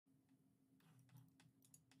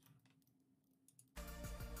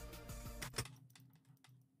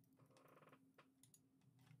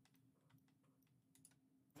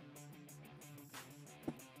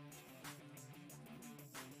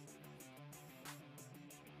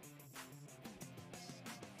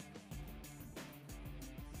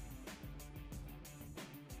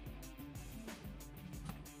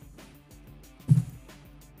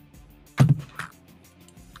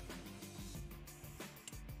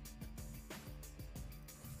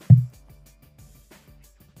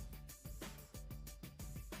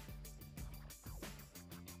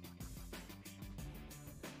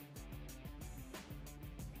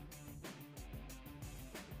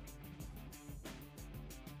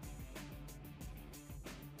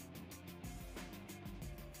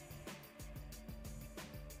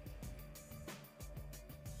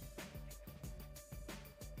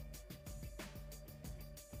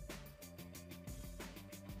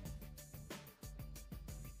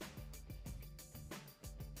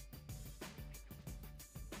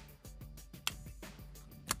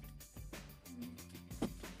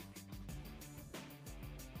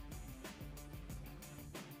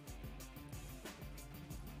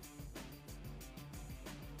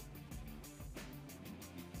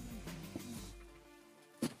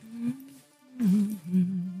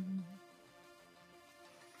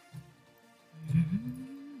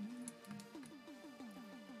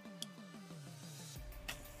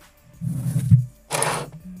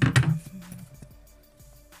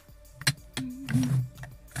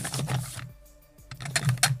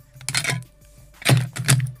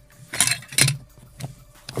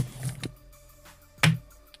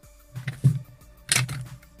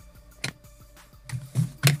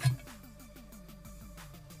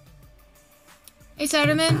Hey,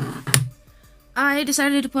 Satterman. I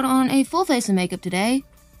decided to put on a full face of makeup today,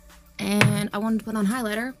 and I wanted to put on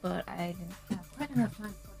highlighter, but I didn't have quite enough time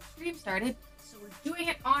before the stream started, so we're doing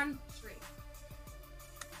it on stream.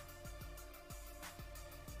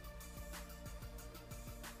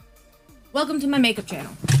 Welcome to my makeup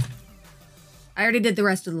channel. I already did the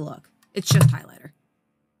rest of the look. It's just highlighter.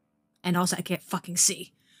 And also, I can't fucking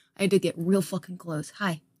see. I had to get real fucking close.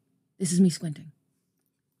 Hi. This is me squinting.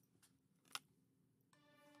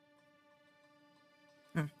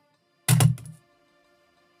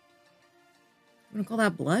 I'm gonna call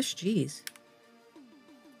that blush? Jeez.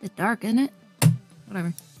 It's dark, isn't it?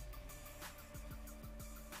 Whatever.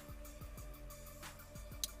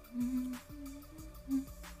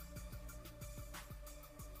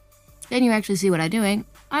 Can you actually see what I'm doing?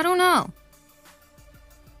 I don't know.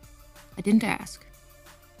 I didn't ask.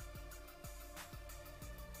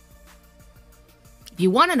 If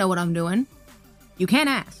you want to know what I'm doing, you can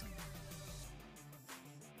ask.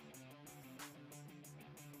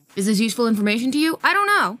 Is this useful information to you? I don't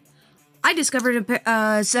know. I discovered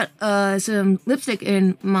some lipstick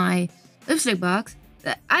in my lipstick box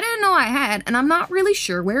that I didn't know I had, and I'm not really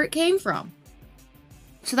sure where it came from.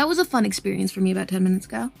 So that was a fun experience for me about 10 minutes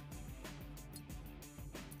ago.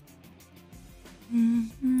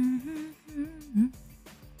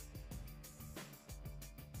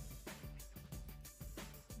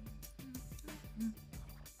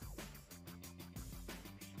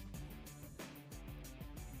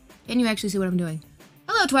 Can you actually see what I'm doing?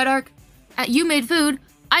 Hello, Twidark. You made food.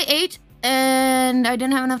 I ate, and I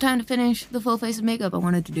didn't have enough time to finish the full face of makeup I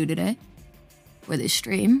wanted to do today for this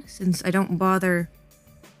stream, since I don't bother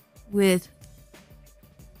with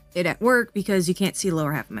it at work because you can't see the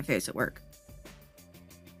lower half of my face at work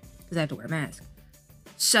because I have to wear a mask.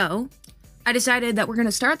 So I decided that we're going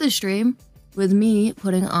to start this stream with me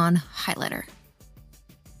putting on highlighter.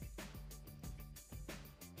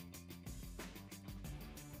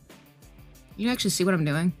 You actually see what I'm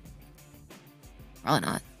doing? Probably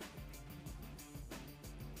not.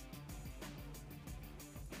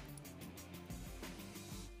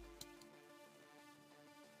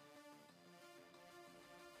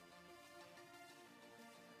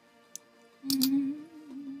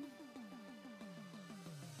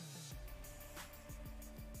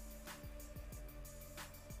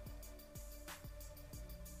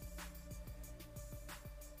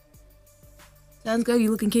 Sounds good. You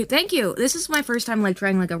looking cute. Thank you. This is my first time like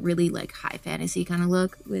trying like a really like high fantasy kind of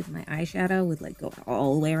look with my eyeshadow, with like going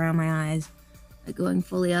all the way around my eyes, like going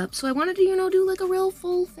fully up. So I wanted to, you know, do like a real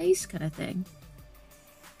full face kind of thing.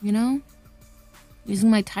 You know, using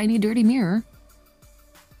my tiny dirty mirror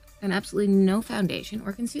and absolutely no foundation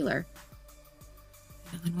or concealer.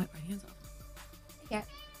 And then wipe my hands off. Hey, cat.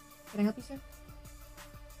 Can I help you, sir?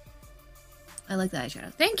 I like the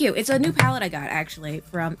eyeshadow. Thank you. It's a new palette I got, actually,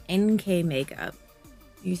 from NK Makeup.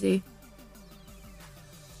 You see?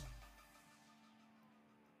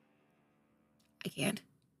 I can't.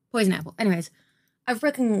 Poison apple. Anyways, I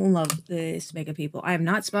freaking love this makeup, people. I am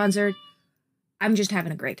not sponsored. I'm just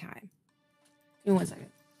having a great time. Give me 1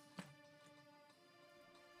 second.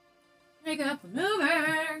 Makeup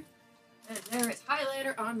remover. And there is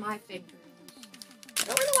highlighter on my fingers. I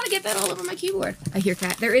don't really want to get that all over my keyboard. I hear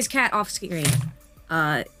cat. There is cat off screen.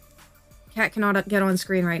 Cat cannot get on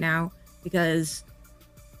screen right now because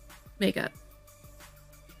makeup.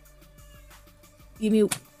 You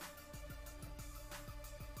mute.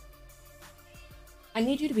 I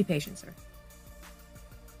need you to be patient, sir.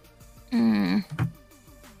 You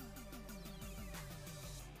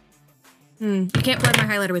can't blend my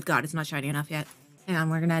highlighter with God. It's not shiny enough yet. Hang on,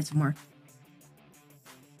 we're gonna add some more.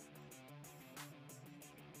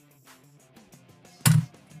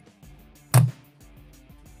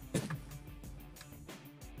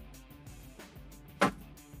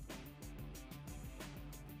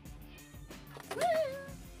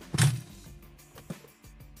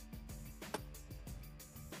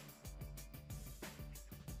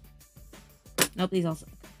 Nope, these also.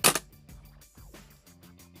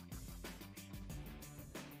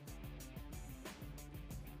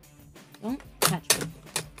 Don't touch me.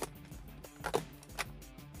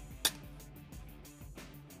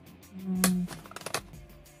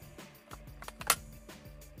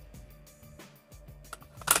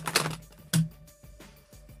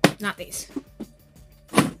 Not these.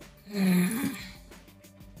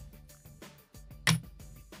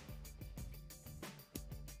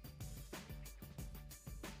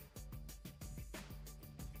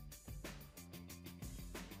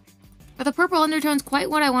 Are the purple undertones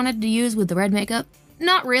quite what I wanted to use with the red makeup?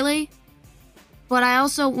 Not really. But I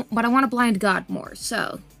want to blind God more,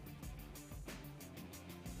 so.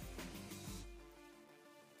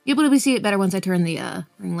 You'll probably see it better once I turn the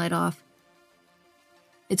ring light off.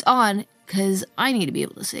 It's on because I need to be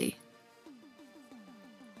able to see.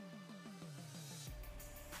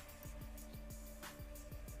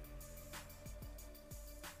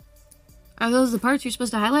 Are those the parts you're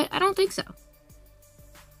supposed to highlight? I don't think so.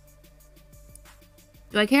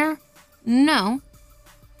 Do I care? No.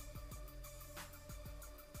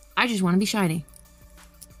 I just want to be shiny.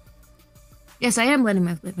 Yes, I am blending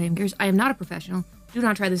my fingers. I am not a professional. Do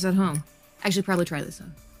not try this at home. Actually, probably try this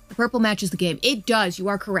on. The purple matches the game. It does. You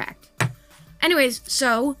are correct. Anyways,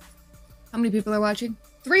 so how many people are watching?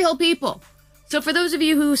 3 whole people. So for those of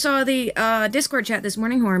you who saw the Discord chat this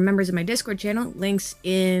morning, who are members of my Discord channel, links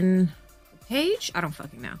in the page. I don't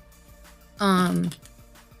fucking know.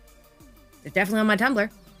 They're definitely on my Tumblr.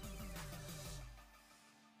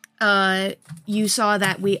 You saw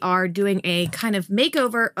that we are doing a kind of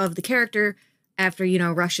makeover of the character after, you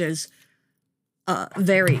know, Russia's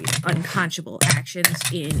very unconscionable actions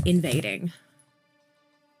in invading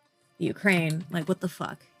Ukraine. Like, what the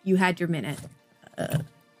fuck? You had your minute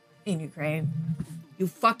in Ukraine. You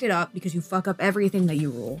fucked it up because you fuck up everything that you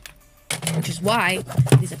rule. Which is why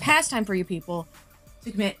it is a pastime for you people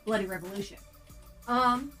to commit bloody revolution.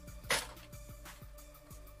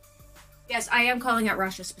 Yes, I am calling out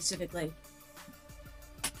Russia specifically.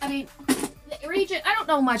 I mean, the region, I don't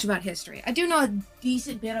know much about history. I do know a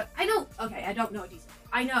decent bit of, I don't know a decent bit.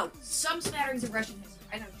 I know some smatterings of Russian history.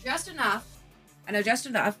 I know just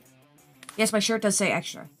enough. Yes, my shirt does say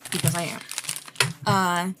extra, because I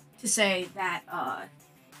am. To say that,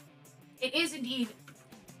 it is indeed,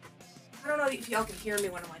 I don't know if y'all can hear me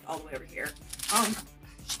when I'm like all the way over here.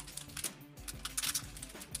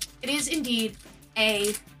 It is indeed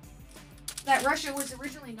that Russia was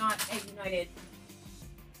originally not a united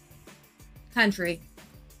country,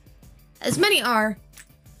 as many are.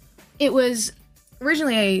 It was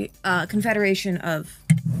originally a confederation of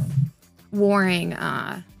warring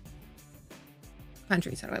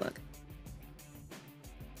countries. How do I look?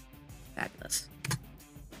 Fabulous.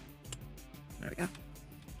 There we go.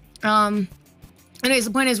 Anyways,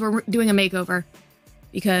 the point is we're doing a makeover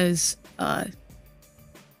because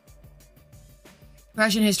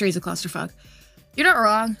Russian history is a clusterfuck. You're not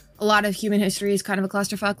wrong. A lot of human history is kind of a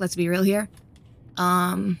clusterfuck. Let's be real here.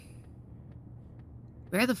 Where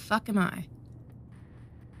the fuck am I?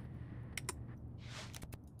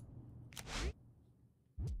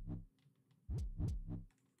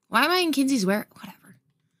 Why am I in Kinsey's where? Whatever.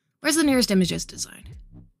 Where's the nearest images design?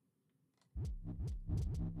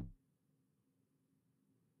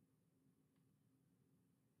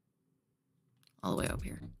 All the way up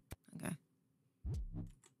here. Okay.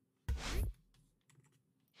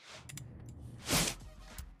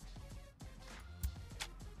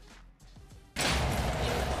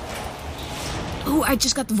 Ooh, I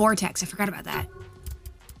just got the vortex. I forgot about that.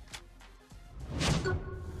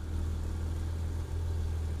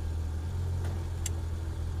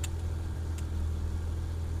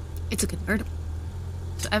 It's a convertible,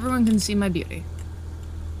 so everyone can see my beauty.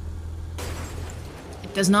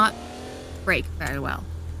 It does not break very well.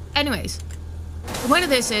 Anyways, the point of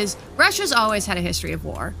this is Russia's always had a history of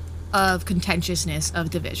war, of contentiousness, of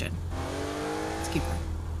division. Let's keep going.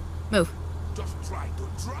 Move. Just try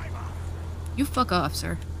to drive off. You fuck off,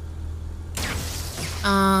 sir.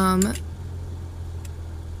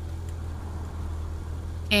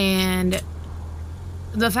 And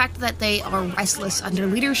the fact that they are restless under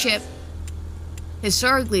leadership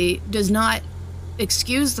historically does not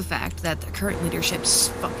excuse the fact that their current leadership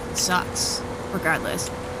fucking sucks,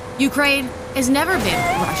 regardless. Ukraine has never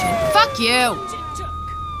been Russian. Fuck you!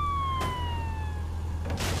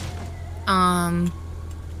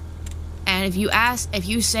 And if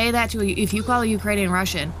you say that if you call a Ukrainian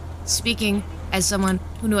Russian, speaking as someone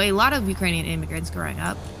who knew a lot of Ukrainian immigrants growing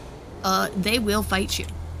up, they will fight you.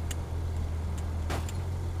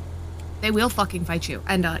 They will fucking fight you.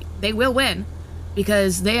 And they will win.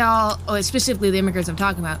 Because they all, specifically the immigrants I'm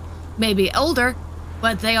talking about, may be older,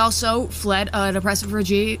 but they also fled an oppressive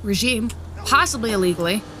regime, possibly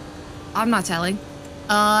illegally. I'm not telling.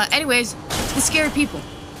 Anyways, the scared people.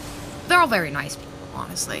 They're all very nice people,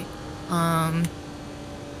 honestly. I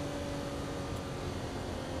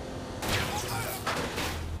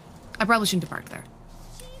probably shouldn't have parked there.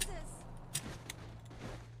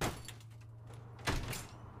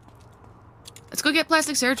 Let's go get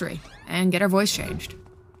plastic surgery and get our voice changed.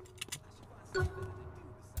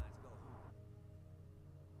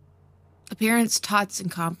 Appearance, tots, and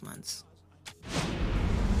compliments.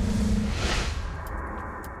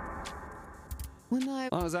 We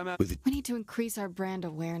need to increase our brand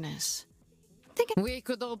awareness. thinking we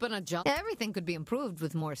could open a job. Everything could be improved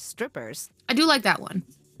with more strippers. I do like that one.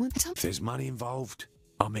 If there's money involved,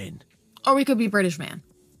 I'm in. Or we could be British man.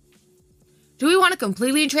 Do we want to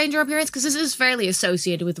completely change our appearance? Because this is fairly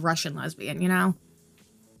associated with Russian lesbian, you know?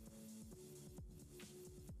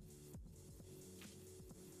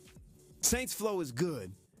 Saints Flow is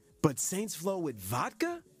good, but Saints Flow with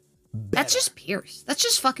vodka? That's just Pierce. That's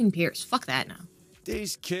just fucking Pierce. Fuck that now.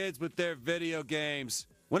 These kids with their video games.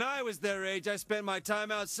 When I was their age, I spent my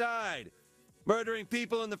time outside, murdering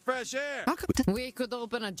people in the fresh air. We could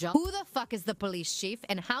open a job. Who the fuck is the police chief,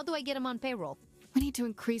 and how do I get him on payroll? We need to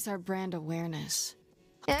increase our brand awareness.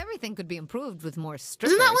 Everything could be improved with more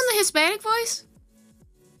strippers. Isn't that one the Hispanic voice?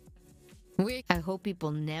 I hope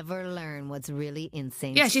people never learn what's really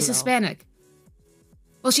insane. Yeah, she's Hispanic.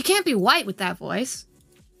 Well, she can't be white with that voice.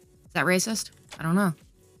 Is that racist? I don't know.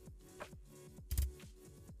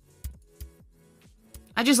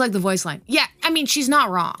 I just like the voice line. Yeah, I mean, she's not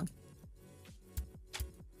wrong.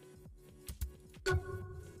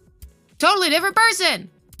 Totally different person.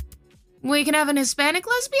 We can have an Hispanic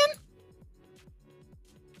lesbian?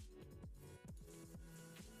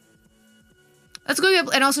 Let's go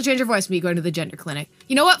get, and also change your voice. Me going to the gender clinic.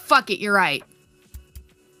 You know what? Fuck it. You're right.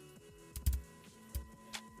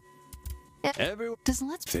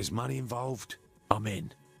 If there's money involved, I'm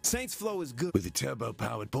in. Saints Flow is good with a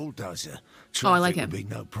turbo-powered bulldozer. Oh, I like him. Will be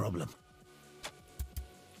no problem.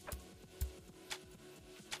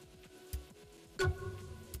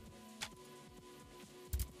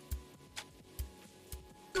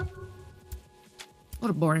 What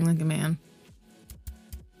a boring looking man.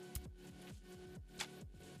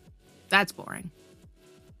 That's boring.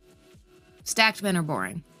 Stacked men are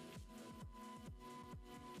boring.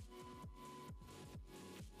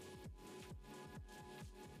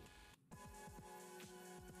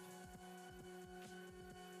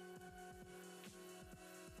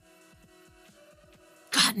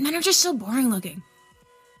 God, men are just so boring looking.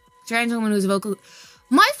 Trans woman who's vocal.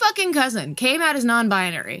 My fucking cousin came out as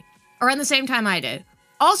non-binary around the same time I did.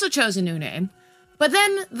 Also chose a new name. But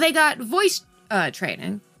then they got voice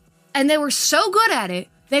training. And they were so good at it,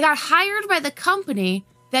 they got hired by the company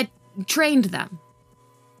that trained them.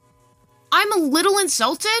 I'm a little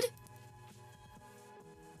insulted.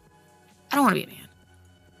 I don't want to be a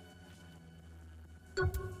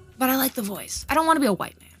man. But I like the voice. I don't want to be a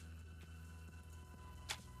white man.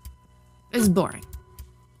 It's boring.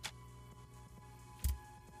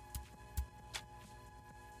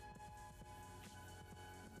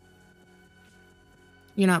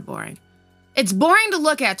 You're not boring. It's boring to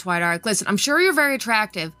look at, Twidark. Listen, I'm sure you're very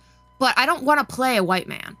attractive, but I don't want to play a white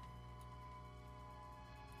man.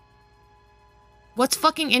 What's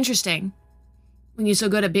fucking interesting? When you're so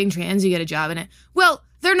good at being trans, you get a job in it. Well,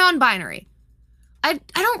 they're non-binary. I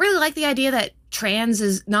don't really like the idea that trans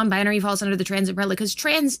is non-binary falls under the trans umbrella, because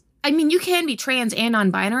trans, I mean, you can be trans and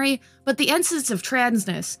non-binary, but the essence of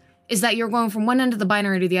transness is that you're going from one end of the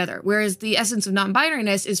binary to the other, whereas the essence of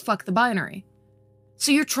non-binariness is fuck the binary.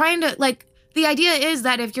 So you're trying to, like, the idea is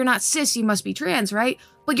that if you're not cis, you must be trans, right?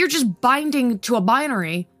 But you're just binding to a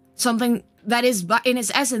binary, something that is, in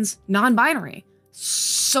its essence, non-binary.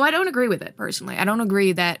 So I don't agree with it, personally. I don't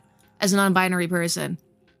agree that, as a non-binary person,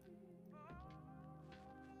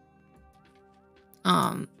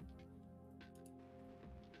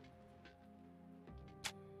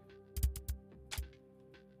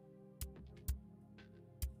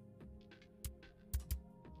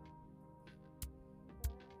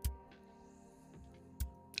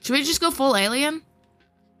 should we just go full alien?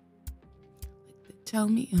 Tell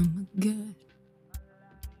me I'm good.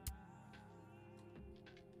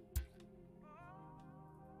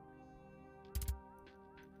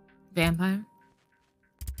 Vampire?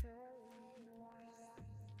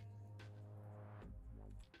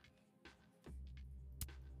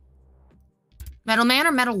 Metal man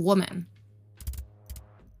or metal woman?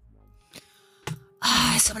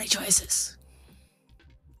 Ah, so many choices.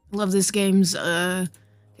 Love this game's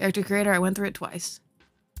character creator. I went through it twice.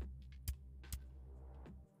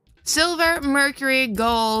 Silver, mercury,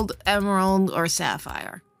 gold, emerald, or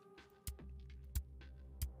sapphire.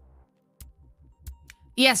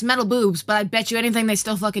 Yes, metal boobs, but I bet you anything they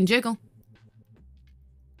still fucking jiggle.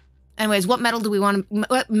 Anyways, what metal do we want to...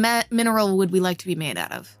 What mineral would we like to be made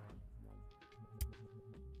out of?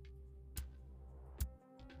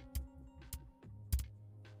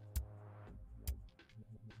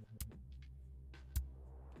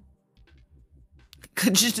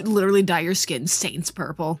 Could just literally dye your skin Saints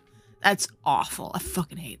purple. That's awful. I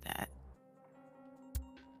fucking hate that.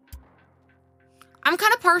 I'm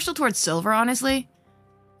kind of partial towards silver, honestly.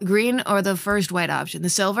 Green or the first white option. The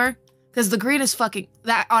silver. Because the green is fucking...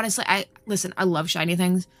 That, honestly, listen, I love shiny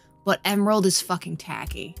things, but emerald is fucking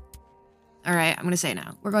tacky. Alright, I'm gonna say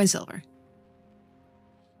no. We're going silver.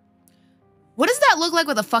 What does that look like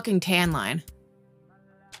with a fucking tan line?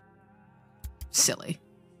 Silly.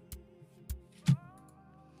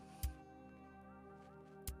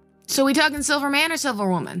 So we talking silver man or silver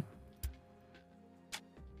woman?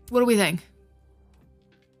 What do we think?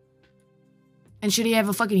 And should he have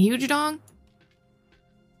a fucking huge dong?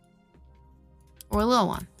 Or a little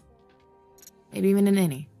one? Maybe even an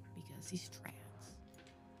innie. Because he's trans.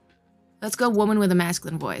 Let's go woman with a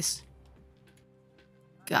masculine voice.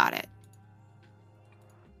 Got it.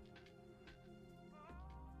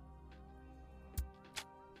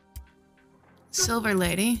 Silver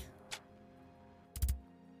lady.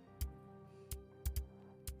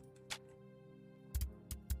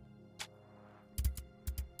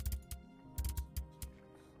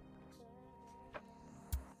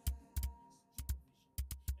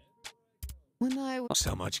 When I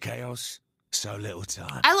So much chaos, so little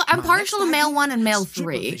time. I'm partial to male 1 and male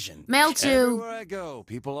 3. Male 2 Everywhere I go,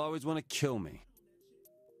 people always want to kill me.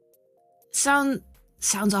 sounds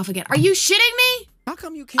off again. Are you shitting me? How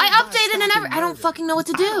come you can't I updated and I don't fucking know what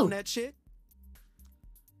to I own do. that shit.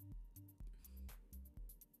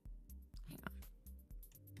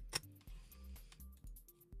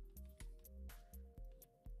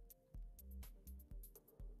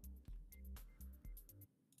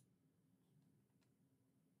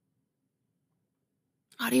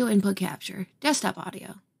 Audio input capture. Desktop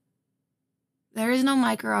audio. There is no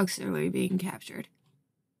micro auxiliary being captured.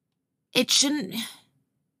 It shouldn't...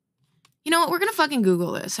 You know what? We're gonna fucking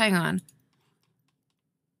Google this. Hang on.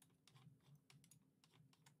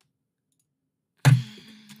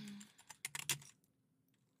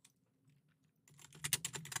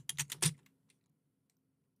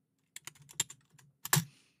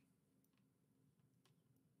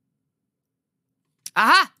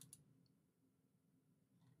 Aha!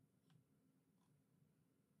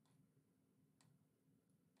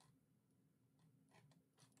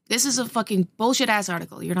 This is a fucking bullshit ass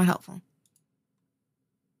article. You're not helpful.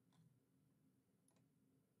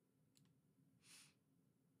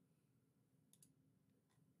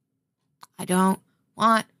 I don't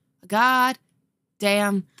want a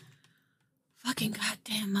goddamn fucking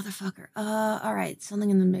goddamn motherfucker. All right, something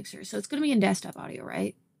in the mixer. So it's gonna be in desktop audio,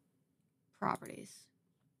 right? Properties.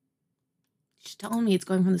 She's telling me it's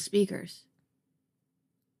going from the speakers.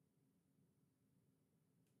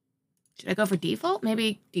 Should I go for default?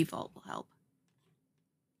 Maybe default will help.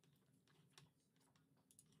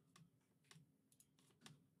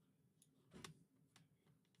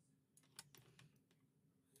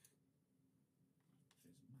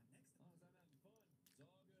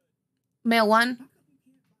 Male 1.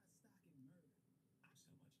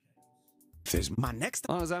 There's my next. As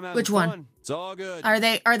long as I'm having Which one? fun, it's all good. Is it How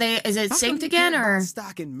come synced you again can't buy or?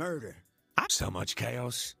 stock in murder? So much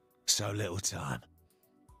chaos, so little time.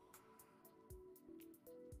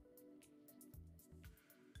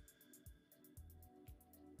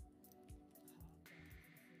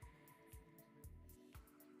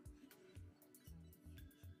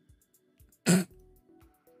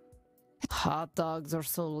 hot dogs are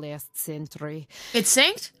so last century. It's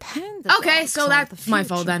synced? Panda Okay, dogs so are that's the my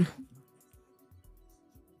fault future. then.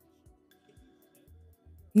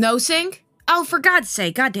 No sync? Oh, for God's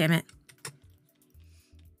sake. God damn it.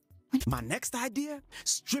 My next idea?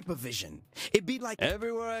 Stripper vision. It'd be like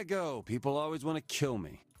Everywhere I go, people always want to kill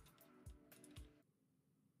me.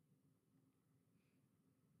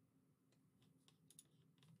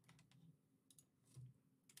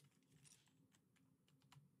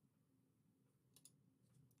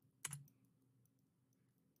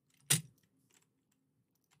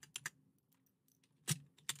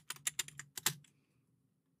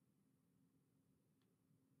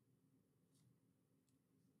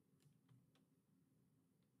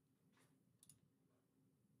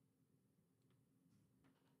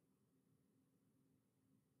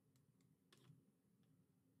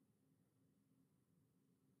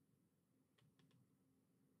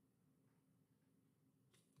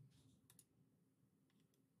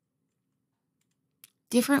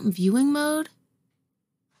 Different viewing mode?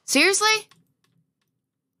 Seriously?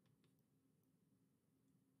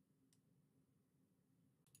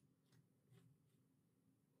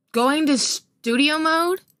 Going to studio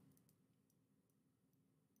mode?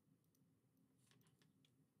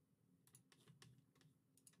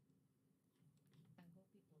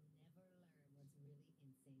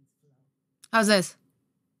 How's this?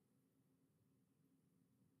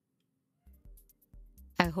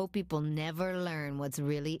 I hope people never learn what's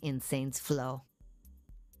really in Saints Flow.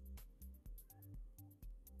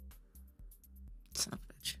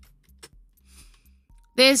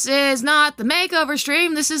 This is not the makeover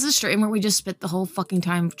stream. This is the stream where we just spent the whole fucking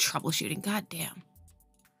time troubleshooting. God damn.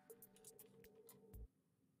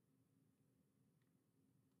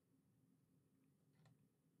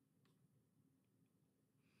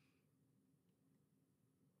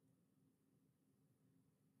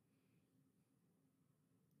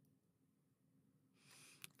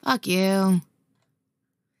 Fuck you.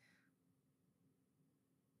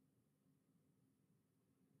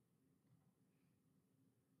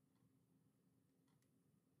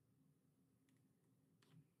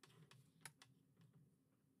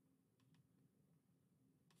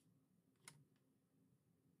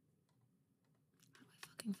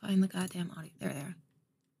 Fucking find the goddamn audio. There.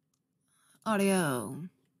 Audio.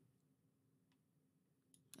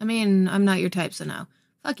 I mean, I'm not your type, so no.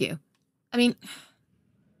 Fuck you. I mean,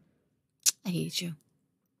 I hate you.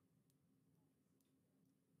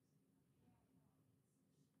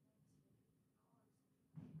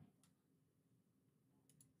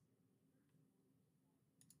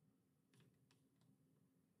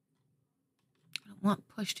 I don't want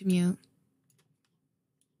push to mute.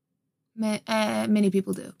 Many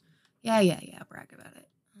people do. Yeah, brag about it.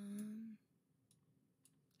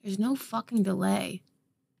 There's no fucking delay.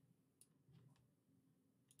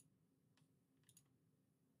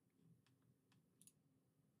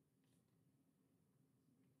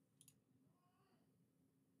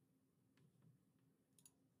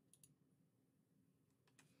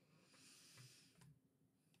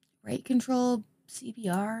 Rate control,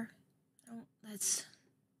 CBR. That's...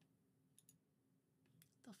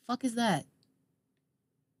 The fuck is that?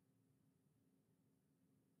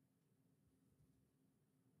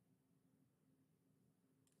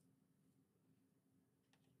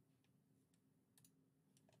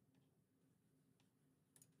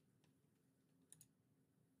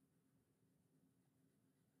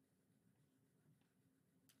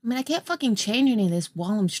 I mean, I can't fucking change any of this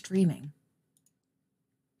while I'm streaming.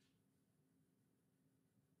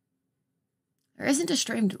 There isn't a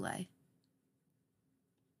stream delay.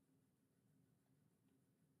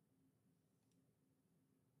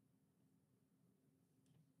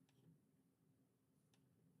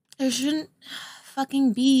 There shouldn't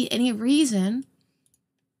fucking be any reason.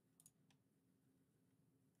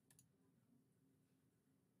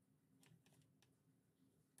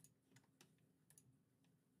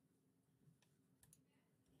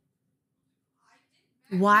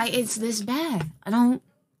 Why it's this bad? I don't...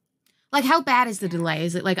 Like, how bad is the delay?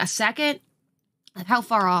 Is it like a second? Like, how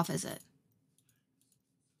far off is it?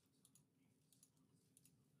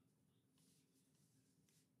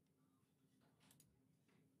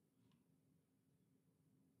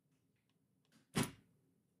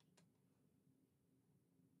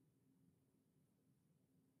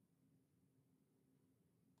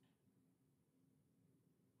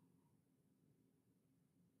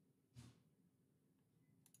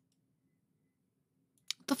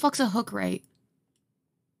 What the fuck's a hook rate?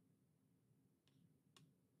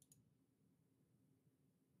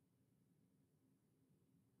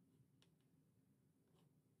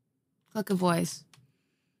 Click a voice.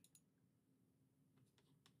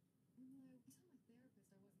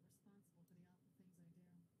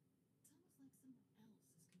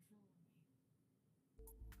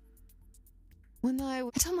 I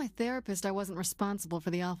tell my therapist I wasn't responsible for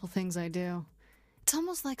the awful things I do. It's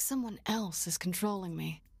almost like someone else is controlling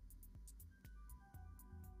me.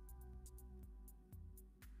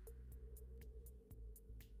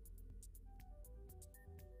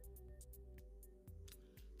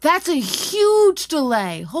 That's a huge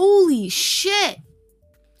delay. Holy shit.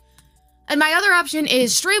 And my other option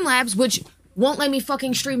is Streamlabs, which won't let me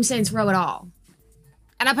fucking stream Saints Row at all.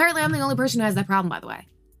 And apparently I'm the only person who has that problem, by the way.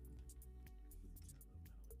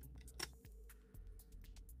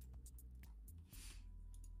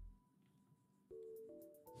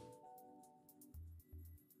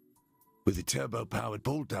 With a turbo-powered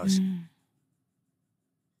bulldozer.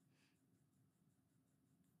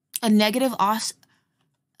 A negative os...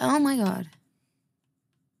 Oh my god.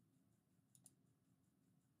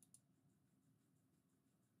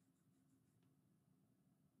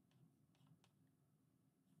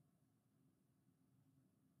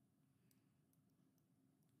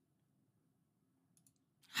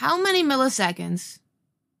 How many milliseconds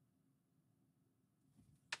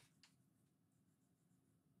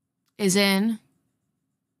is in...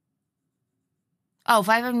 Oh,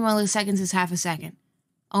 500 milliseconds is half a second.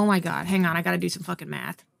 Oh my god, hang on, I gotta do some fucking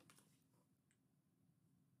math.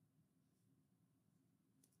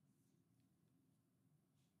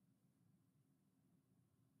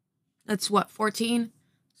 That's what, 14?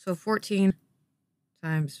 So 14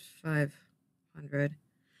 times 500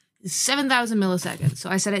 is 7,000 milliseconds. So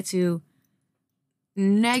I set it to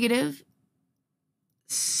negative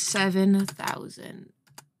 7,000.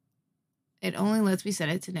 It only lets me set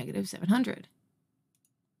it to negative 700.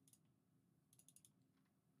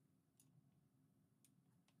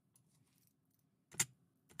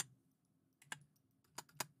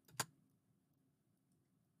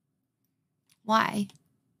 Why?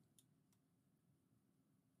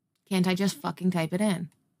 Can't I just fucking type it in?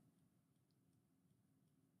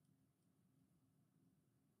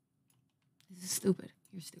 This is stupid.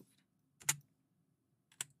 You're stupid.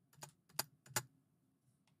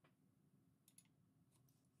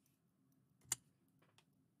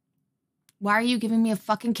 Why are you giving me a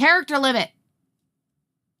fucking character limit?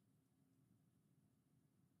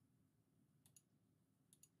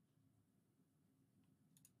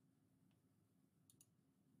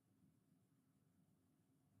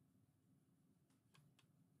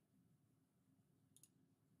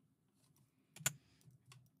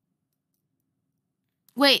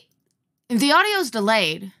 Wait, if the audio's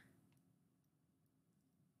delayed.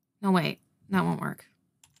 No, wait, that won't work.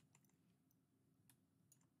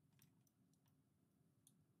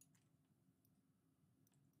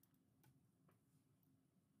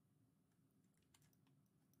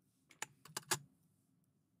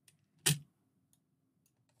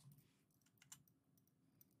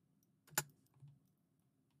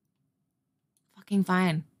 Fucking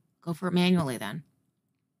fine. Go for it manually then.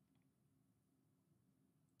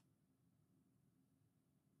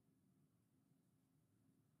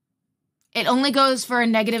 It only goes for a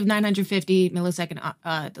negative 950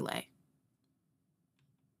 millisecond delay.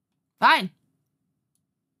 Fine.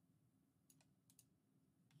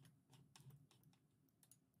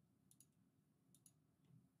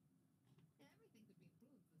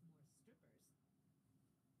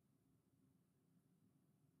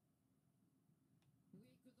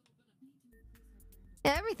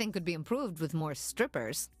 Everything could be improved with more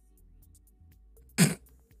strippers.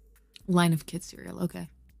 Line of kid cereal, okay.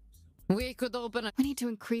 We could open a... We need to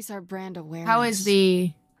increase our brand awareness. How is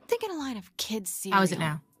the... I'm thinking a line of kids cereal. How is it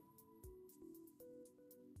now?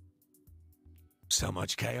 So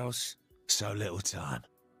much chaos, so little time.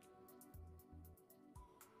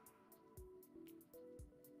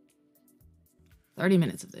 "30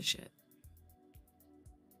 minutes of this shit.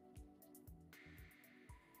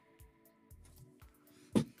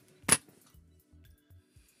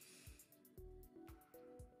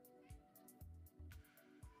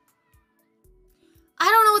 I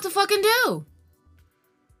don't know what to fucking do.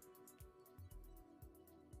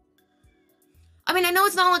 I mean, I know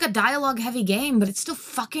it's not like a dialogue heavy game, but it's still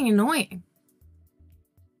fucking annoying.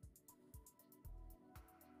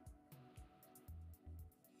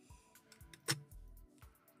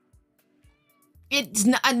 It's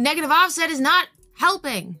not, a negative offset is not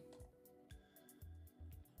helping.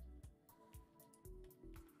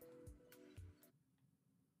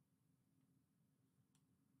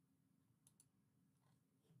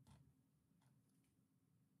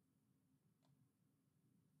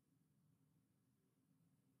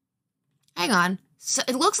 Hang on. So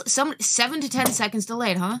it looks 7 to 10 seconds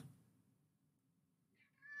delayed, huh?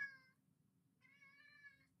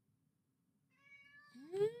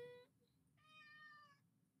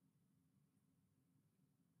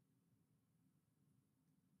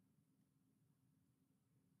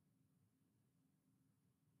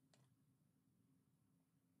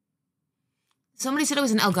 Somebody said it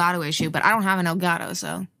was an Elgato issue, but I don't have an Elgato,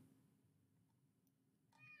 so...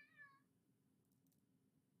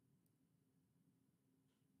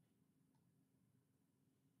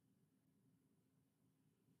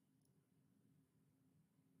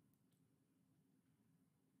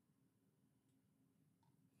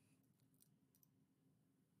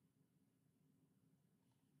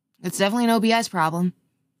 It's definitely an OBS problem.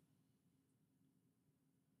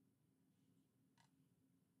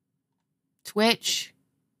 Twitch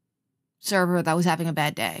server that was having a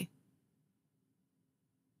bad day.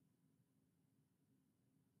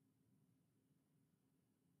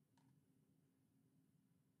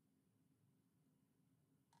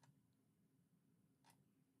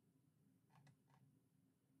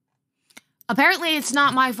 Apparently it's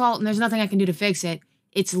not my fault and there's nothing I can do to fix it.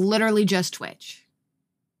 It's literally just Twitch.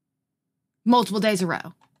 Multiple days in a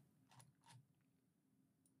row.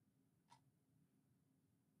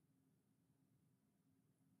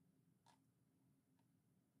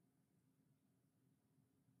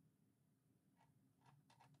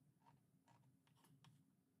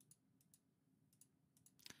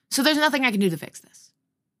 So there's nothing I can do to fix this.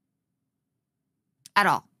 At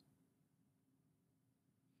all.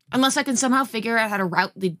 Unless I can somehow figure out how to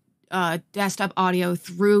route the desktop audio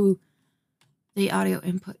through the audio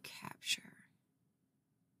input capture.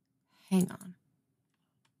 Hang on.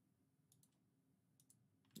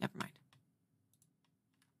 Never mind.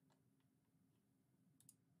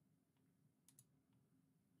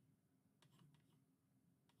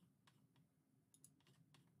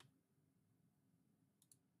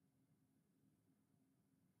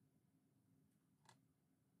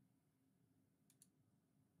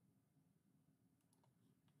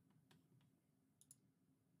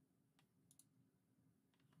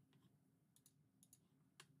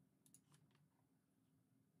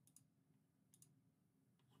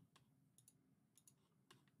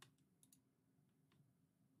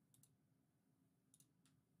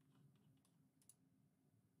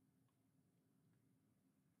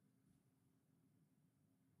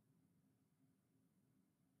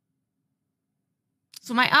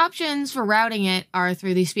 So my options for routing it are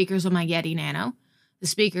through the speakers on my Yeti Nano, the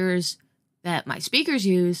speakers that my speakers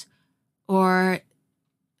use, or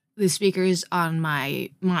the speakers on my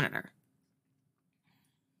monitor.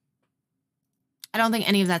 I don't think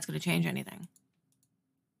any of that's going to change anything.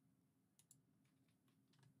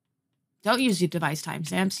 Don't use your device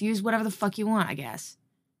timestamps. Use whatever the fuck you want, I guess.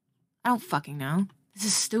 I don't fucking know. This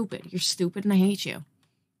is stupid. You're stupid and I hate you.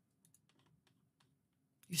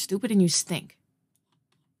 You're stupid and you stink.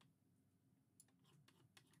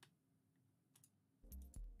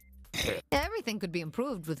 Everything could be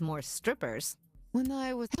improved with more strippers. When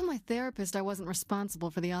I was my therapist, I wasn't responsible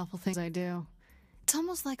for the awful things I do. It's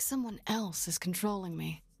almost like someone else is controlling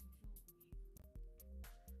me.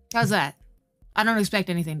 How's that? I don't expect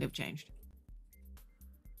anything to have changed.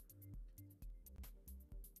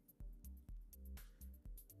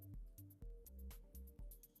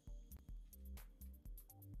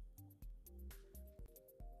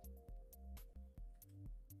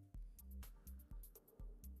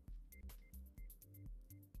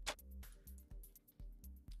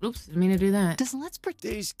 Oops, didn't mean to do that.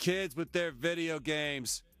 These kids with their video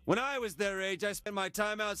games. When I was their age, I spent my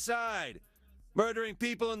time outside, murdering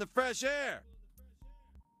people in the fresh air.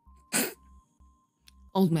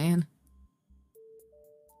 Old man.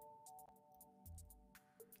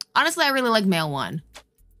 Honestly, I really like male one.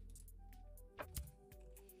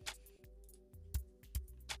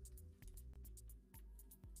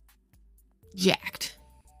 Jacked.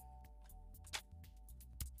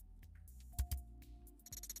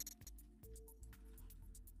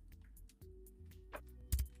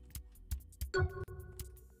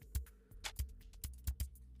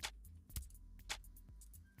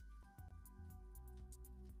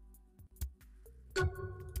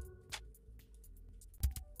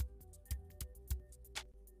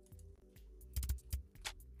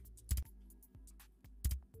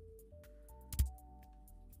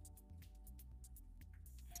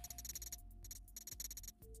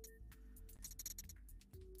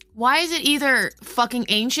 Why is it either fucking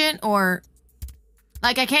ancient or...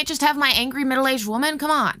 Like, I can't just have my angry middle-aged woman?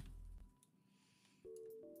 Come on.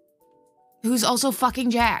 Who's also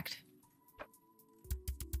fucking jacked.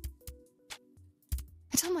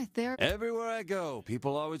 I tell my therapist. Everywhere I go,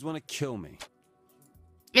 people always want to kill me.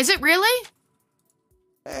 Is it really?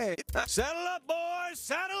 Hey, saddle up, boys!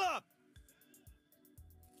 Saddle up!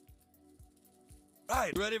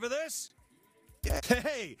 Right, ready for this?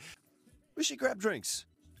 Hey, we should grab drinks.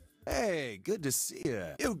 Hey, good to see you.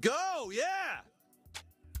 You go, yeah!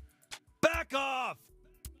 Back off!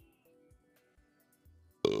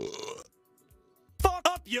 Fuck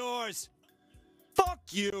up yours! Fuck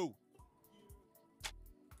you!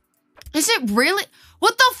 Is it really?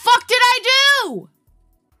 What the fuck did I do?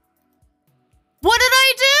 What did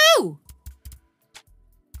I do?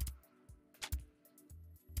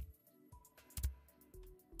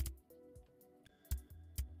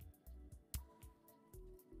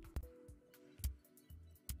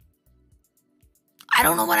 I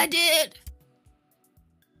don't know what I did.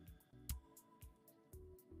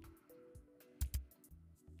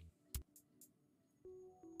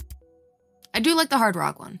 I do like the hard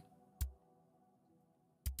rock one.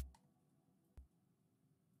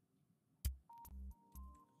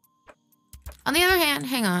 On the other hand,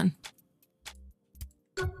 hang on.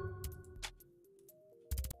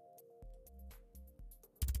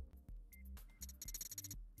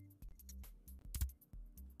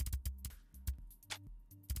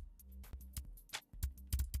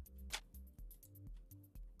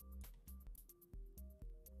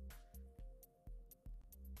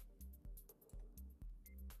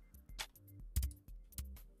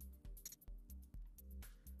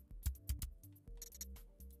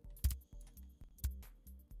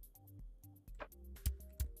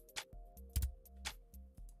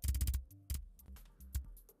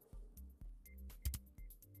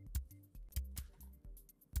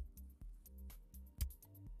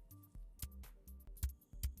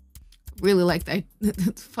 Really like that.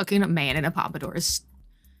 Fucking a man in a pompadour is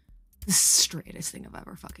the straightest thing I've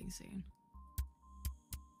ever fucking seen.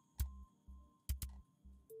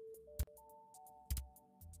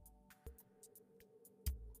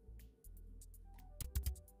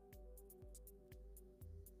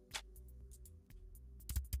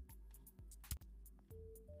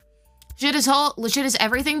 Should his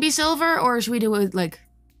everything be silver, or should we do it with, like...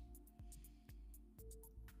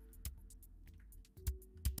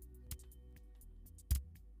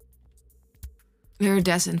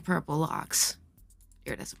 Iridescent purple locks.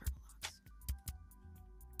 Iridescent purple locks.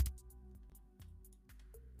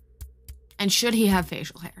 And should he have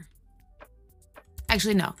facial hair?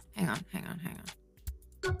 Actually, no. Hang on.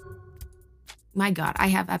 My god, I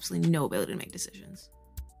have absolutely no ability to make decisions.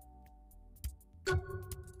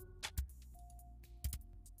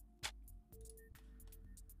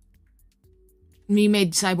 Me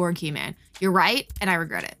made Cyborg He-Man. You're right, and I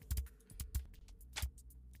regret it.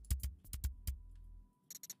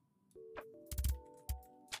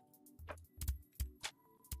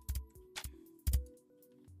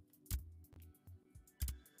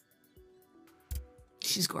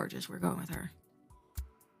 She's gorgeous. We're going with her.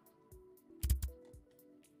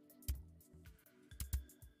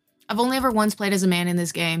 I've only ever once played as a man in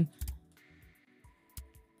this game.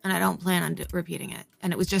 And I don't plan on repeating it.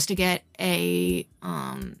 And it was just to get a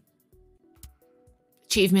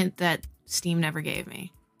achievement that Steam never gave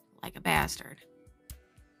me. Like a bastard.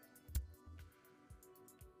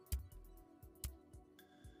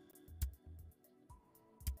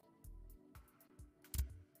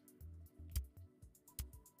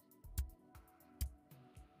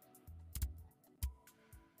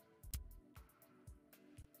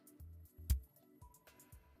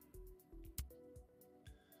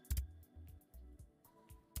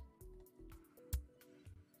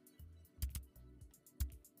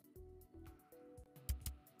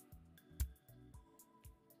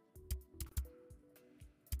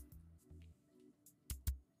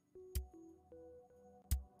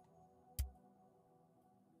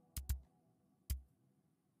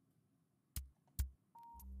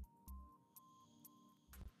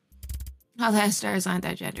 Oh, the hairstyles aren't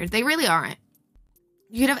that gendered. They really aren't.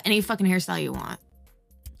 You could have any fucking hairstyle you want.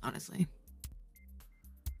 Honestly.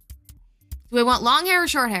 Do we want long hair or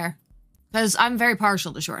short hair? Because I'm very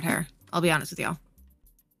partial to short hair. I'll be honest with y'all.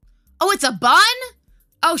 Oh, it's a bun?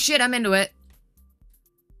 Oh shit, I'm into it.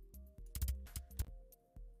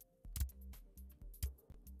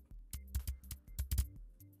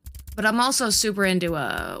 But I'm also super into,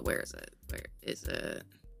 where is it? Where is it?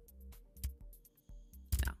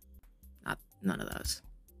 None of those.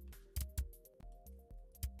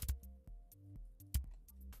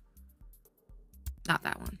 Not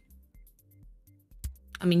that one.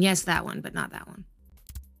 I mean, yes, that one, but not that one.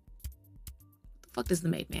 What the fuck does the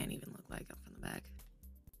made man even look like up from the back?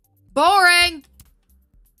 Boring!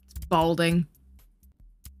 It's balding.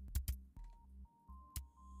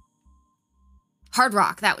 Hard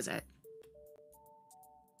rock, that was it.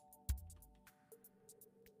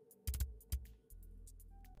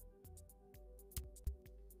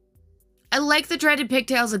 I like the dreaded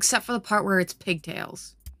pigtails except for the part where it's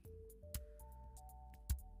pigtails.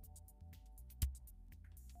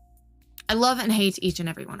 I love and hate each and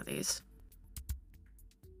every one of these.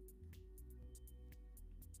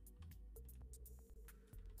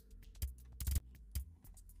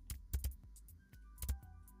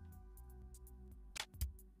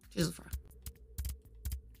 Chisel fro.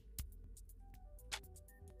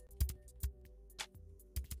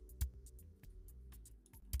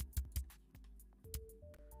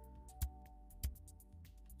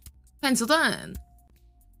 Pencil done.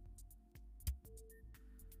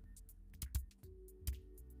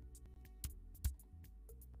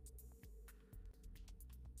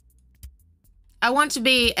 I want to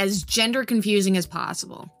be as gender confusing as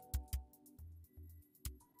possible.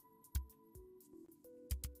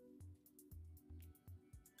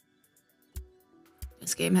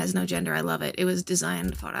 This game has no gender. I love it. It was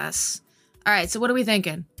designed for us. All right, so what are we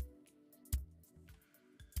thinking?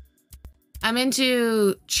 I'm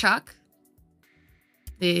into Chuck.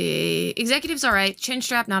 The Executive's all right. Chin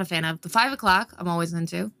Strap, not a fan of. The 5 o'clock, I'm always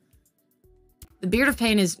into. The Beard of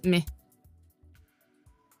Pain is meh.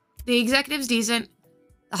 The Executive's decent.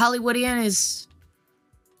 The Hollywoodian is...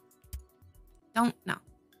 Don't know.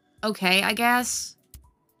 Okay, I guess.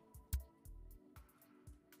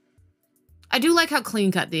 I do like how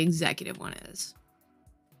clean-cut the Executive one is.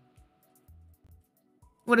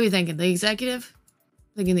 What are we thinking? The Executive?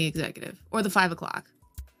 Thinking the Executive. Or the 5 o'clock.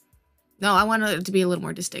 No, I want it to be a little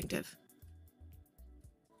more distinctive.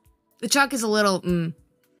 The Chuck is a little,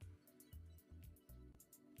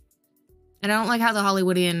 And I don't like how the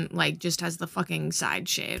Hollywoodian, like, just has the fucking side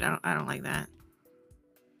shaved. I don't like that.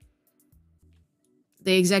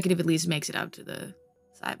 The executive at least makes it out to the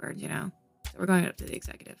sideburns, you know? So we're going up to the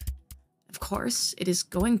executive. Of course, it is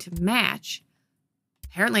going to match.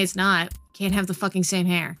 Apparently it's not. Can't have the fucking same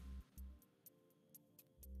hair.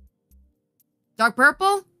 Dark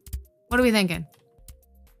purple? What are we thinking?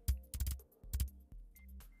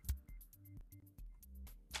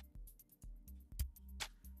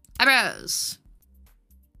 Eyebrows.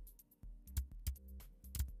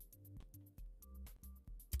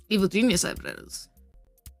 Evil genius eyebrows.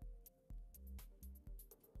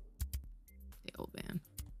 The old man.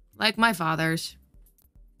 Like my father's.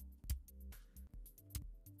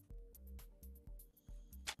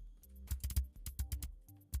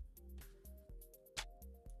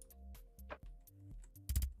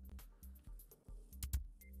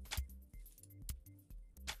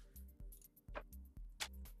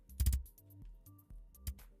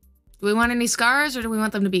 Do we want any scars, or do we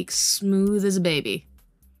want them to be smooth as a baby?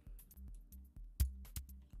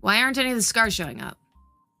 Why aren't any of the scars showing up?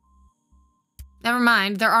 Never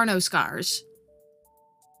mind, there are no scars.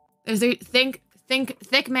 There's the thick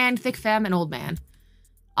man, thick femme, and old man.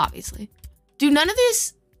 Obviously. Do none of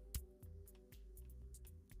these...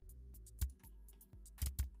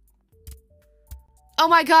 Oh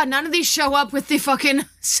my god, none of these show up with the fucking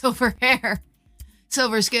silver hair.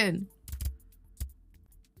 Silver skin.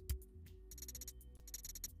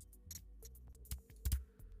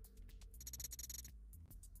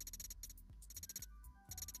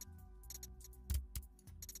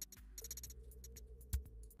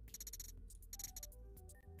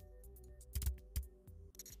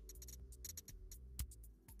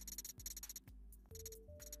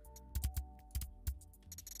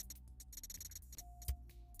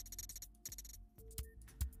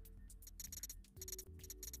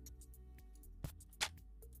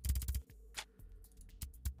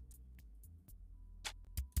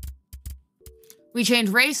 We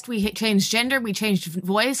changed race, we changed gender, we changed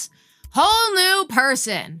voice. Whole new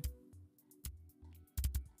person.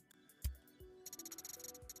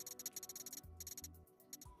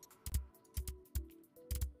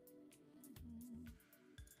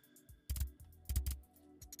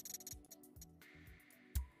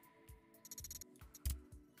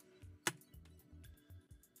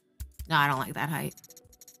 No, I don't like that height.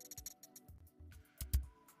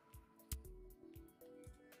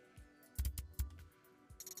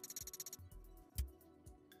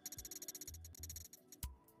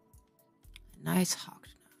 Nice hawk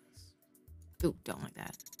nose. Ooh, don't like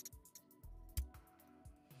that.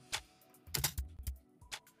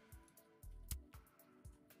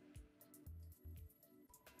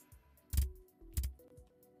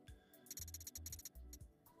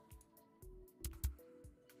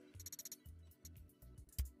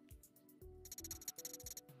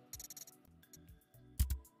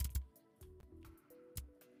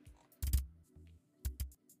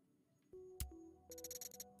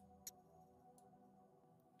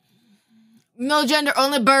 No gender,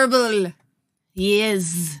 only burble.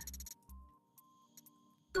 Yes.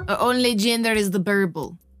 Our only gender is the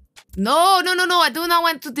burble. No, no, no, no. I do not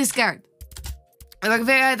want to discard. I work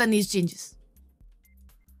very hard on these changes.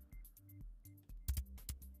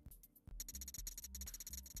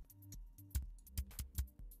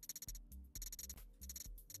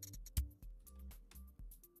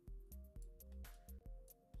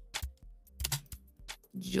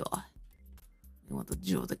 Jaw. You want the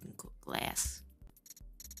jaw that can cook glass.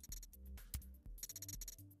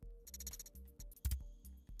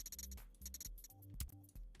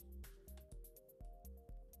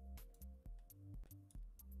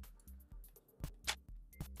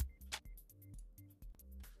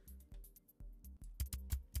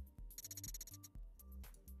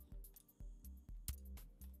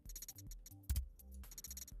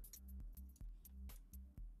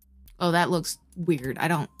 Oh, that looks weird. I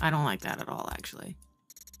don't like that at all, actually.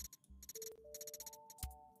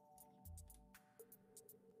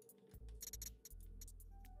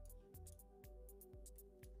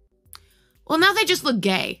 Well, now they just look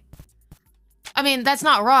gay. I mean, that's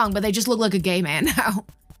not wrong, but they just look like a gay man now.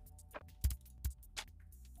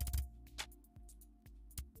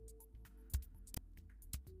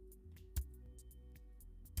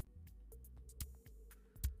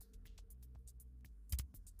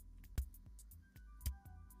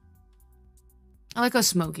 I like how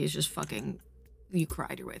Smokey is just fucking... You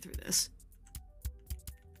cried your way through this.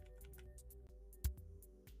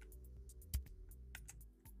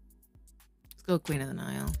 Let's go Queen of the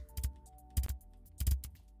Nile.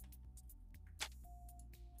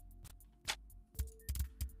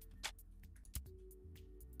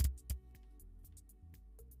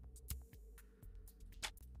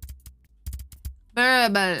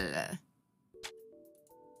 Verbal.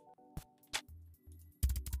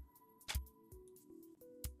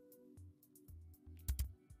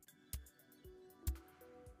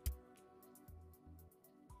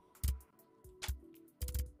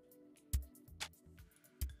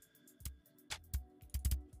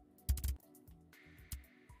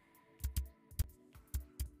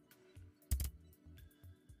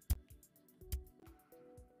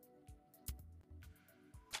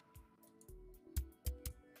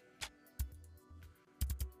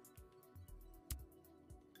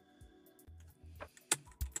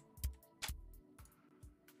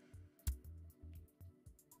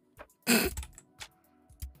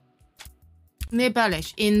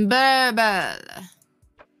 Nepalish in Verbal.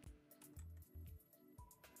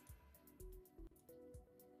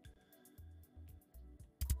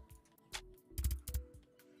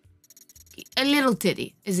 A little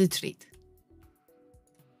titty is a treat.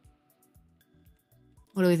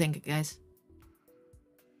 What do we think, guys?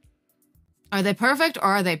 Are they perfect or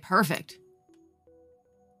are they perfect?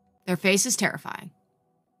 Their face is terrifying.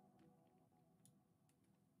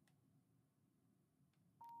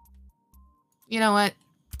 You know what?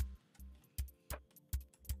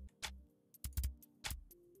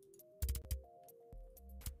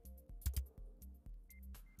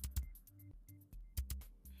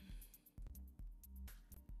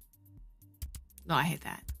 No, I hate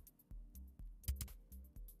that.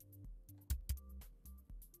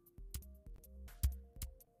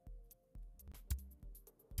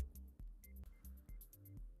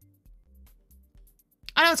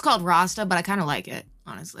 I know it's called Rasta, but I kind of like it,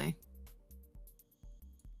 honestly.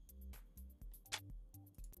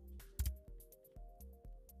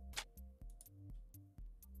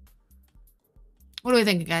 What do we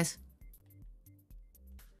think, guys?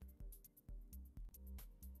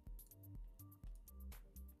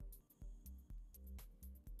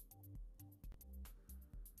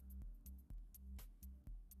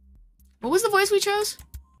 What was the voice we chose?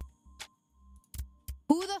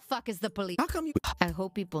 Who the fuck is the police? How come you? I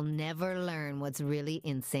hope people never learn what's really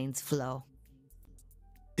in Saints Flow.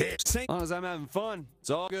 As long as I'm having fun, it's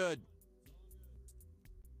all good.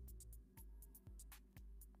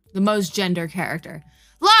 The most gender character.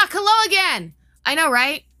 Locke, hello again! I know,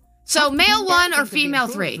 right? So, male 1 or female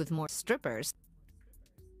 3? With more strippers.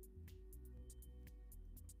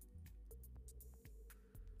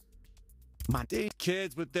 My These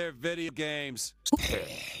kids with their video games.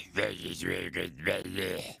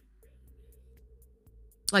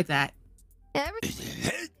 Like that.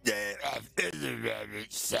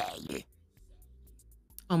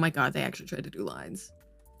 Oh my god, they actually tried to do lines.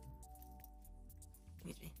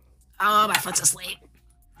 Oh, my foot's asleep.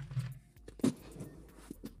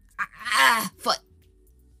 Foot.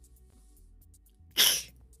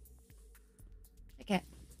 Okay.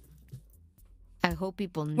 I hope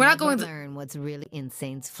people We're not never going to- learn what's really in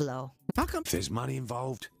Saints Flow. How come? If there's money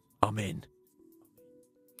involved, I'm in.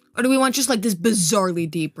 Or do we want just like this bizarrely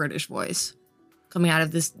deep British voice coming out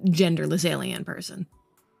of this genderless alien person?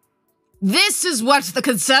 This is what the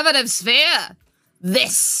conservatives fear.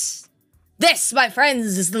 This, my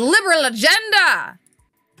friends, is the liberal agenda.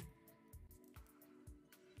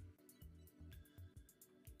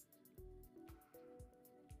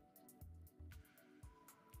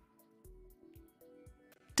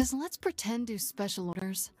 Does Let's Pretend do special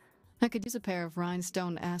orders? I could use a pair of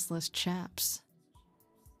rhinestone assless chaps.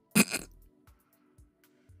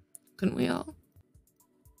 Couldn't we all?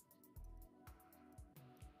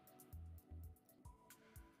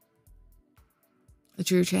 The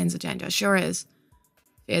true trans agenda sure is.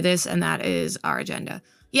 Yeah, this and that is our agenda.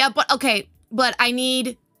 Yeah, but okay, but I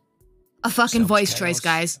need a fucking So voice chaos, choice,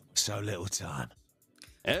 guys. So little time.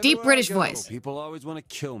 Everywhere British I go, voice. People always want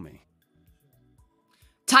to kill me.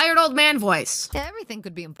 Tired old man voice. Everything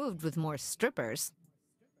could be improved with more strippers.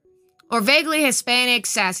 Or vaguely Hispanic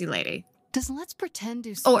sassy lady. Does Let's Pretend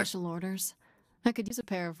do Or- special orders? I could use a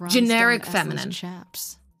pair of rhinestone Generic assless feminine.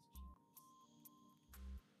 chaps.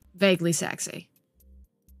 Vaguely sexy.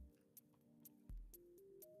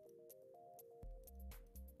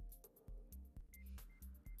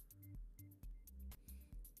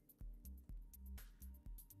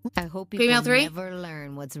 I hope people Female 3? never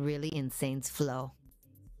learn what's really in Saints Flow.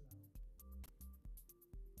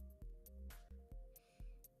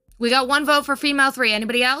 We got one vote for female 3.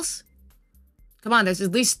 Anybody else? Come on, there's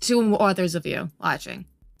at least 2 others of you watching.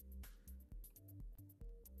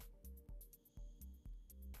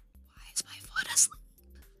 Why is my foot asleep?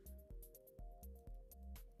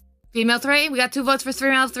 Female 3? We got 2 votes for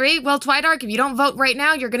female 3? Well, Twidark, if you don't vote right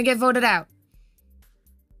now, you're gonna get voted out.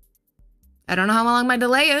 I don't know how long my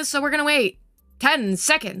delay is, so we're gonna wait. 10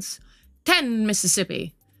 seconds. 10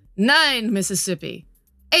 Mississippi. 9 Mississippi.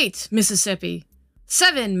 8 Mississippi.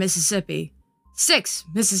 7 Mississippi. 6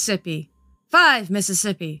 Mississippi. 5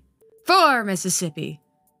 Mississippi. 4 Mississippi.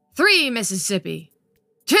 3 Mississippi.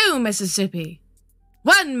 2 Mississippi.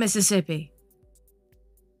 1 Mississippi.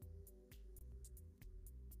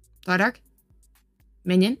 Fly Dark?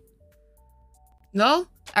 Minion? No?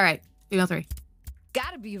 Alright, female 3.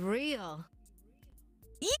 Gotta be real.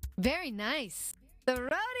 Very nice. The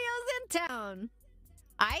rodeo's in town.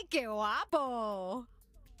 Ay, que guapo.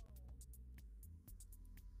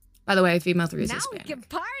 By the way, female 3 is Now Hispanic. we can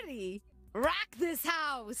party. Rock this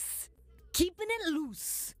house. Keeping it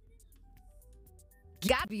loose.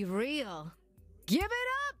 Gotta be real. Give it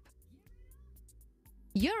up.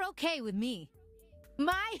 You're okay with me.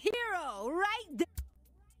 My hero, right there.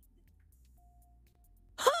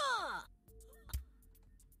 Huh!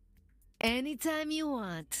 Anytime you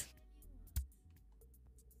want.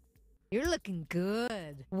 You're looking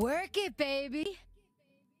good. Work it, baby.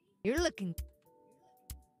 You're looking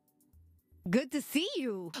good to see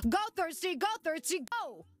you. Go, Thirsty,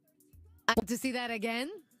 go. I want to see that again.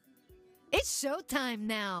 It's showtime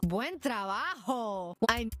now. Buen trabajo.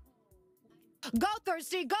 Go,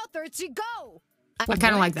 Thirsty, go. I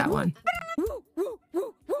kind of like that one. Woo, woo,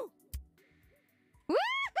 woo, woo.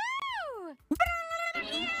 Woohoo!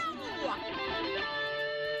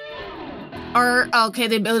 Or, okay,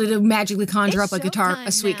 the ability to magically conjure It's up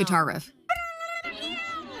a sweet showtime guitar now. riff.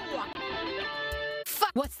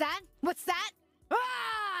 Fuck. What's that? What's that?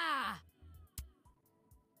 Ah!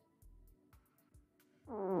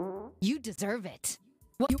 You deserve it.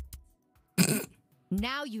 What?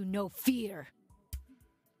 Now you know fear.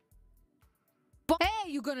 Hey,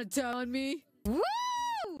 you gonna tell on me? Woo!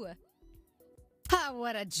 Ah,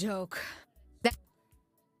 what a joke.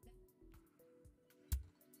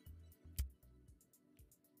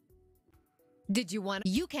 Did you want?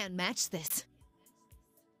 You can't match this.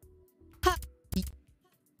 Ha.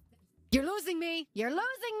 You're losing me. You're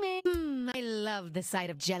losing me. I love the sight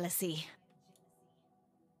of jealousy.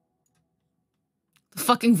 The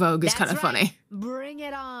fucking Vogue is That's kind of right. funny. Bring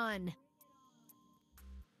it on.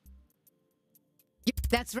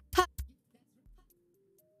 That's right. Ha.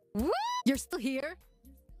 Woo! You're still here?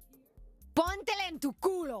 Póntele en tu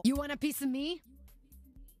culo. You want a piece of me?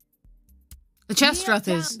 The chest Kneel strut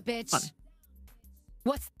is down, bitch. fun.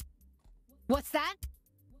 What's that?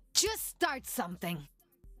 Just start something.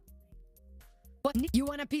 What? You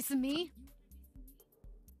want a piece of me?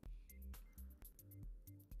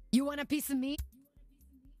 You want a piece of me?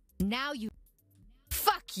 Now you.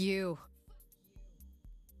 Fuck you.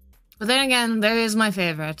 But then again, there is my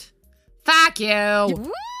favorite. Fuck you!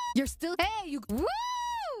 Woo! You're still. Hey, you.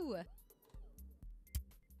 Woo!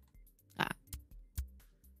 Ah.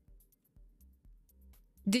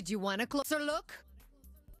 Did you want a closer look?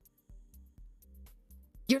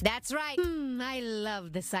 That's right. I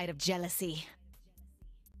love the sight of jealousy.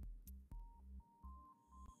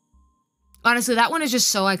 Honestly, that one is just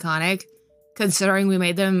so iconic, considering we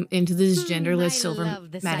made them into this genderless I silver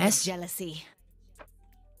love the sight of menace. jealousy.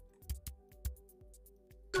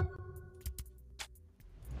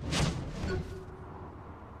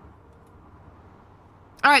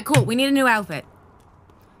 Alright, cool. We need a new outfit.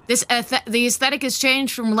 This the aesthetic has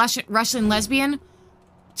changed from Russian lesbian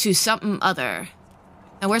to something other.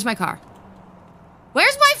 Now, where's my car?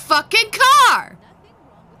 Where's my fucking car?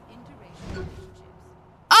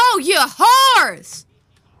 Oh, you whores!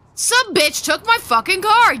 Some bitch took my fucking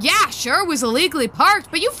car. Yeah, sure, it was illegally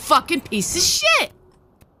parked, but you fucking piece of shit.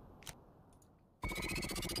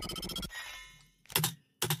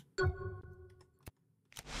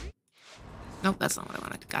 Nope, that's not what I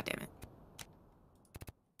wanted. God damn it.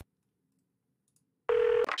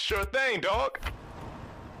 Sure thing, dog.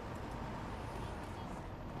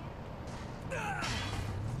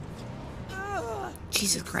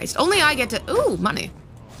 Jesus Christ. Only I get to... Ooh, money.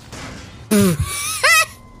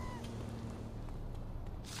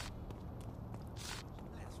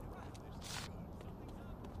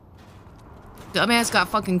 Dumbass got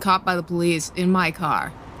fucking caught by the police in my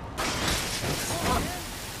car.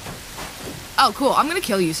 Oh, cool. I'm gonna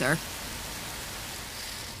kill you, sir.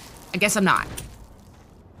 I guess I'm not.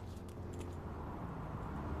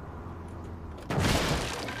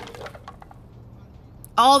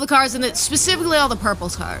 All the cars in it, specifically all the purple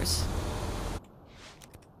cars.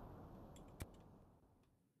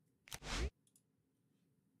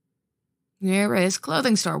 There is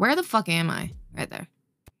clothing store. Where the fuck am I? Right there.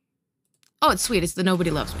 Oh, it's sweet. It's the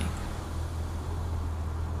Nobody Loves Me.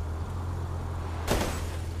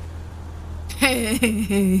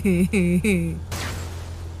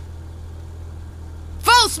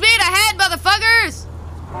 speed ahead, motherfuckers!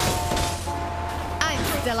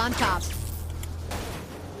 I'm still on top.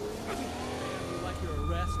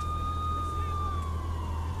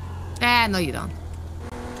 Ah, no you don't.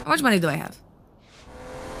 How much money do I have?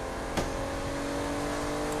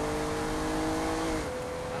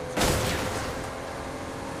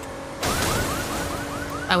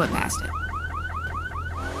 I went past it.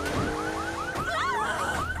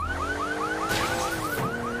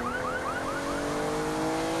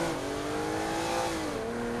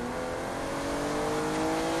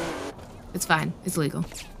 It's fine. It's legal.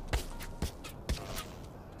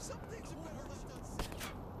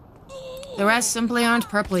 The rest simply aren't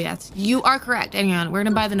purple yet. You are correct. Hang on. We're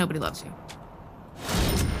gonna buy the Nobody Loves You.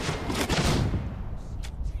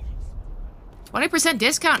 20%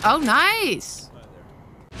 discount. Oh, nice.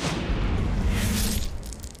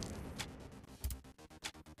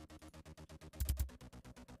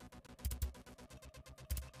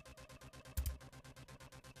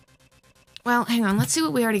 Well, hang on. Let's see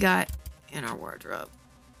what we already got in our wardrobe.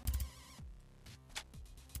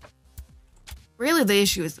 Really, the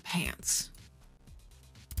issue is the pants.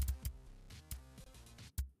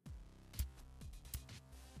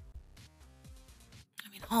 I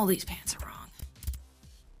mean, all these pants are wrong.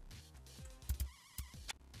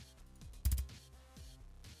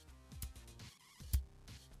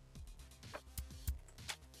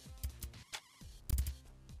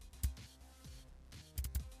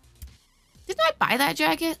 Didn't I buy that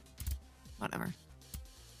jacket? Whatever.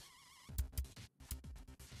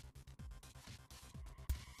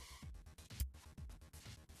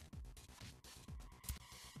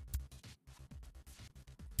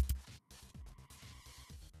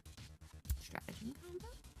 Stratagem combo?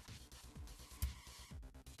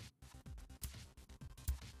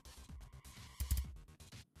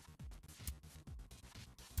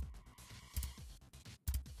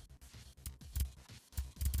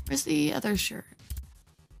 Where's the other shirt?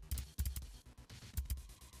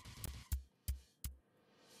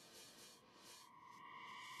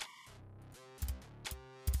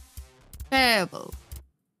 Terrible.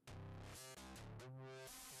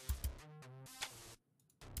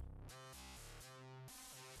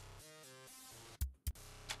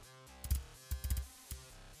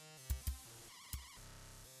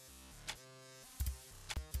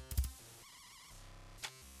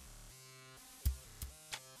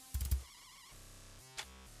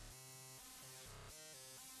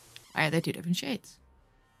 Why are they two different shades?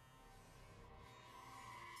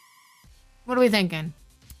 What are we thinking?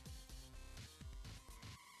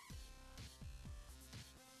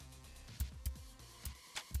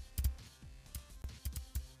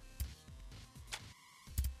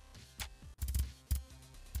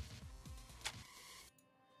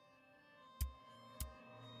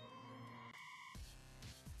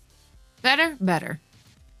 Better? Better.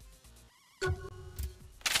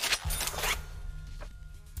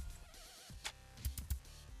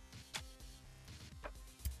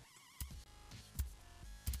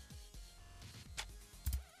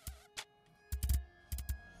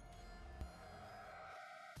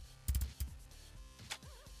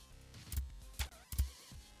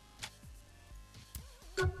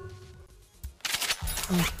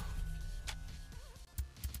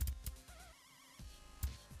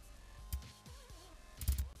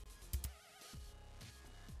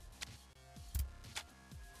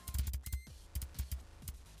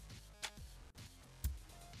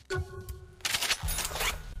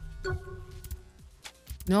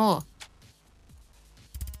 No.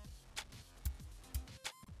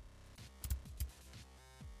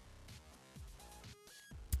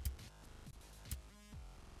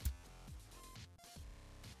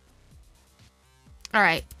 All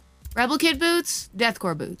right. Rebel Kid boots,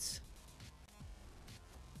 Deathcore boots.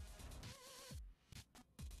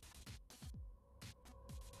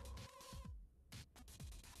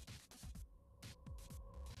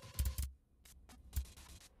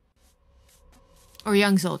 Or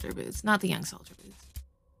Young Soldier boots, not the Young Soldier boots.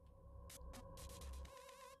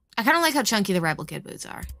 I kind of like how chunky the Rebel Kid boots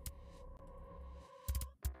are.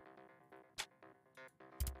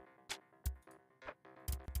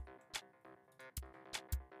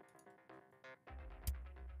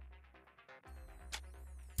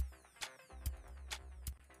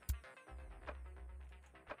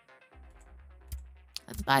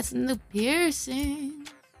 Let's buy some new piercings.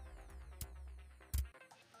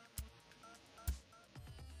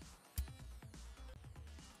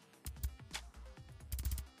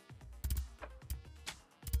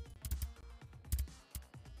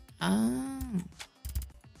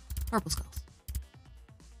 Purple skulls.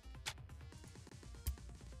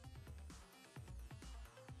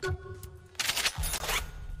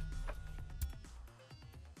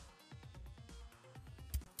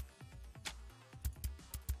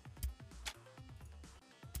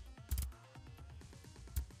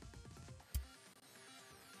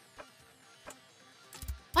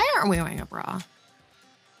 aren't wearing a bra.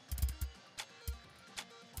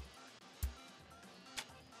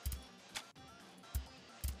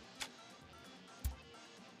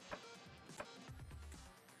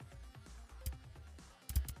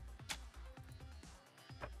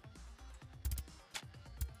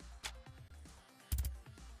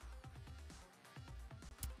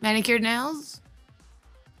 Manicured nails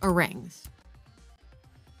or rings?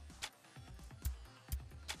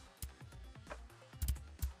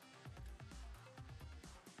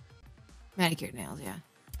 Manicured nails, yeah.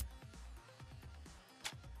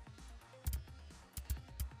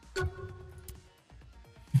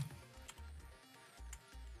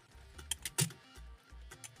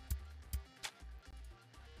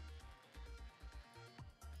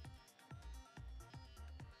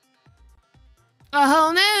 A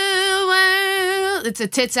whole new world. It's a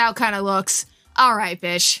tits out kind of looks. All right,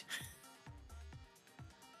 bitch.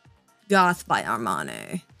 Goth by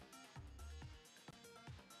Armani.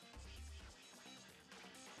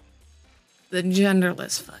 The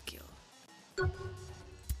genderless fuck you.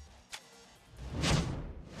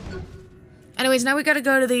 Anyways, now we gotta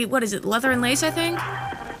go to the, what is it, Leather and Lace, I think?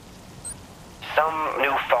 Some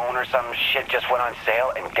new phone or some shit just went on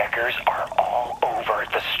sale, and Geckers are all over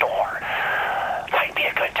the store. Might be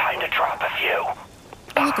a good time to drop a few.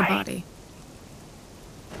 Oh, look, a body.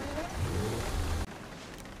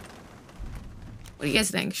 What do you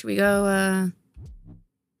guys think? Should we go,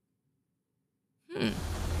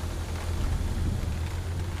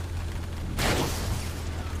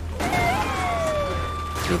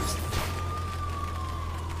 Oops.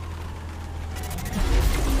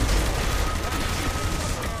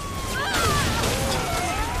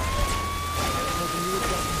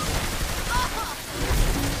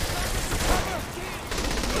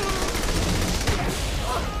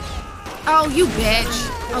 Oh, you bitch.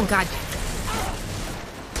 Oh, God.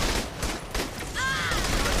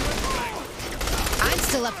 I'm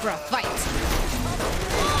still up for a fight.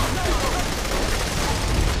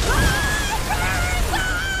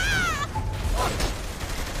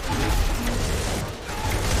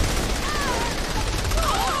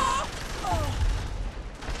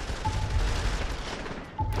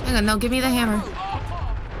 Hang on, no, give me the hammer.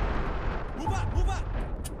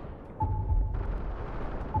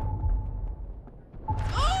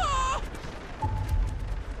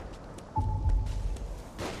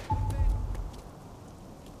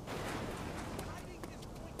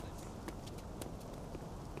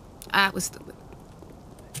 That was stupid.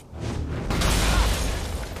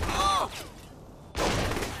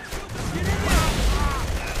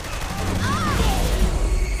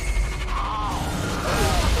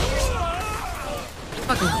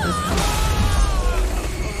 Fucking love this thing.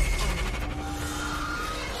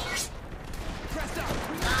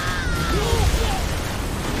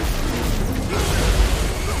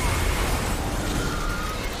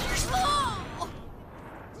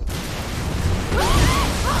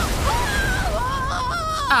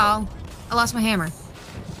 Oh, I lost my hammer.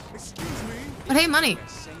 But hey, money.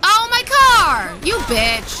 Oh, my car! You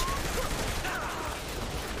bitch!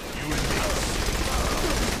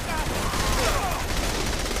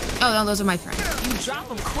 Oh, no, those are my friends. You drop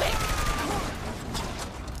them quick.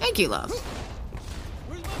 Thank you, love.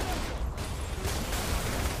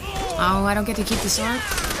 Oh, I don't get to keep the sword?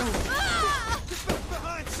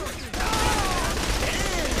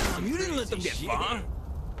 Damn, you didn't let them get far.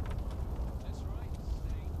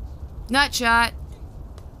 Nut shot.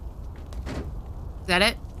 Is that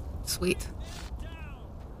it? Sweet.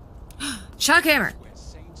 Shock hammer.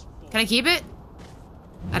 Can I keep it?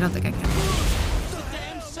 I don't think I can.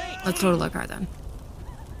 Let's total our car then.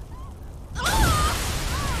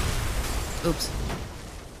 Oops.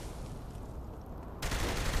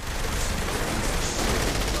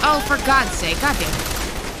 Oh, for God's sake. God damn it.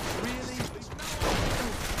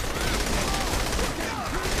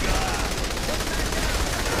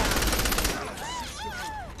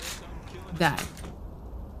 Die.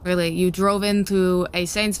 Really, you drove into a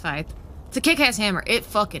Saints fight. It's a kick-ass hammer. It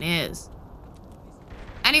fucking is.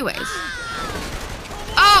 Anyways.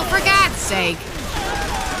 Oh, for God's sake.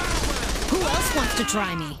 Who else wants to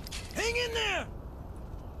try me? Hang in there.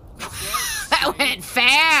 That went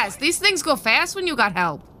fast. These things go fast when you got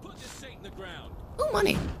help. Put this saint in the ground. Ooh,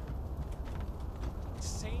 money.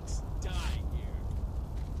 Saints die here.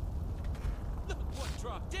 Look what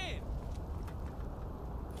dropped in.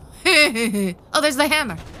 Oh, there's the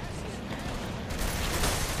hammer.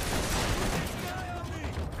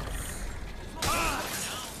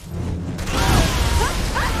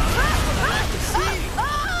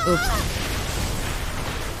 Oops.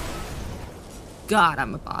 God,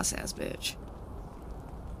 I'm a boss-ass bitch.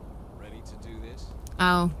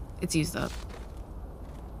 Oh, it's used up.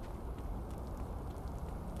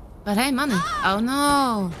 But hey, money. Oh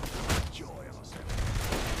no.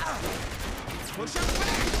 Push your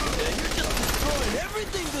back! You're just destroying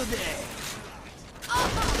everything today!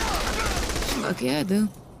 Fuck yeah, I do.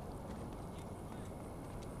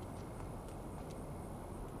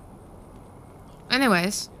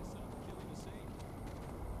 Anyways.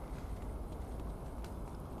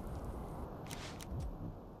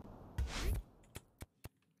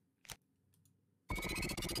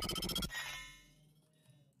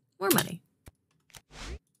 More money.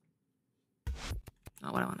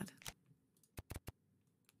 Not what I wanted.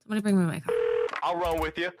 Somebody bring me my car. I'll run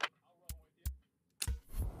with you.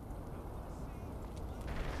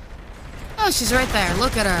 Oh, she's right there.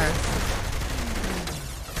 Look at her.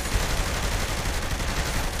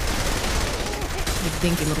 You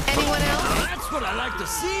dinky little fuck. Anyone else? That's what I like to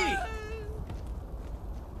see!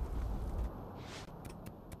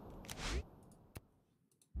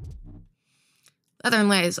 Leather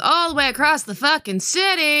lays all the way across the fucking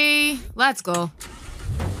city. Let's go.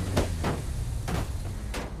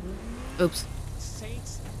 Oops.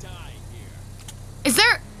 Saints die here. Is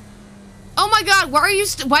there? Oh my God! Why are you?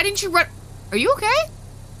 Why didn't you run? Are you okay,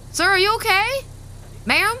 sir? Are you okay,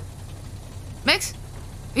 ma'am? Mix?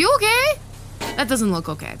 Are you okay? That doesn't look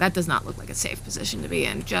okay. That does not look like a safe position to be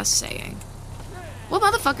in. Just saying. What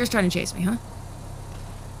motherfucker's trying to chase me, huh?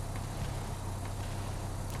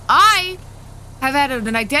 I have had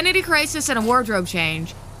an identity crisis and a wardrobe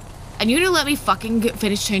change, and you didn't let me fucking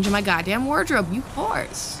finish changing my goddamn wardrobe, you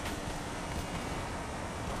horse.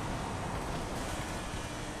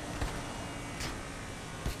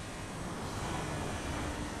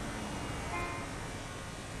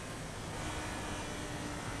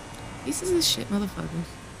 Pieces of shit, motherfuckers.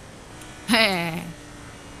 Hey.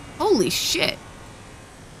 Holy shit.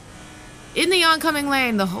 In the oncoming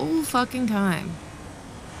lane the whole fucking time.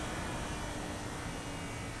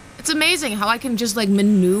 It's amazing how I can just like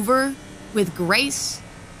maneuver with grace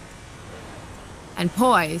and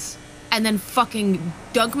poise and then fucking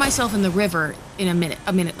dunk myself in the river in a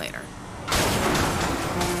minute later.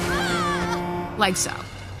 Like so.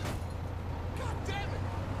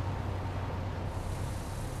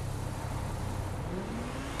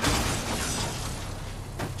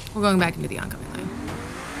 We're going back into the oncoming lane.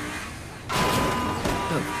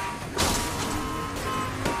 Go.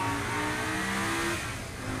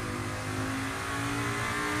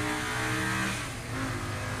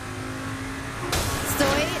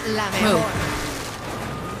 Soy la mejor.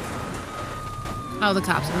 Oh, the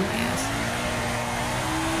cops are on my ass.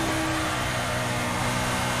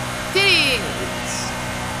 Titties!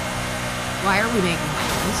 Why are we making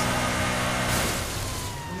this?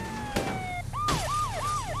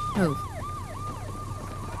 Move.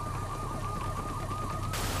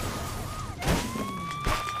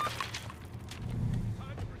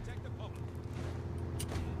 Time to protect the public.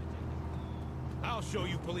 I'll show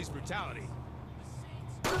you police brutality.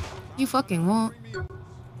 You fucking won't.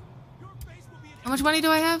 How much money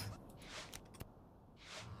do I have?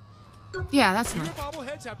 Yeah, that's Your enough.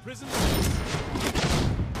 bobbleheads have prison.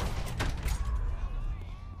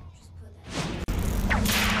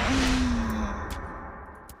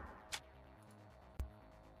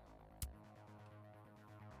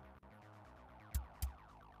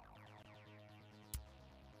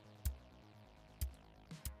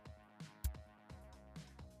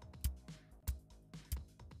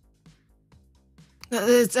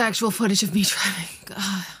 It's actual footage of me driving.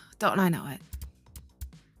 Don't I know it?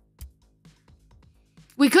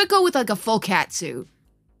 We could go with like a full cat suit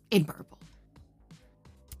in purple.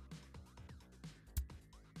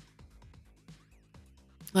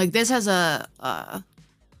 Like this has a I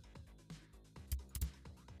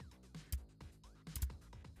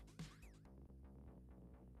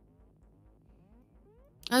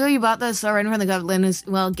know you bought this right in front of the government.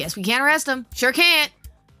 Well, guess we can't arrest him. Sure can't.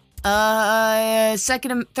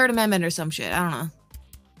 Third Amendment or some shit. I don't know.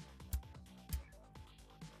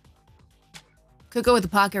 Could go with the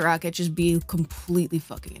pocket rocket, just be completely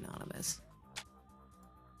fucking anonymous.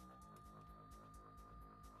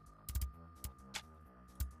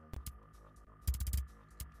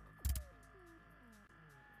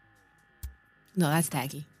 No, that's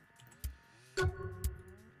tacky.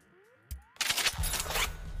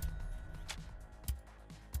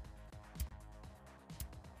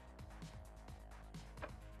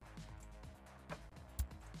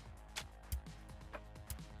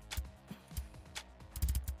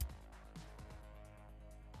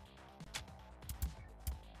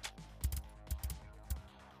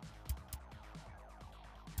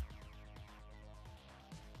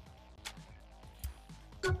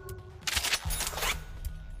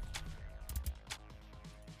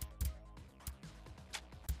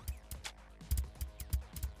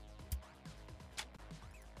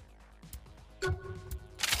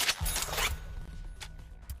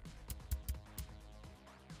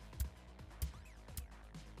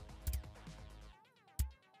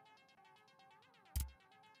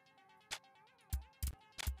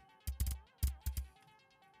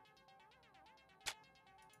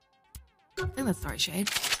 I think that's the right shade.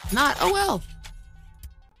 Not, oh well.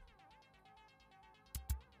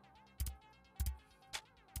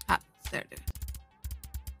 Ah, there it is.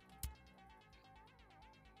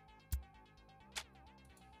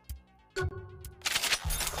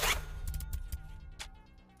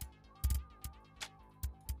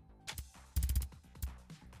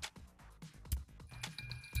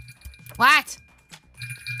 What?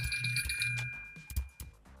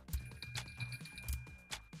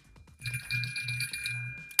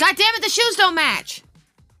 God damn it, the shoes don't match.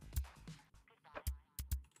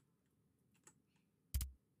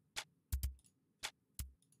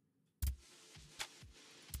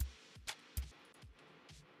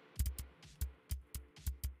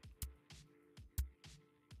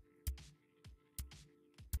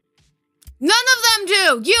 None of them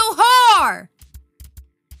do, you whore!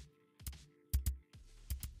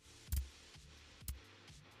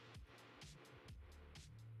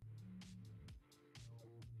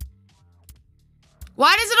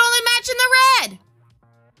 Why does it only match in the red?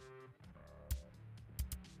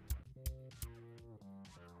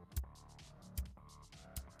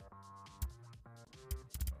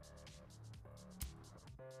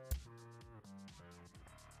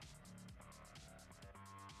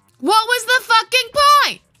 What was the fucking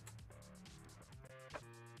point?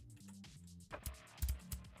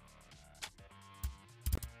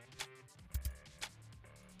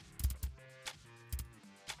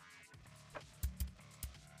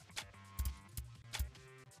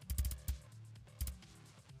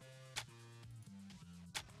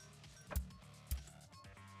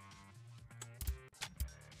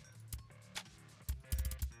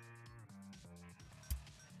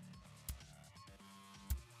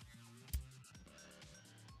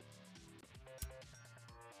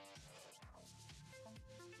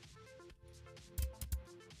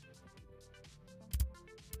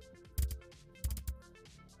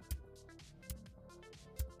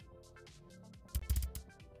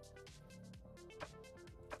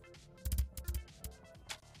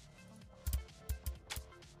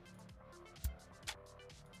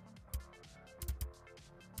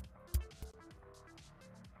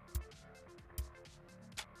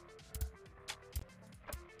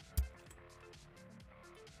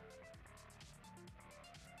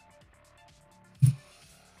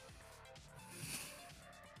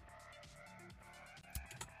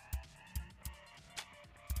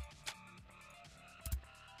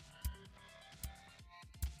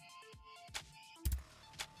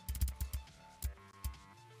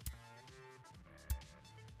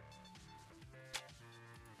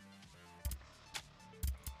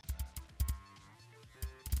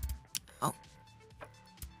 Oh.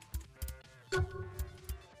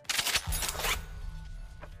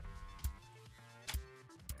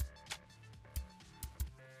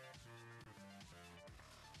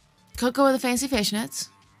 Could go with the fancy fishnets.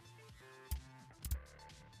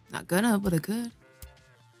 Not gonna, but it could.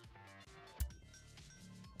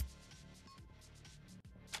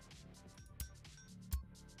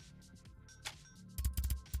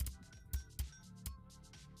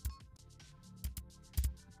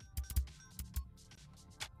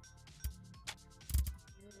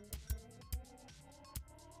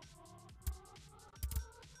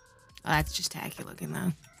 Oh, that's just tacky looking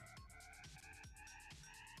though.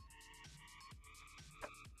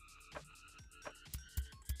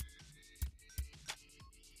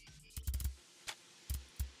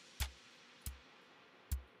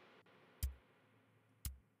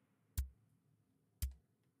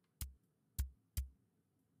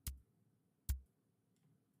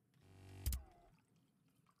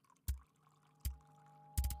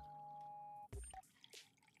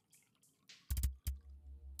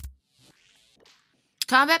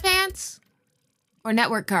 Combat pants? Or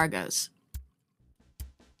network cargos?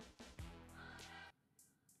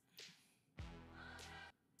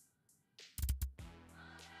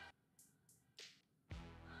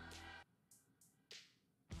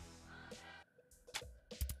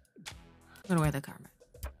 I'm gonna wear the garment.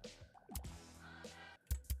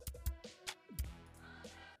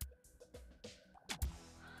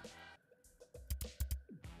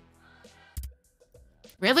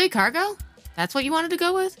 Really? Cargo? That's what you wanted to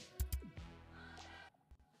go with?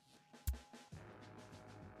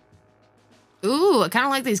 Ooh, I kind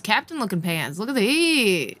of like these captain-looking pants. Look at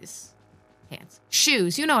these. Pants.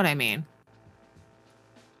 Shoes, you know what I mean.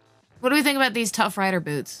 What do we think about these Tough Rider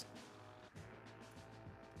boots?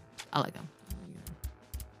 I like them.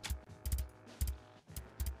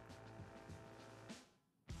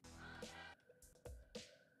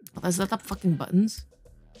 Oh, is that the fucking buttons?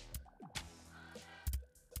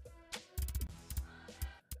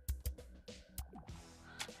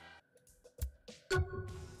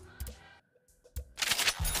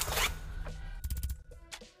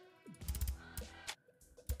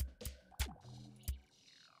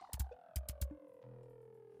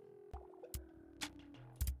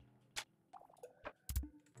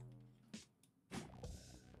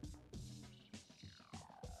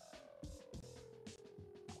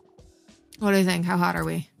 What do you think? How hot are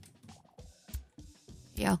we?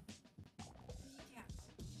 Yeah.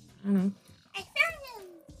 I don't know. I found him.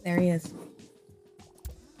 There he is.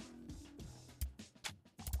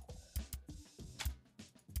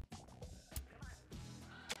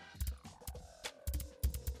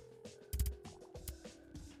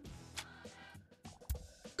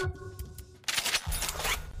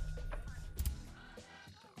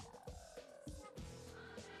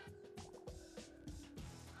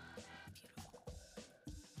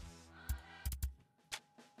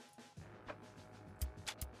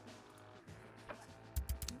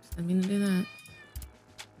 I mean to do that.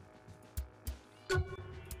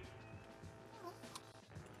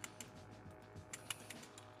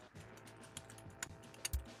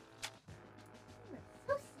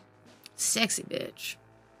 Sexy bitch.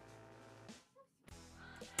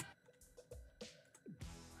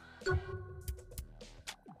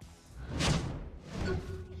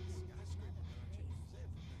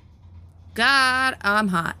 God, I'm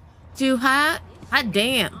hot. Too hot? Hot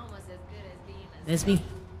damn. That's me.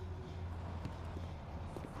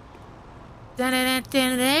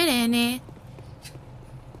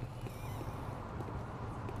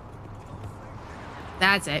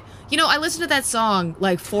 That's it. You know, I listened to that song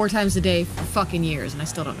like 4 times a day for fucking years, and I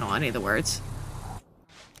still don't know any of the words.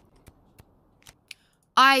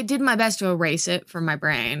 I did my best to erase it from my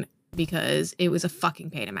brain because it was a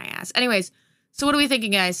fucking pain in my ass. Anyways, so what are we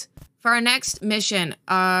thinking, guys? For our next mission,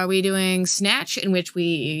 are we doing Snatch, in which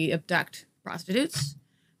we abduct prostitutes?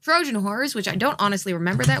 Trojan Horrors, which I don't honestly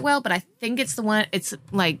remember that well, but I think it's the one, it's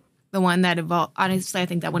like the one that involved, honestly, I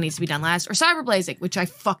think that one needs to be done last. Or Cyberblazing, which I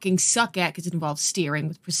fucking suck at because it involves steering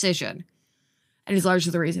with precision. And is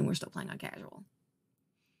largely the reason we're still playing on casual.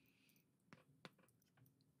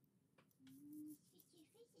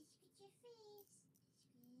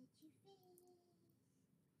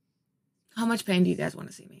 How much pain do you guys want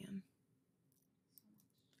to see me in?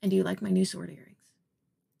 And do you like my new sword earrings?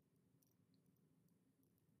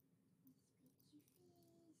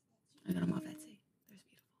 I got them off Etsy. They're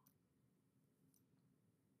beautiful.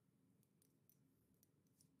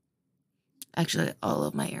 Actually, all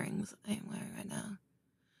of my earrings I am wearing right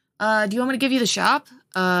now. Do you want me to give you the shop?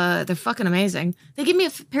 They're fucking amazing. They give me a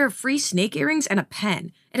pair of free snake earrings and a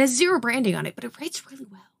pen. It has 0 branding on it, but it writes really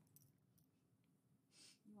well.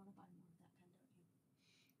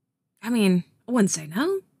 I mean, I wouldn't say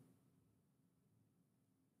no.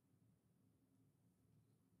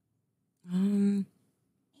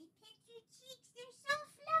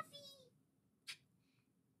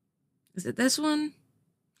 Is it this one?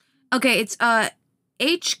 Okay, it's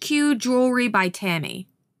HQ Jewelry by Tammy.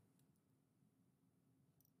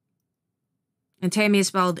 And Tammy is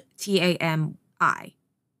spelled T-A-M-I.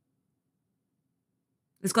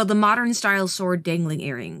 It's called the Modern Style Sword Dangling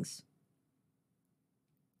Earrings.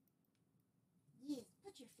 Yeah,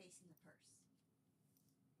 put your face in the purse.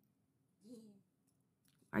 Yeah.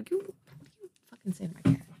 Are you fucking saying my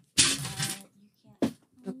cat? You can't.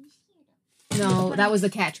 Nope. You hear them. No, that was the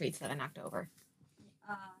cat treats that I knocked over.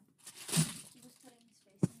 He was putting his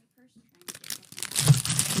face in your purse and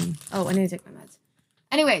trying to get Oh, I need to take my meds.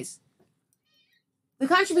 Anyways, the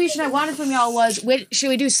contribution I wanted from y'all was, should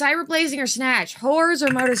we do Cyberblazing or Snatch? Whores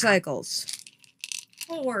or motorcycles?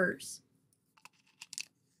 whores.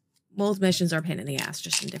 Both missions are a pain in the ass,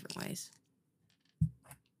 just in different ways.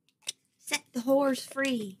 Set the whores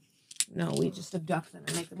free. No, we just abduct them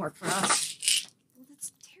and make them work for us. Well,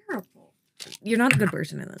 that's terrible. You're not a good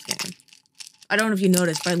person in this game. I don't know if you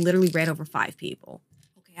noticed, but I literally ran over 5 people.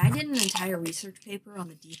 Okay, I did an entire research paper on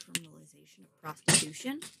the decriminalization of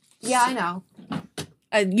prostitution. Yeah, I know.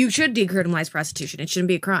 You should decriminalize prostitution. It shouldn't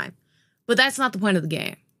be a crime. But that's not the point of the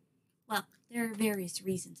game. Well, there are various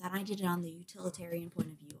reasons, and I did it on the utilitarian point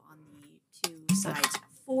of view on the 2 sides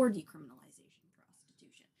for decriminalization of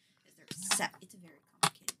prostitution. Because it's a very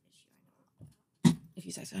complicated issue, I know. If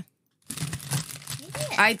you say so.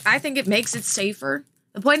 Yeah. I think it makes it safer.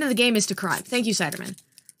 The point of the game is to crime. Thank you, Ciderman.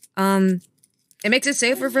 It makes it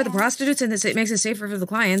safer for the prostitutes, and it makes it safer for the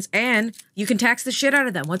clients, and you can tax the shit out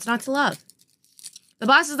of them. What's not to love? The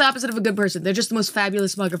boss is the opposite of a good person. They're just the most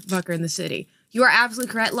fabulous motherfucker in the city. You are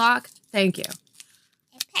absolutely correct, Locke. Thank you.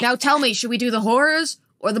 Now tell me, should we do the horrors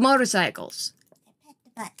or the motorcycles? I pet the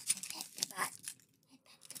butt. I pet the butt. I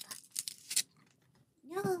pet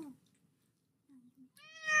the butt. No.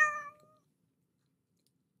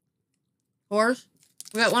 Horrors?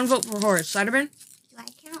 We got 1 vote for horrors. Ciderman? Do I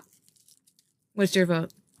count? What's your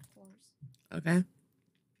vote? Whores. Okay.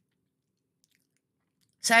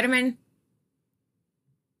 Ciderman?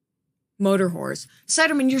 Motor horse.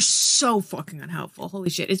 Ciderman, you're so fucking unhelpful. Holy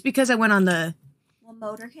shit. It's because I went on the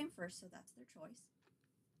Well, motor came first, so that's their choice.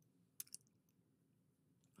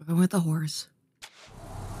 We're going with the horse.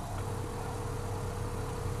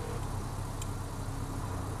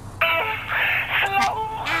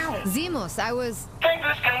 Zimos, I was... Think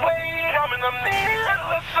this can wait? I'm in the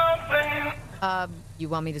middle of something. You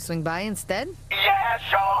want me to swing by instead? Yeah,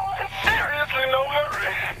 sure. Seriously, no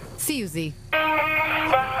hurry. See you, Z.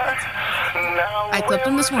 I clipped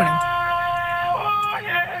him this morning.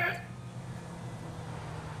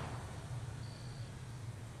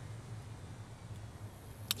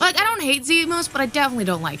 Like, I don't hate Zemos, but I definitely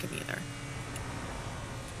don't like him either.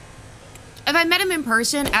 If I met him in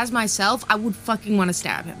person as myself, I would fucking want to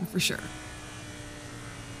stab him, for sure.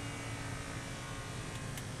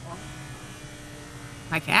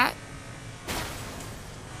 My cat?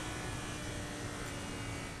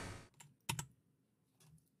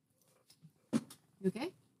 You okay?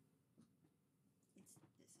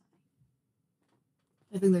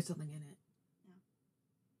 I think there's something in it. No.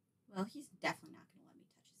 Well, he's definitely not going to let me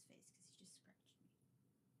touch his face because he just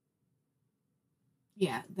scratched me.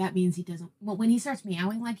 Yeah, that means he doesn't... Well, when he starts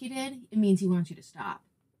meowing like he did, it means he wants you to stop.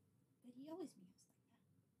 But he always meows like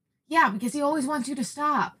that. Yeah, because he always wants you to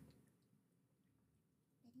stop.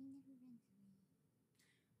 But he never runs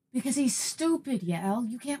away. Because he's stupid, Yael.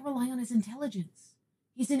 You can't rely on his intelligence.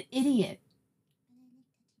 He's an idiot.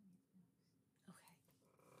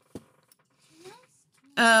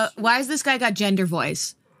 Why has this guy got gender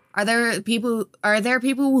voice? Are there people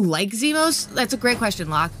who like Zemos? That's a great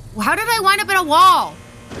question, Locke. Well, how did I wind up in a wall?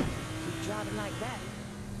 Keep driving like that.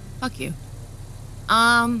 Fuck you.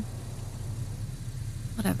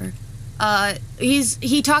 Whatever.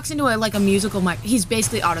 He talks into a musical mic. He's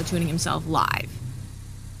basically auto-tuning himself live.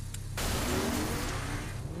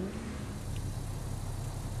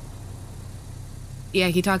 Yeah,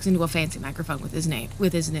 he talks into a fancy microphone with his name,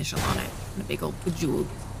 with his initial on it, and a big old bejeweled.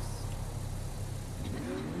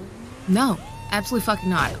 No, absolutely fucking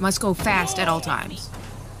not. Must go fast at all times,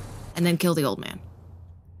 and then kill the old man.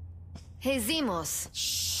 Hey, Zimos.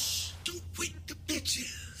 Shh! Don't wake the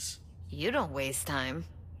bitches. You don't waste time.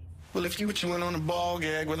 Well, if you were chewing on a ball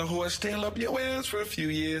gag with a horse tail up your ass for a few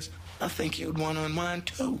years, I think you'd want to unwind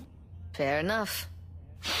too. Fair enough.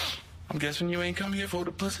 I'm guessing you ain't come here for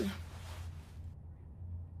the pussy.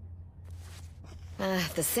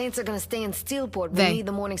 The Saints are gonna stay in Steelport. We They. need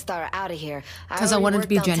the Morning Star out of here. 'Cause I already wanted to worked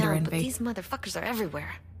be downtown, gender but invade. these motherfuckers are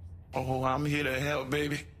everywhere. Oh, I'm here to help,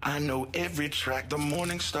 baby. I know every track the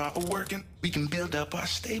Morning Star are working. We can build up our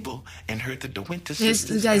stable and hurt the winter This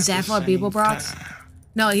sisters guy at the Zaphod same People Brox? time.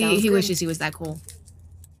 No, Sounds he good. wishes he was that cool.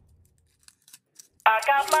 I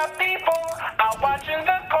got my people out watching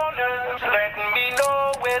the corners, letting me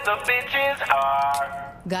know where the bitches are.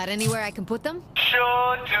 Got anywhere I can put them?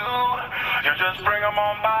 Sure do. You just bring them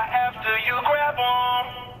on by after you grab them.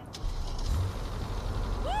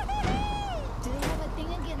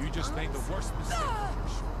 You just made the worst mistake.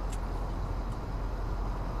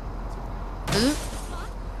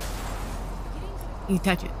 You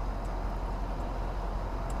touch it.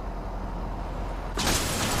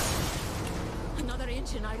 Another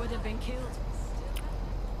inch and I would have been killed.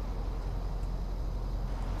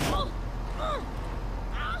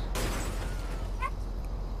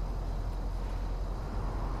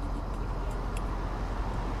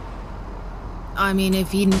 I mean,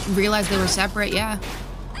 if he realized they were separate, yeah.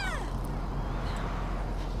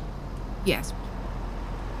 Yes.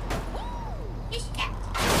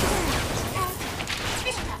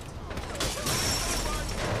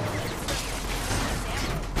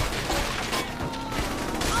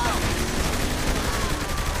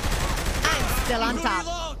 I'm still on top.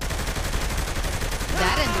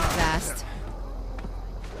 That ended fast.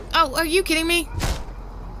 Oh, are you kidding me?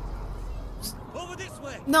 Over this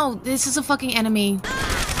way. No, this is a fucking enemy.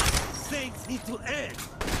 Things need to end.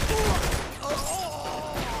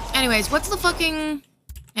 Anyways, what's the fucking...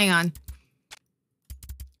 Hang on. You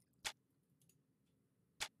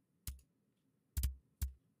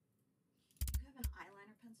have an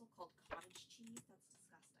eyeliner pencil called cottage cheese? That's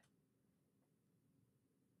disgusting.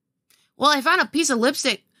 Well, I found a piece of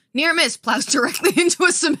lipstick. Near miss plows directly into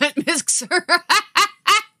a cement mixer.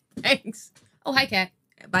 Thanks. Oh, hi, cat.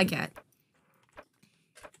 Bye, cat.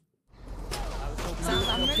 Sounds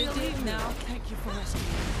I'm ready to leave now. Thank you for rescuing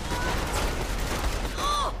me.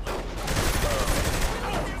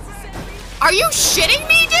 Are you shitting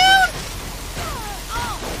me, dude?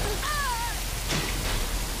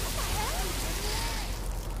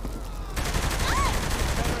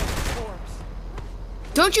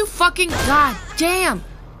 Don't you fucking... God damn.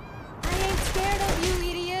 I ain't scared of you,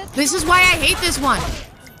 idiot. This is why I hate this one.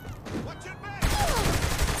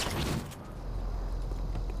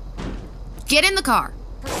 Get in the car.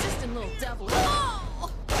 Persistent little devil.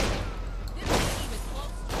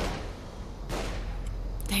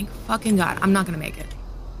 Thank fucking God. I'm not gonna make it.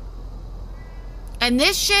 And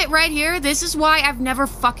this shit right here, this is why I've never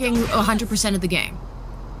fucking 100% of the game.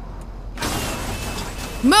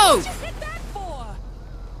 Move!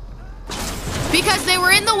 Because they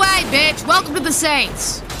were in the way, bitch. Welcome to the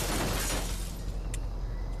Saints.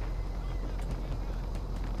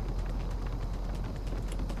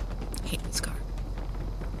 I hate this car.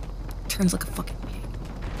 Turns like a fucking pig.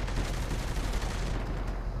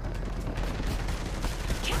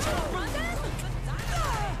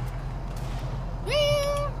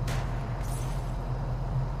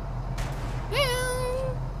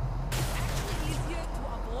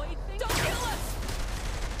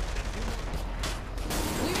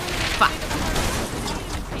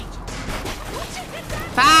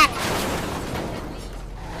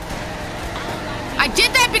 I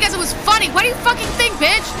did that because it was funny. What do you fucking think,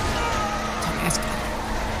 bitch? Dumbass.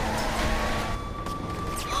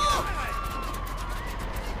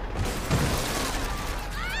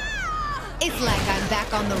 It's like I'm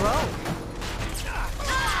back on the road.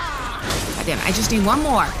 God damn it, I just need one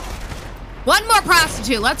more. One more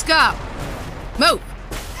prostitute, let's go. Move.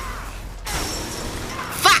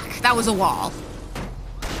 Fuck, that was a wall.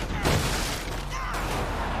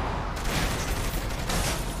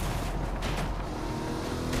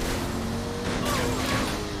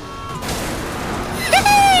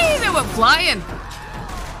 They went flying.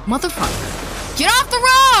 Motherfucker. Get off the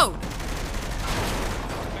road!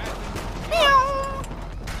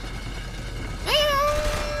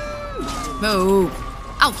 Move.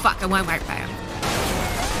 Oh, fuck, I went right by him.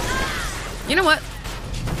 You know what?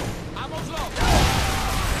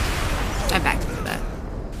 I backed into that.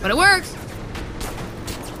 But it works.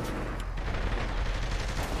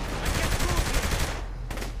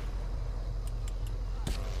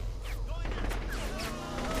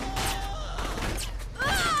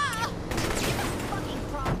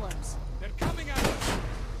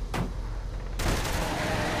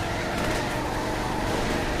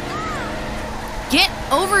 Get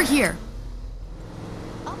over here.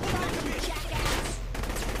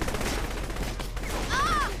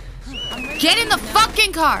 Get in the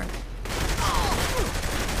fucking car.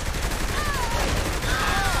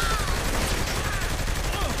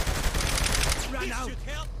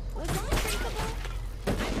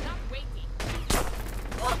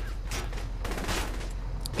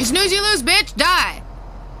 You snooze, you lose, bitch. Die.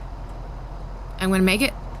 I'm gonna make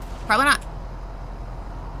it. Probably not.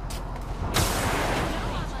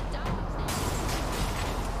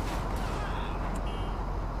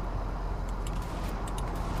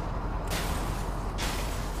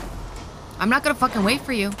 I'm not gonna fucking wait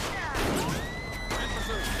for you.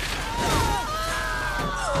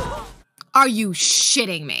 Are you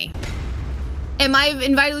shitting me? Am I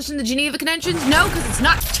in violation of the Geneva Conventions? No, because it's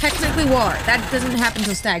not technically war. That doesn't happen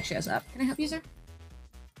until Stag shows up. Can I help you, sir?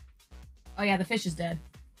 Oh yeah, the fish is dead.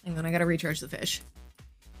 Hang on, I gotta recharge the fish.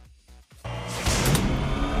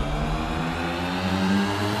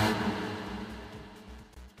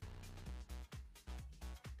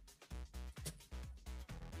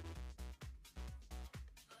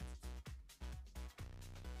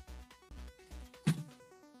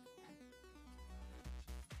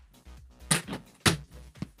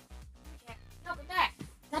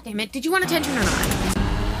 God damn it, did you want attention or not?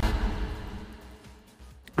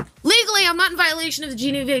 Legally, I'm not in violation of the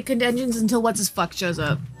Geneva Conventions until what's-his-fuck shows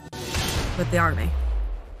up. With the army.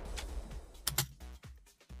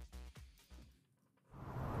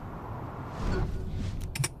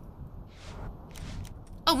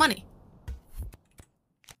 Oh, money.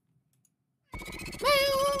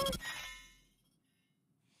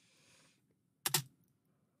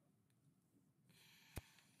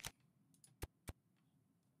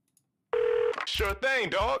 Sure thing,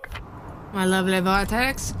 dog. My lovely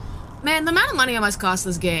Vortex. Man, the amount of money I must cost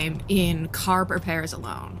this game in car repairs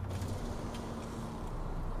alone.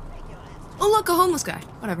 Oh, look, a homeless guy.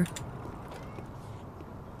 Whatever.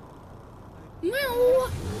 Meow.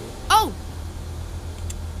 Oh!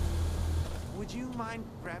 Would you mind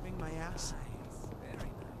grabbing my ass? Very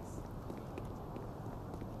nice.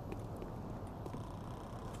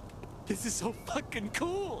 This is so fucking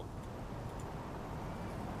cool.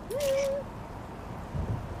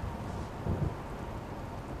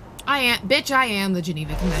 I am the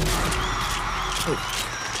Geneva Convention. Oh.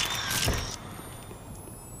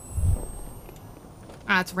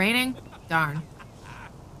 Ah, it's raining? Darn.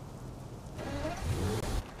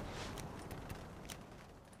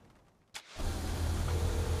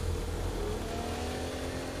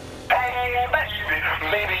 Hey, baby,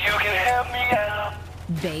 maybe you can help me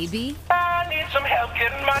baby. I need some help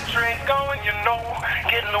getting my drink going, you know,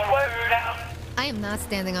 getting the word out. I am not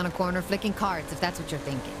standing on a corner flicking cards, if that's what you're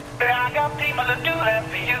thinking. I got people to do that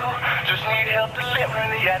for you. Just need help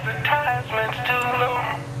delivering the advertisements to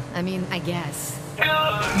them. I mean, I guess.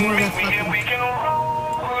 Good, meet me and we can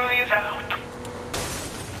roll these out.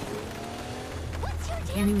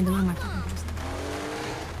 Can't even do it on my fucking wrist.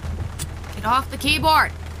 Get off the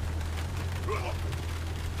keyboard!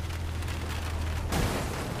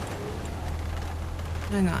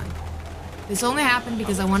 Hang on. This only happened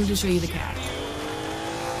because I wanted to show you the cat.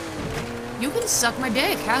 You can suck my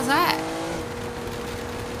dick. How's that?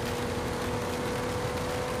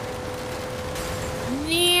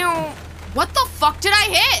 What the fuck did I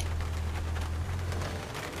hit?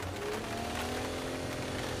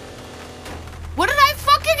 What did I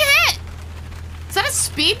fucking hit? Is that a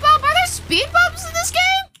speed bump? Are there speed bumps in this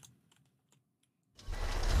game?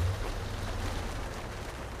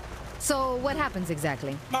 So, what happens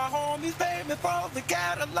exactly? My homies pay me for the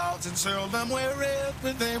catalogs and sell them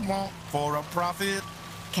wherever they want for a profit.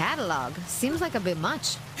 Catalog? Seems like a bit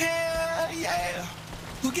much. Hell yeah.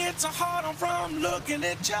 Who gets a hard on from looking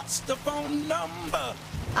at just a phone number?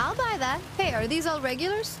 I'll buy that. Hey, are these all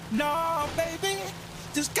regulars? No, baby.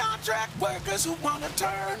 Just contract workers who want to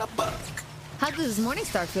turn a buck. How does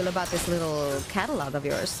Morningstar feel about this little catalog of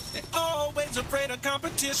yours? They're always afraid of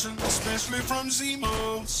competition, especially from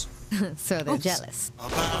Zemos. So they're jealous.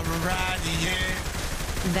 About variety, yeah.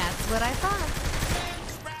 That's what I thought.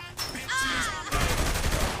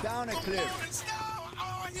 Down a cliff.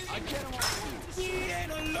 I get him. He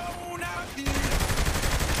ain't alone out here.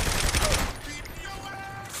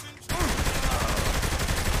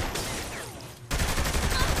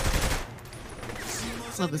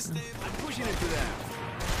 Love this one. I'm pushing it to them.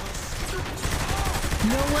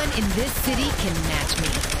 No one in this city can match me.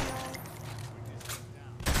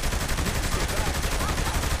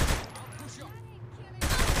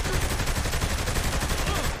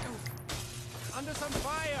 Under some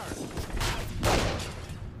fire.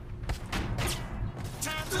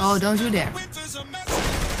 Oh, don't you dare.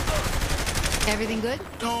 Everything good?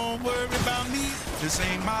 Don't worry about me. This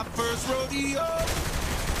ain't my first rodeo.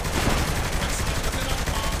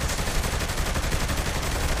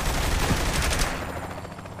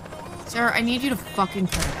 Sir, I need you to fucking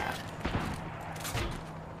cut it out.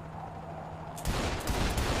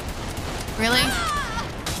 Really?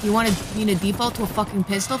 You wanted me to default to a fucking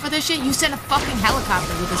pistol for this shit? You sent a fucking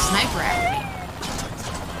helicopter with a sniper after me.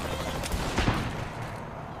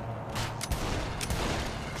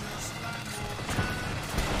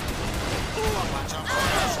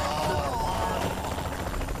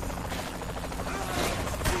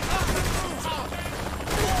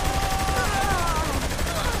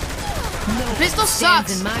 Pistol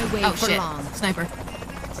sucks! In my way oh for shit, long. Sniper.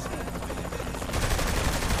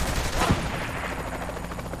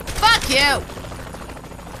 Fuck you!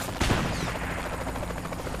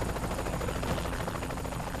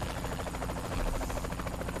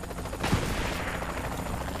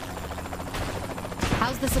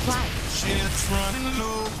 How's the supply? Shit's running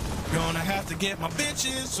low. Gonna have to get my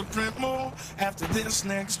bitches some print more after this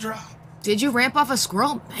next drop. Did you ramp off a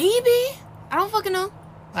squirrel? Maybe? I don't fucking know.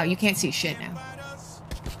 Wow, you can't see shit now.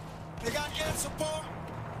 They got air support.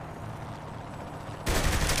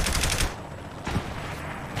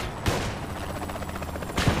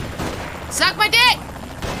 Suck my dick!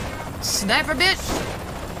 Sniper bitch!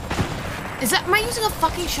 Is that, am I using a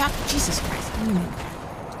fucking shotgun? Jesus Christ.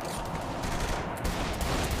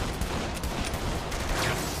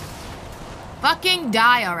 Fucking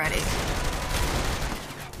die already.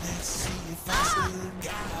 Let's see if I still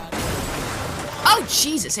got it. Oh,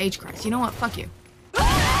 Jesus H. Christ. You know what? Fuck you.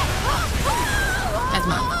 That's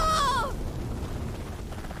mine.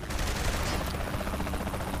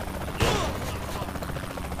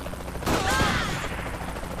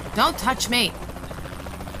 Don't touch me.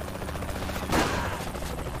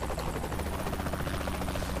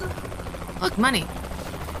 Look, money.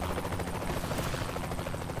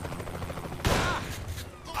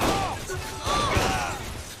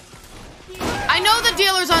 I know the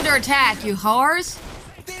dealer's under attack, you whores.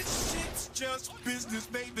 This shit's just business,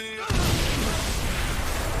 baby.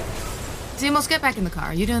 Zemos, get back in the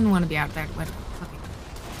car. You didn't want to be out there. Wait, fuck it.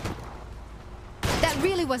 That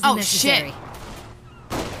really wasn't necessary. Shit.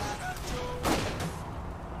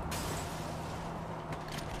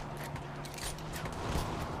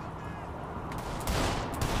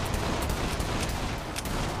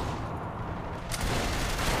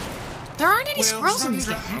 There aren't any squirrels in this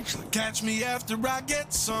game, actually. Catch me after I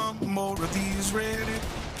get some more of these ready.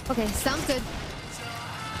 Okay, sounds good.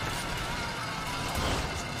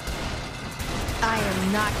 I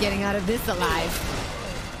am not getting out of this alive.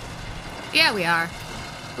 Yeah, we are.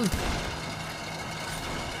 Ooh.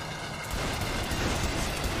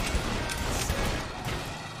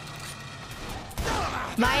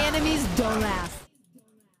 My enemies don't laugh.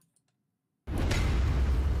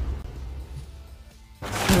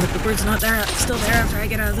 Oh, the bird's not there. Still there after I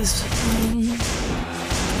get out of this.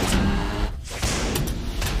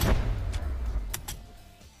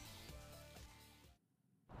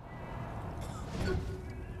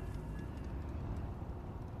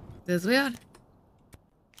 This is weird.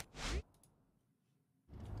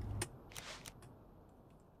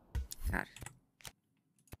 God.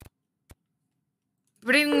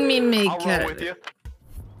 Bring me my car.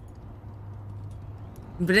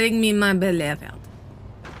 Bring me my beloved.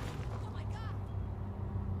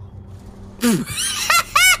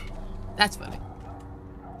 That's funny.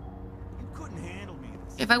 You couldn't handle me.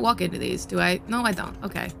 If I walk into these, do I? No, I don't.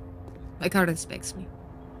 Okay. My card expects me.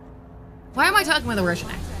 Why am I talking with a Russian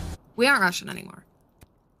accent? We aren't Russian anymore.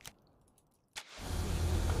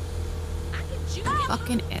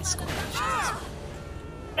 Fucking escort.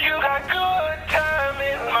 You got good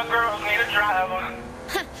timing, my girls need a driver.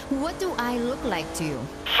 What do I look like to you?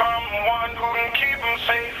 Someone who can keep them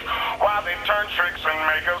safe while they turn tricks and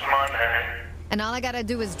make us money. And all I gotta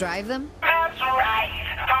do is drive them? That's right.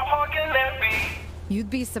 How hard can that be? You'd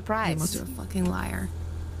be You surprised. must be a fucking liar.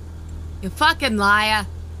 You fucking liar.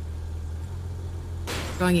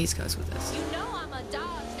 Going East Coast with this. You know I'm a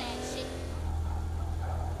dog, that shit.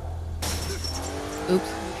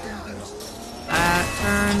 Oops. That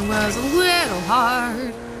turn was a little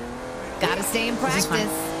hard. Gotta stay in This is fine.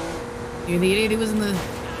 practice. You're the idiot who was in the...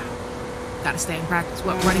 Gotta stay in practice.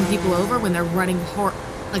 What, running people over when they're running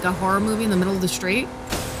like a horror movie in the middle of the street?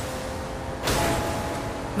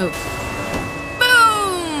 Move.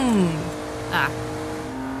 Boom! Ah.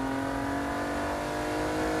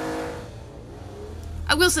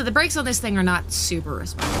 I will say the brakes on this thing are not super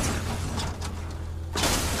responsive.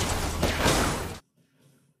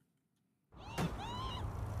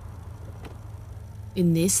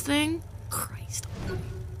 In this thing? Christ.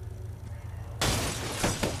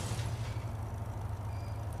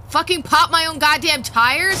 Fucking pop my own goddamn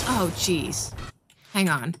tires? Oh, jeez. Hang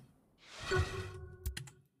on. I'm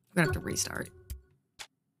gonna have to restart.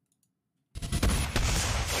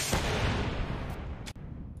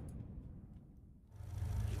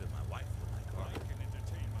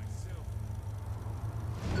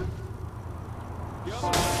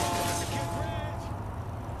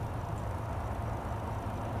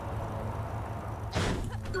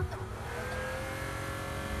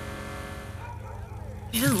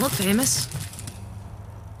 He doesn't look famous.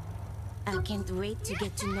 I can't wait to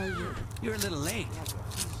get to know you. You're a little late.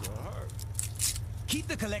 Keep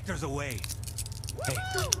the collectors away. Hey,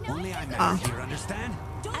 only I'm out here, understand?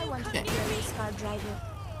 I want to be a race car driver.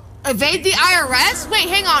 Evade the IRS? Wait,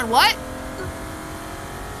 hang on, what?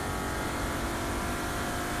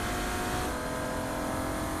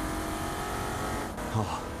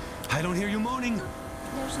 Oh, I don't hear you moaning.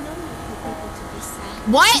 There's no need for people to be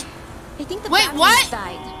sad. What? I think the Wait, batteries what?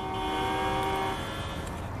 died.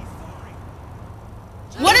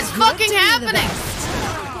 What is fucking happening?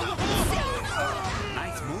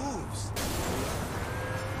 Nice moves.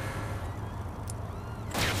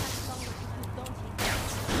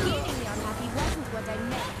 Hearing me unhappy wasn't what I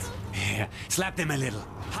meant. Yeah, slap them a little.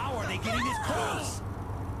 How are they getting this close?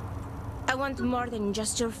 I want more than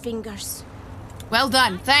just your fingers. Well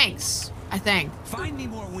done, thanks, I think. Find me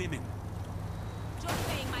more women. Just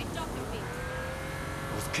paying my doctor bill.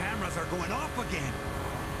 Those cameras are going off again.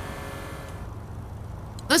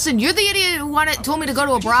 Listen, you're the idiot who told me to go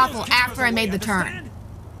to a brothel after I made the turn.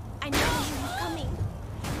 I know you were coming.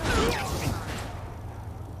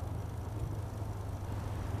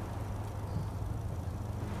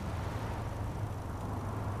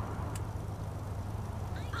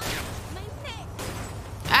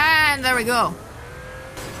 And there we go.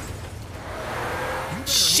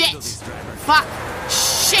 Shit! Fuck!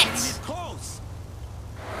 Shit!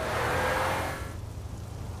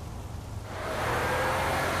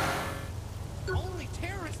 Only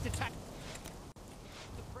terrorist attack.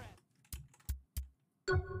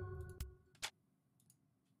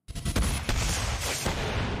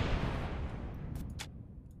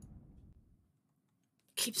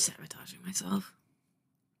 Keep sabotaging myself.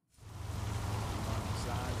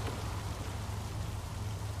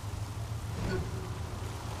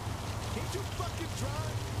 Can't you fucking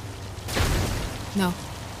drive? No.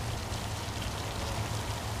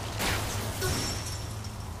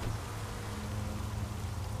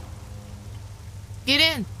 Get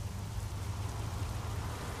in.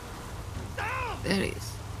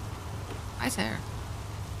 Nice hair.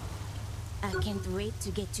 I can't wait to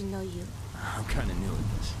get to know you. I'm kind of new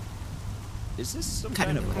at this. Is this some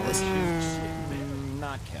kind of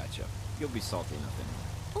not ketchup? You'll be salty enough anyway.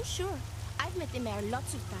 Oh, sure. I've met the mayor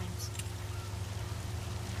lots of times.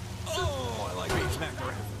 Oh, I like being smacked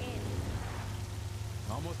around.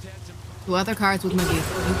 Almost had some. 2 other cards with my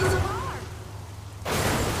vehicle.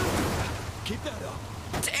 Keep that up.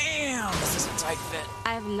 Damn, this is a tight fit.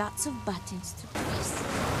 I have lots of buttons to press.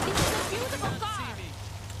 This is a beautiful car.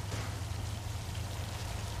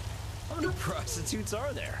 How many prostitutes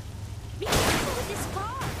are there? Be careful with this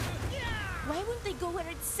car. Why won't they go where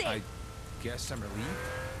it's safe? I guess I'm relieved.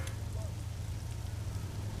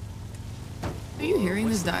 Are you hearing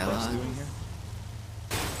this dialogue?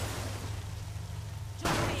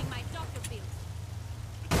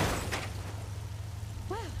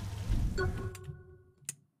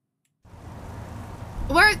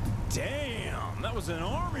 Where? Damn, that was an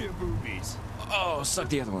army of boobies. Oh, suck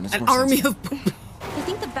the other one. It's An more army sensitive. of boobies. I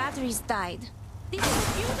think the batteries died. This is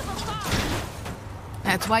a beautiful car.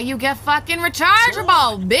 That's why you get fucking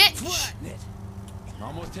rechargeable, bitch. Flatten it.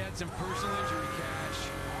 Almost had some personal injury cash.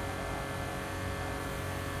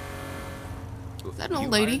 Is that an old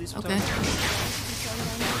lady? Okay.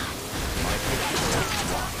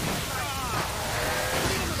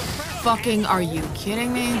 Fucking, are you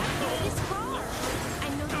kidding me? This car. I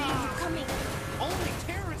know that you were coming. Only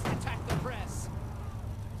terrorists attack the press.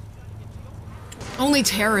 Only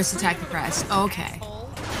terrorists attack the press. Okay.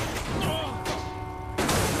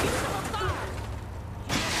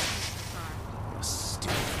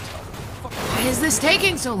 Why is this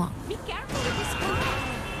taking so long? Be careful with this car.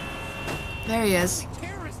 There he is.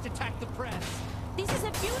 Terrorists attack the press. This is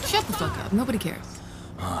a beautiful Shut the fuck up. Nobody cares.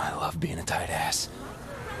 Oh, I love being a tight ass.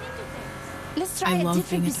 Let's try I a love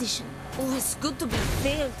different being a- position. Oh, it's good to be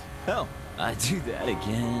filled. Hell, I'd do that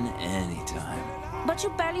again anytime. But you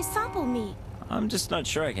barely sampled me. I'm just not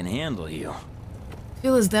sure I can handle you.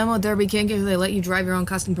 Feel his demo derby can't give they let you drive your own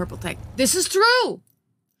custom purple tank. This is true!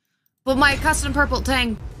 But my custom purple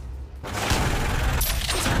tank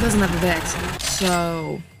doesn't have a VIX,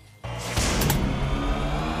 so...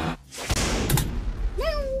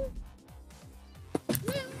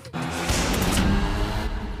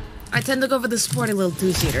 I tend to go for the sporty little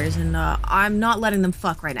 2-seaters, and I'm not letting them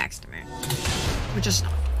fuck right next to me. We're just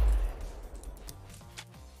not.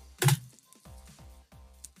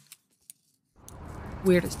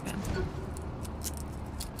 Weirdest man.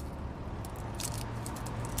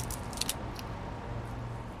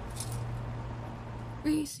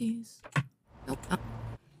 Reese's. Nope. Not.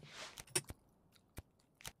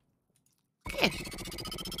 Yeah.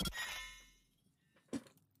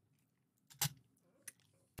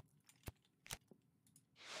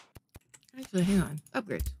 Actually, hang on.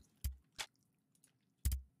 Upgrades.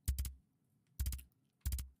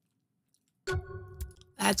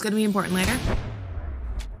 That's gonna be important later.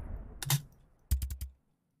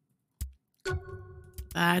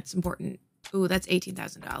 That's important. Ooh, that's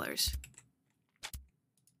 $18,000.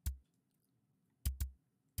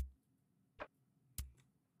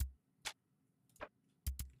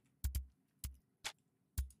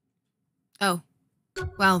 Oh.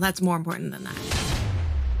 Well, that's more important than that.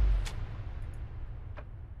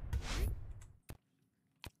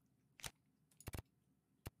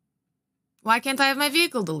 Why can't I have my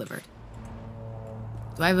vehicle delivered?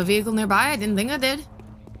 Do I have a vehicle nearby? I didn't think I did.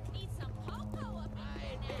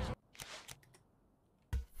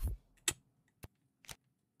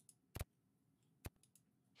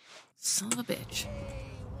 Son of a bitch.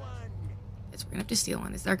 Guess we're gonna have to steal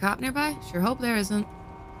one. Is there a cop nearby? Sure hope there isn't.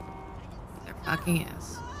 There fucking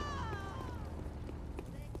is.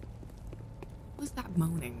 What was that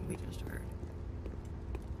moaning we just heard?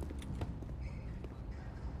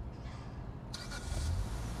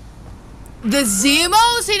 The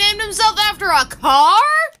Zemos? He named himself after a car?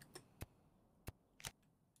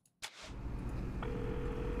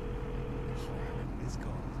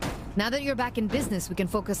 Now that you're back in business, we can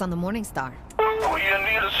focus on the Morning Star. Oh, you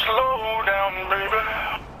need to slow down,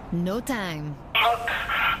 baby. No time. Look,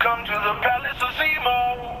 come to the Palace of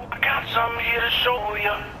Zemo. I got something here to show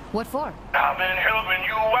you. What for? I've been helping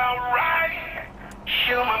you out right.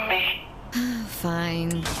 Humor me.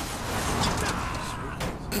 Fine.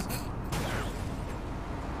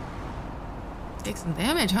 Take some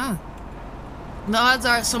damage, huh? The odds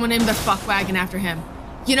are someone named their fuck wagon after him.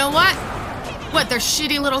 You know what? What, their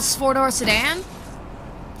shitty little 4-door sedan?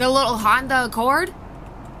 Their little Honda Accord?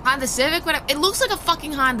 Honda Civic? Whatever. It looks like a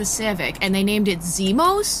fucking Honda Civic, and they named it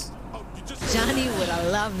Zemos? Johnny would have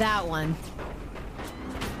loved that one.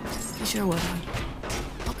 You sure would.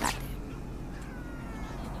 Oh, goddamn.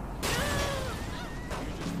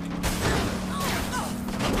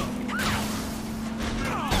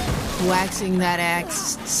 waxing that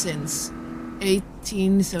axe since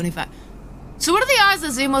 1875. So what are the odds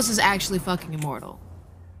that Zemos is actually fucking immortal?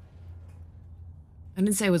 I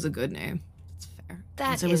didn't say it was a good name. It's fair.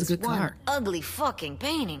 That it was is a good one car. ugly fucking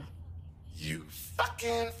painting. You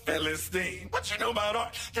fucking Philistine. What you know about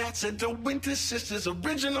art? That's a the Winter Sisters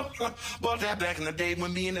original. Bought that back in the day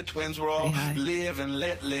when me and the twins were all live and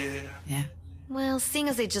let live. Yeah. Well, seeing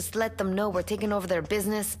as they just let them know we're taking over their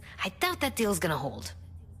business, I doubt that deal's gonna hold.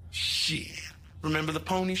 Shit. Remember the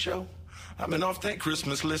pony show? I've been off that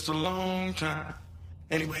Christmas list a long time.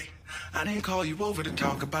 Anyway, I didn't call you over to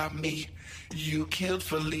talk about me. You killed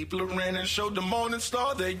Philippe Loren and showed the Morning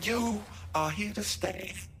Star that you are here to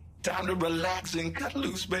stay. Time to relax and cut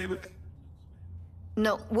loose, baby.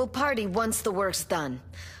 No, we'll party once the work's done.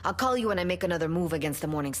 I'll call you when I make another move against the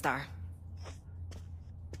Morning Star.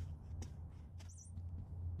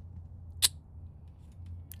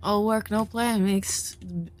 All work, no play makes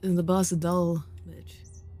the boss a dull bitch.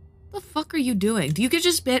 What the fuck are you doing? Do you get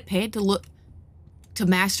just get paid to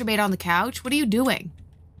masturbate on the couch? What are you doing?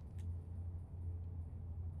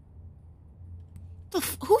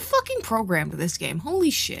 Who fucking programmed this game? Holy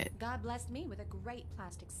shit. God blessed me with a great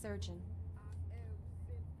plastic surgeon.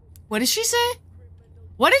 What did she say?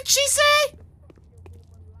 What did she say?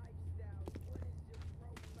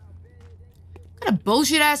 What kind of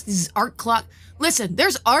bullshit ass this art clock? Listen,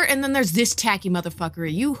 there's art and then there's this tacky motherfucker.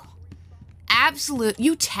 You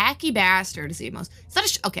tacky bastard, Zemos. Is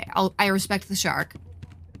that okay, I respect the shark.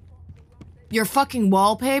 Your fucking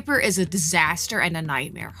wallpaper is a disaster and a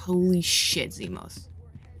nightmare. Holy shit, Zemos.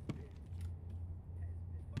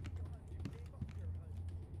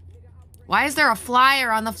 Why is there a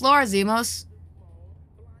flyer on the floor, Zemos?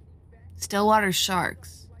 Stillwater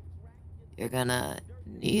sharks. You're gonna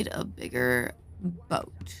need a bigger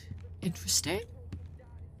boat. Interesting.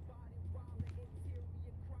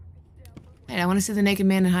 Hey, I want to see the naked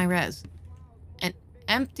man in high res. An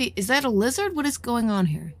empty... Is that a lizard? What is going on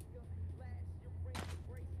here?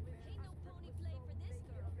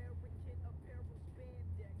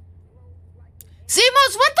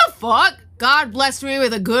 Zemos, what the fuck? God blessed me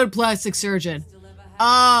with a good plastic surgeon.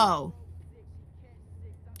 Oh.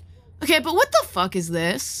 Okay, but what the fuck is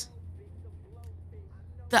this?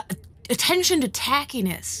 The attention to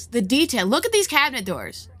tackiness. The detail. Look at these cabinet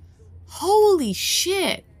doors. Holy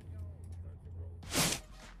shit.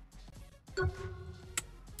 I'm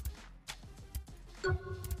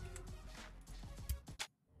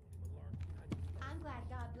glad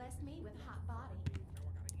God blessed me with a hot body.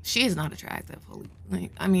 She is not attractive.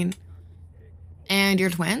 Holy, I mean, and your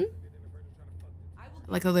twin?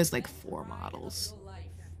 Like, oh, there's like 4 models.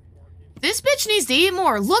 This bitch needs to eat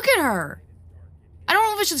more. Look at her. I don't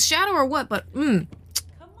know if it's just shadow or what, but Come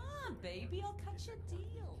on, baby, I'll cut your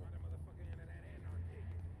deal.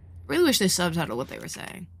 Really wish they subtitled what they were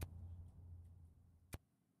saying.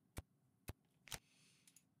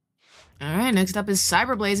 All right, next up is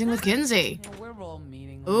cyberblazing with Kinsey. We're all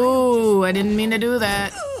meeting. Ooh, I didn't mean to do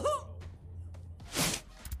that.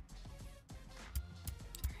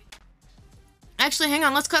 Actually, hang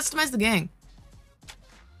on. Let's customize the gang.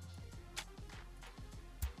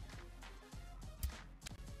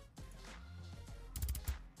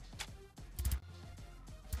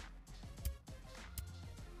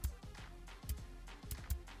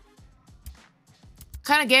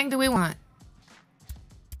 What kind of gang do we want?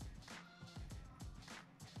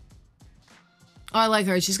 Oh, I like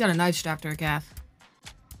her. She's got a knife strapped to her calf.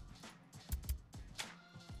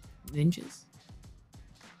 Ninjas?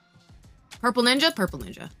 Purple ninja? Purple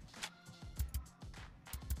ninja.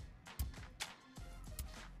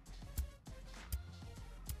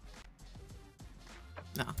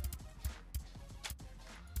 No.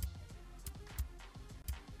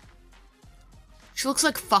 She looks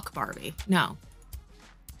like fuck Barbie. No.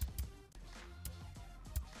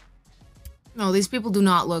 No, these people do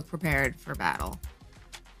not look prepared for battle.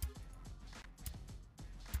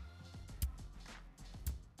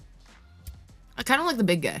 I kind of like the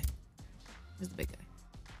big guy. Who's the big guy?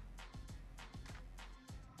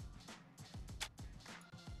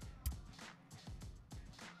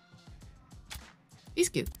 He's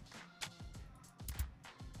cute.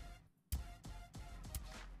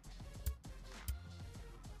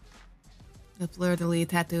 The fleur-de-lis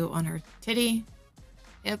tattoo on her titty,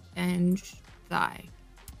 hip, and thigh.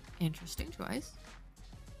 Interesting choice.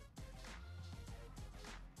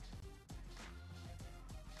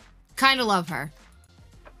 Kinda love her.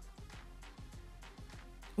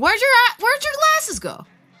 Where'd your glasses go?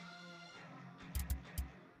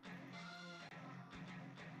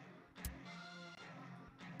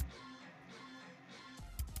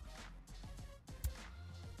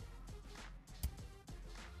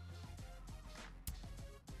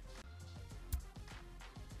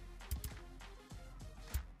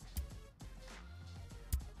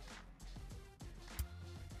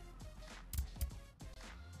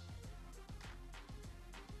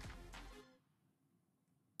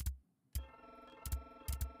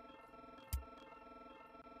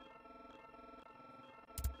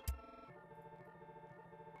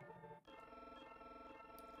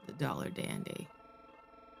 Dollar dandy.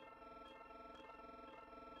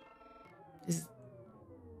 Is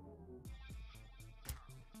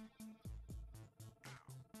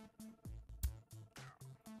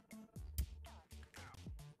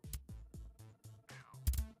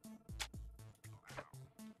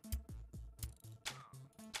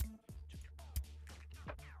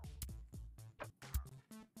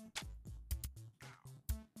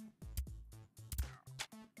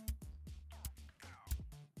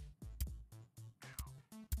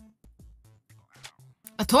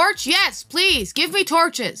a torch? Yes, please. Give me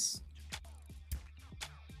torches.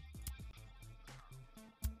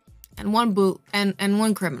 And one boot and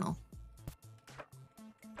one criminal.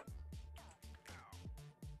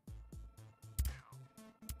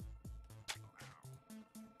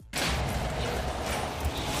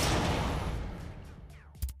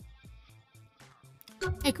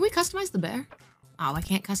 Hey, can we customize the bear? Oh, I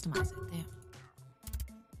can't customize it. Damn.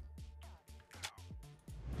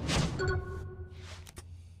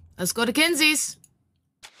 Let's go to Kinsey's.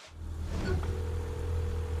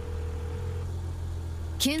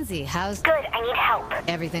 Kinsey, how's... Good, I need help.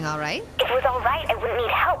 Everything all right? If it was all right, I wouldn't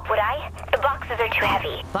need help, would I? The boxes are too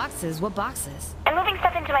heavy. Boxes? What boxes? I'm moving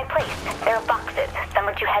stuff into my place. There are boxes. Some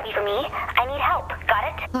are too heavy for me. I need help. Got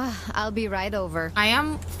it? I'll be right over. I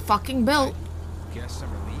am fucking built. Guess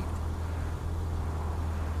I'm relieved.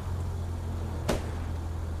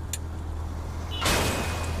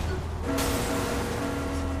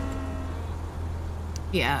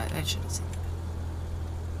 Yeah, I should have seen that.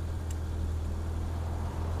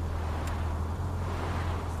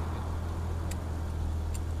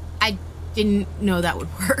 I didn't know that would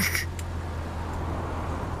work.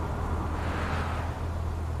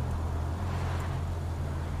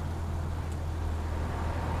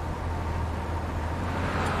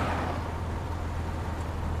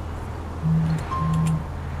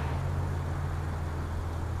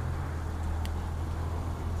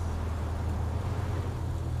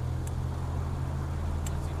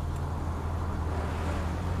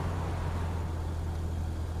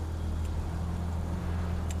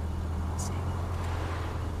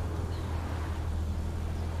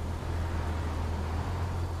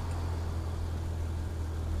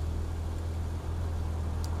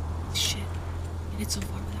 So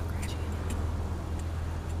far without crashing anything.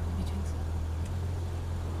 Let me jinx it.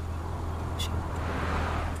 Shit.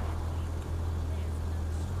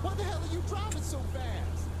 Why the hell are you driving so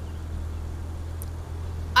fast?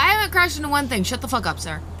 I haven't crashed into one thing. Shut the fuck up,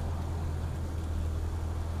 sir.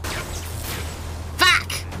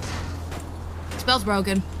 Fuck! Spell's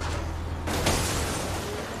broken.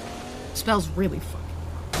 Spell's really fucking.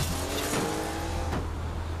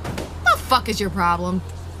 What the fuck is your problem?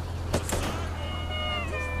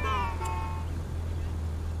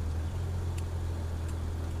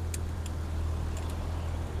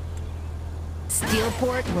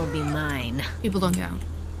 Steelport will be mine. People don't count.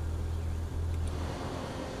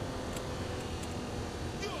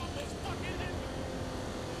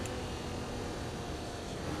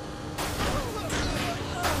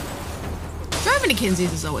 Driving to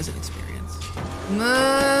Kinsey's is always an experience.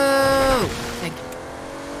 Moo! Thank you.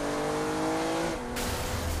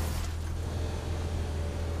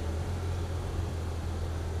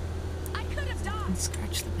 I could have died. And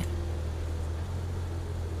scratch the bit.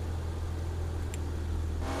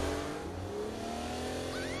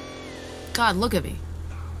 God, look at me.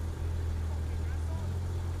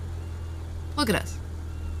 Look at us.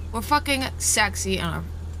 We're fucking sexy and our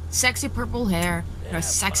sexy purple hair, and our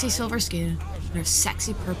sexy silver skin, and our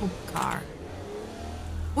sexy purple car.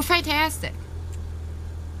 We're fantastic.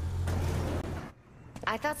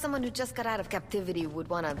 I thought someone who just got out of captivity would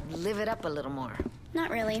want to live it up a little more. Not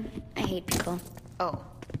really. I hate people. Oh.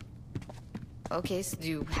 Okay, so do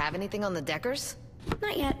you have anything on the Deckers?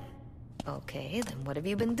 Not yet. Okay, then what have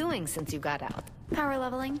you been doing since you got out? Power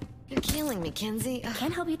leveling. You're killing me, Kinsey. I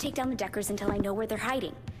can't help you take down the Deckers until I know where they're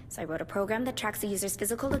hiding. So I wrote a program that tracks the user's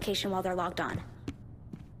physical location while they're logged on.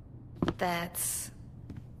 That's...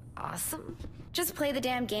 awesome. Just play the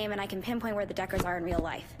damn game and I can pinpoint where the Deckers are in real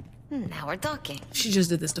life. Now we're talking. She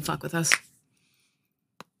just did this to fuck with us.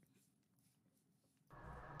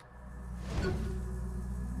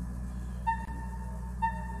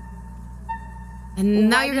 And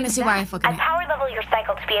now you're gonna see why I fucking I power level your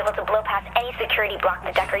cycle to be able to blow past any security block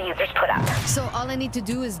the Decker users put up. So all I need to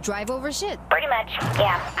do is drive over shit? Pretty much,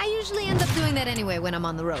 yeah. I usually end up doing that anyway when I'm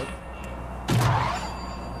on the road.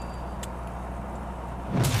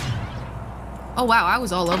 Oh wow, I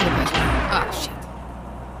was all over the place. Oh shit.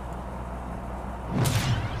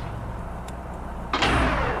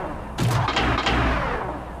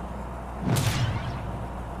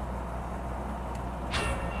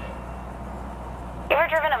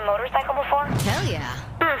 motorcycle before? Hell yeah.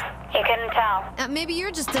 You couldn't tell. Maybe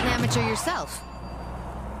you're just an amateur yourself.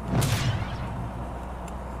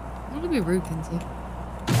 Don't be rude, Kinsey.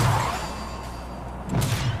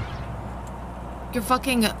 Your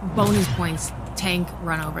fucking bonus points tank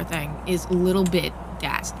run over thing is a little bit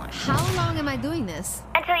dazzling. How long am I doing this?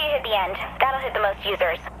 Until you hit the end. That'll hit the most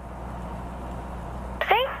users.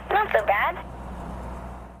 See? Not so bad.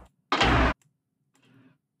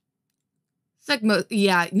 It's like,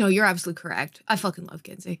 yeah, no, you're absolutely correct. I fucking love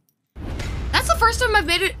Kinsey. That's the first time I've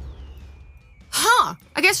made it. Huh.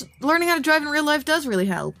 I guess learning how to drive in real life does really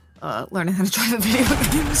help. Learning how to drive in video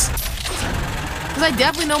games. Because I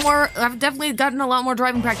definitely know more. I've definitely gotten a lot more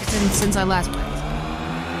driving practice since I last played.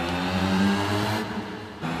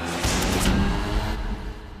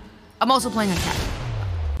 I'm also playing on cat.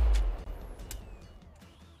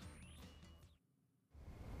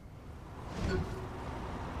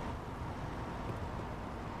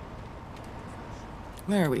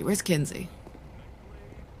 Where are we? Where's Kinsey?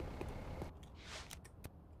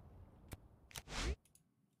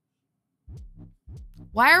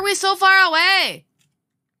 Why are we so far away?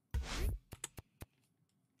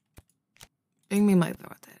 Bring me my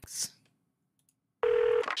vortex.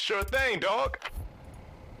 Sure thing, dog.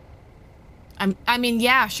 I mean,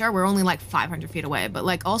 yeah, sure, we're only like 500 feet away, but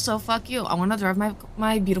like, also, fuck you. I want to drive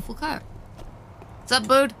my beautiful car. What's up,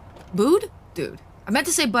 Bood? Bood? Dude. I meant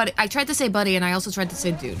to say buddy. I tried to say buddy, and I also tried to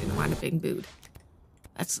say dude, and it wound up being Bood.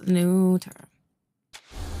 That's the new term.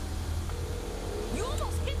 You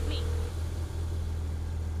almost hit me.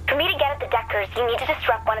 For me to get at the Deckers, you need to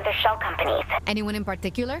disrupt one of their shell companies. Anyone in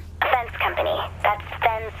particular? A fence company. That's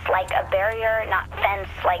fence like a barrier, not fence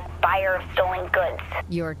like buyer of stolen goods.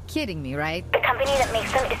 You're kidding me, right? The company that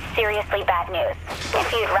makes them is seriously bad news.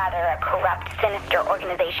 If you'd rather a corrupt, sinister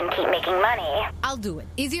organization keep making money... I'll do it.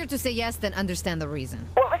 Easier to say yes than understand the reason.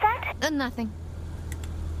 What was that? Nothing.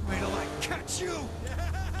 Wait till I catch you!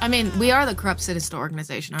 I mean, we are the corrupt sinister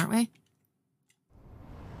organization, aren't we?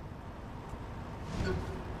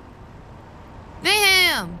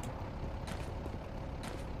 Damn!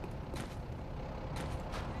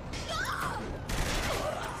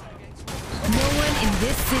 No one in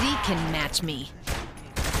this city can match me.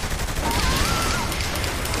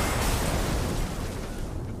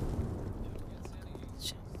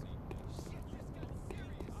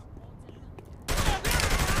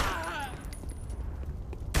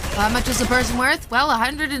 How much is a person worth? Well,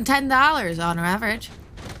 $110 on average.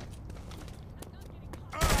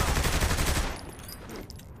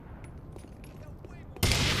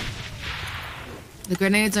 The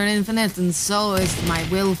grenades are infinite, and so is my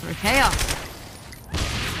will for chaos.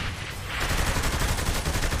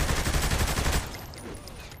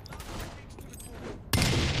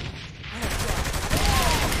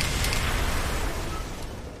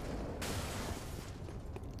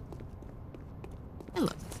 Hello.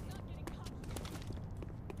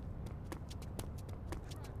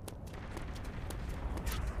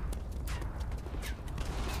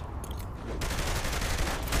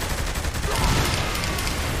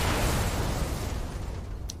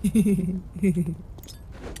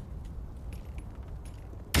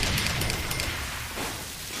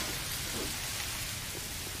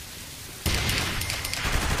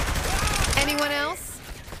 Anyone else?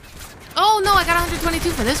 Oh no, I got 122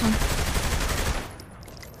 for this one.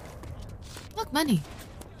 Look, money.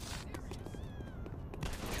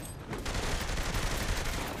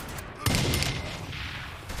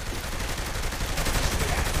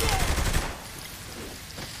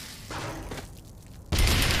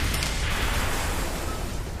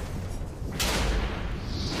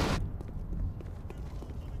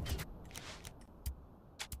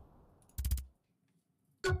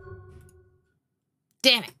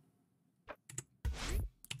 Damn it.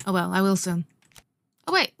 Oh well, I will soon.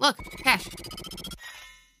 Oh wait, look, cash.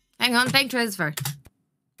 Hang on, bank transfer.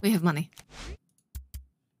 We have money.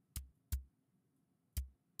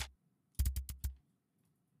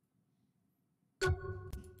 Do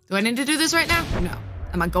I need to do this right now? No.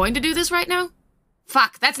 Am I going to do this right now?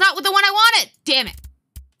 Fuck, that's not the one I wanted! Damn it.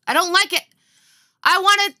 I don't like it. I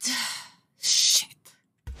wanted... Shit.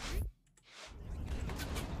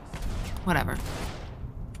 Whatever.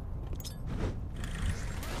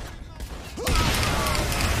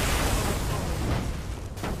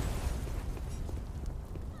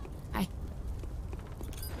 Hi.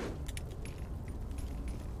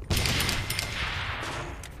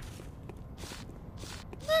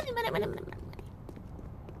 Money.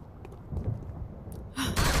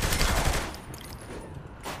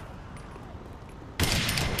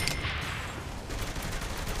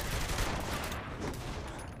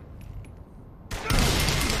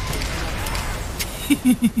 Oh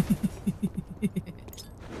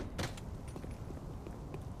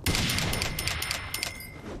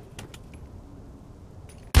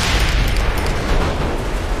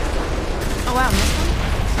wow, missed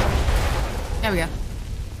one? There we go.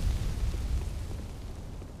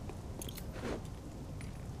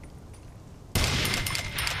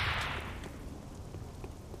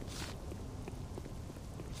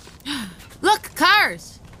 Look,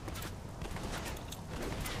 cars!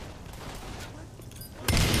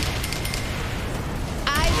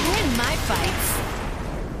 I win my fights.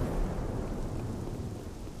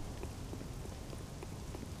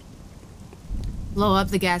 Blow up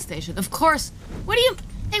the gas station. Of course. What do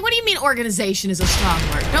you mean organization is a strong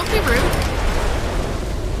word? Don't be rude.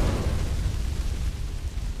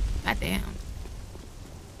 God damn.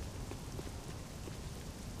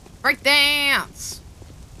 Break dance.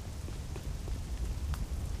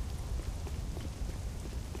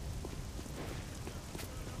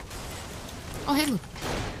 Oh, hey, look.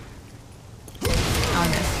 Oh, I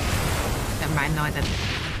missed. Never mind. No, I didn't.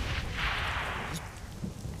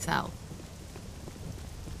 So.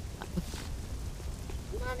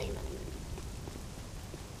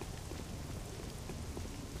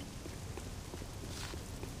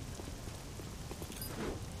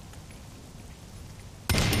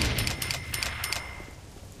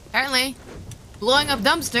 Apparently, blowing up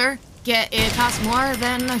dumpster, it costs more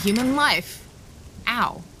than a human life.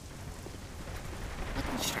 Ow.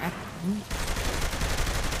 Fucking strap.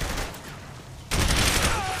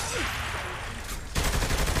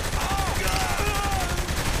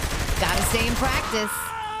 Gotta stay in practice.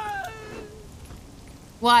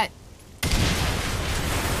 What?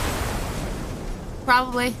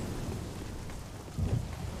 Probably.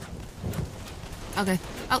 Okay.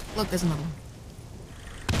 Oh, look, there's another one.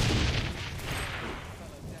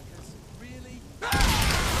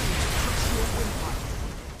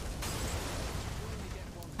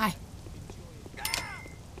 Hi.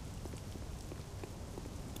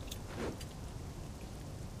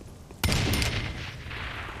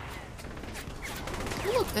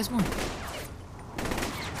 Oh, look, there's one.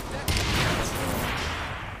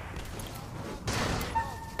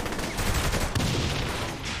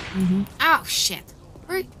 Mm-hmm. Oh, shit.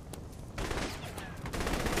 Hurry.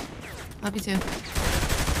 Love you too.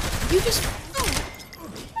 You just...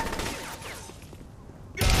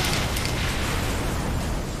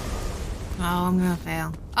 Oh, I'm gonna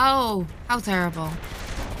fail. Oh, how terrible.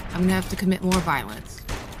 I'm gonna have to commit more violence.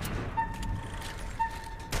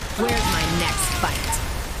 Where's my next fight?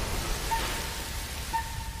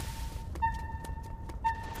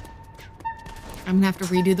 I'm gonna have to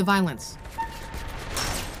redo the violence.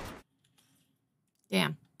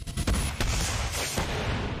 Damn.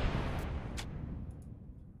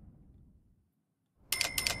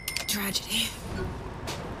 Tragedy.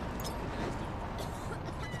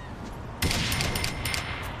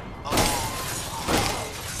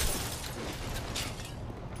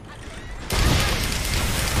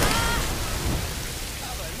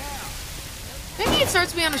 Maybe it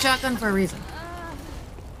starts me on a shotgun for a reason.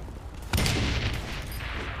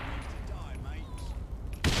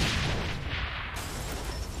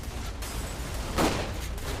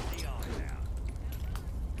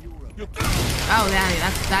 Oh,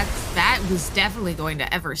 that was definitely going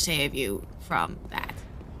to ever save you from that.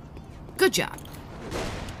 Good job.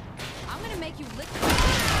 I'm gonna make you lick.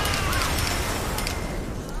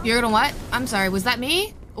 You're gonna what? I'm sorry, was that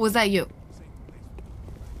me? Or was that you?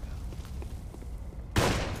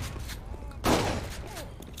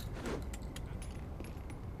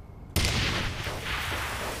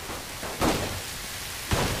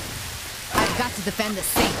 I've got to defend the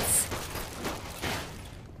Saints.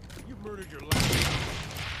 You murdered your last.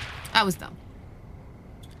 That was dumb.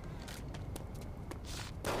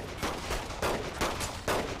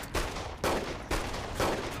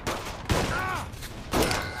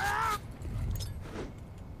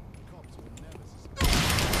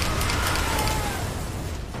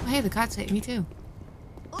 Oh, hey, the cops hit me too.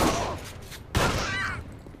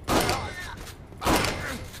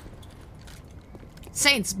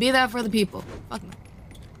 Saints, be there for the people. Fuck me.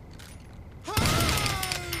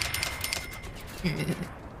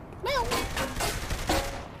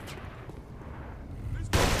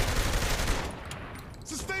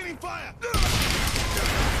 Sustaining fire.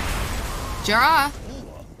 Jara.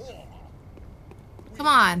 Come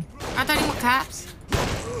on. Aren't there any more cops?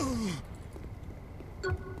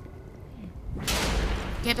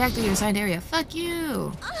 Get back to your assigned area. Fuck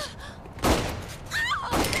you.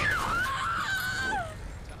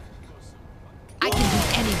 I can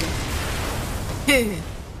beat anyone.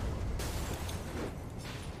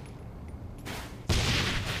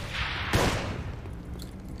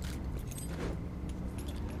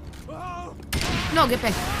 No, get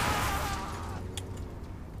back.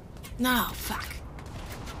 No, fuck.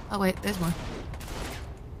 Oh wait, there's more.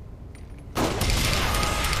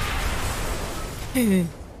 Having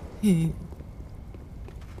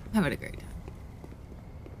a great time.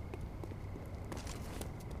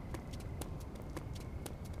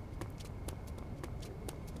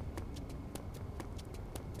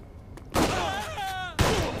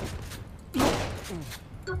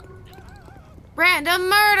 Random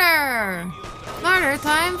murder! Murder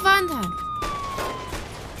time, fun time.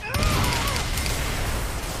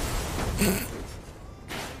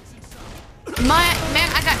 Man,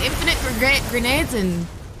 I got infinite grenades and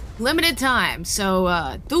limited time,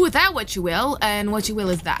 so do with that what you will, and what you will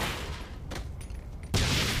is that.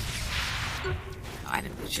 Oh, I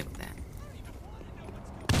didn't do shit with that.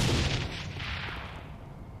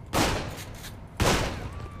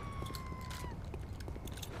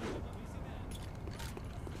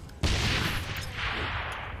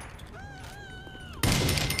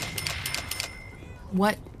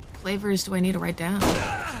 What flavors do I need to write down?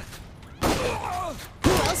 Who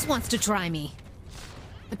else wants to try me?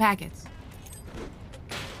 The packets.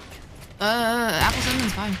 Apple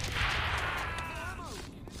cinnamon's fine.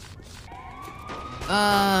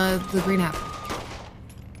 The green apple.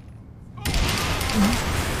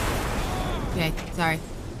 Okay, sorry.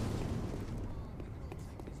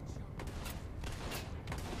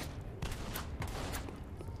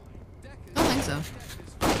 Don't think so.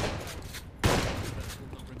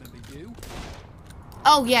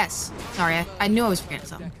 Oh, yes. Sorry, I knew I was forgetting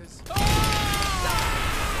something.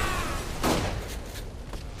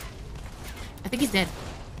 I think he's dead.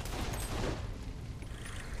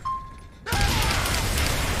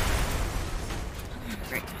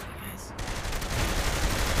 Great, guys.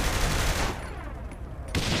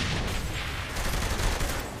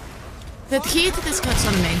 The key to this cutscene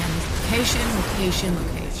of mayhem is location, location,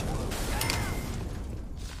 location.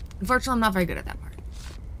 Unfortunately, I'm not very good at that part.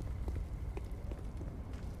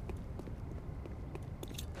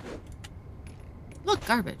 Look,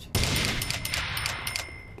 garbage.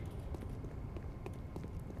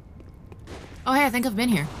 Oh, hey, I think I've been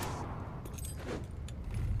here.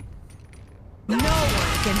 No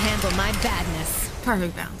one can handle my badness.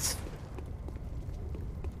 Perfect bounce.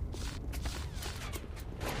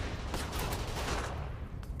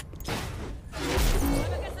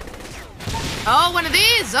 Oh, one of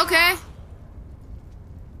these! Okay.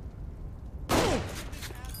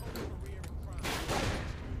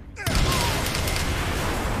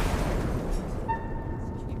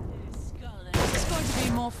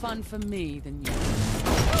 More fun for me than you.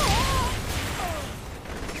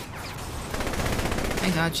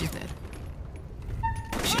 Thank God she's dead.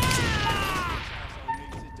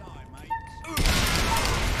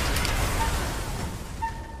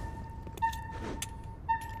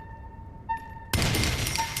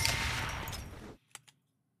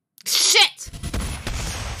 Shit!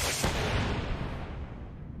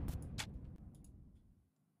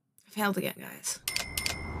 I failed again, guys.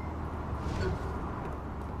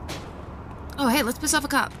 Oh, hey, let's piss off a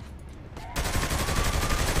cop.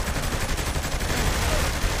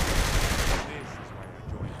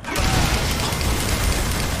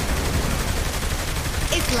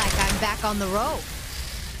 It's like I'm back on the road.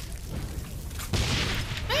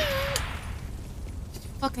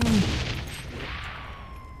 Fucking...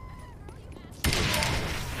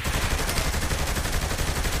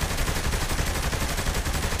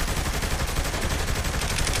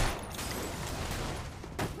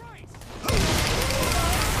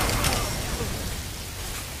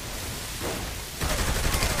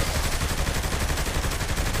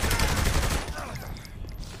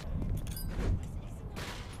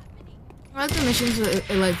 I like the missions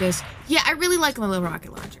like this. Yeah, I really like the little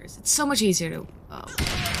rocket launchers. It's so much easier to... Oh,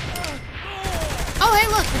 hey,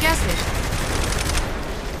 look, the gas station.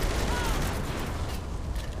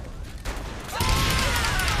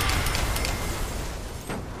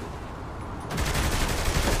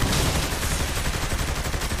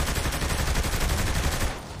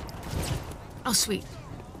 Oh, sweet.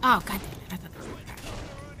 Oh, god damn it. I thought that was going to crash.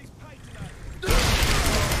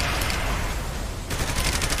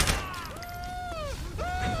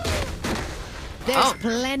 There's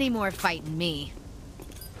plenty more fighting me.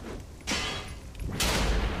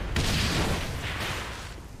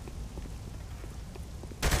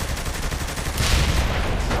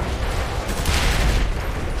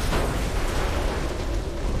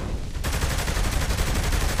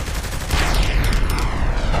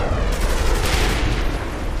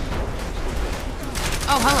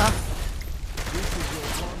 Oh, hello.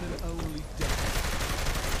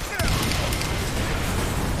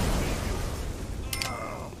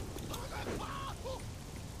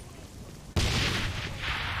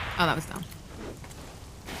 Oh, that was dumb.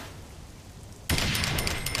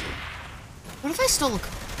 What if I stole a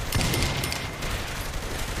car?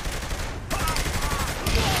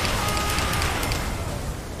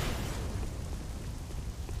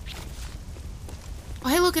 Oh,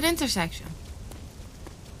 hey, look at intersection.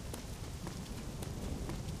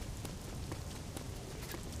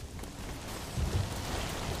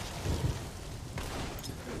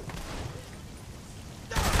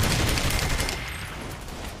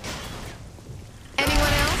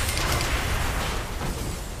 Anyone else?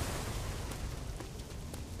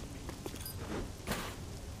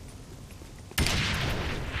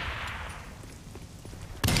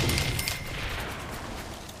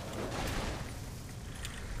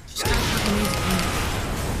 Just gotta fucking use it.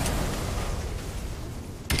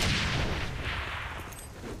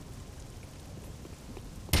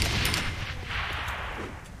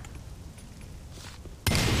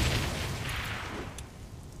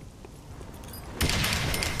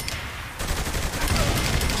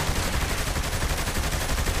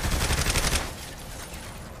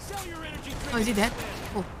 Oh, is he dead?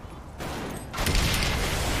 Cool.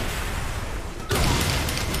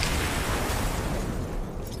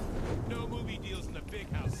 No movie deals in the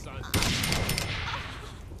big house, son.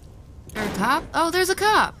 There a cop? Oh, there's a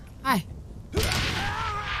cop. Hi.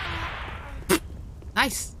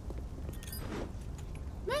 Nice.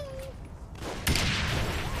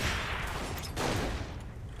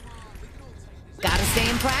 Gotta stay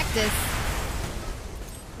in practice.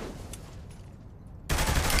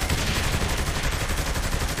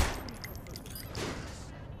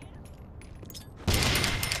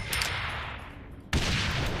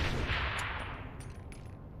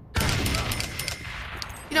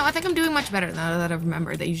 You know, I think I'm doing much better now that I've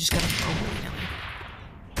remembered that you just gotta throw them.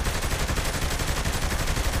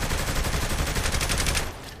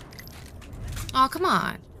 Oh, come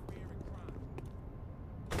on.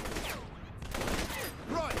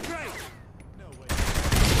 Right, great.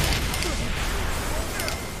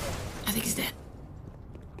 I think he's dead.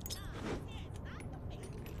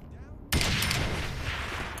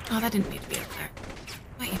 Oh, that didn't need to be up there.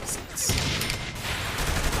 My aim sucks.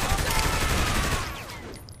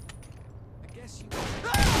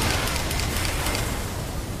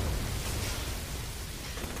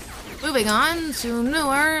 Moving on to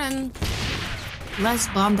newer and less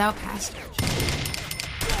bombed out passage.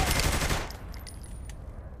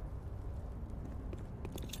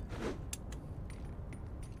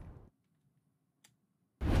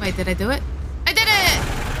 Wait, did I do it? I did it!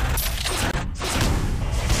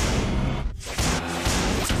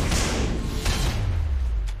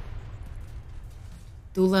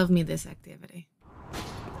 Do love me this activity.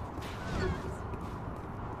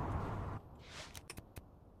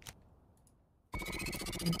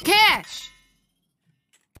 Cash!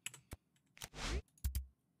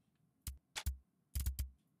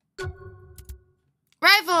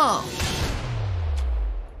 Rifle!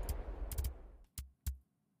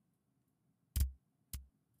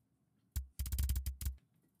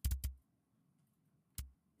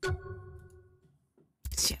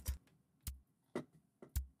 Shit.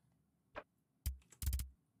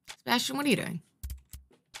 Sebastian, what are you doing?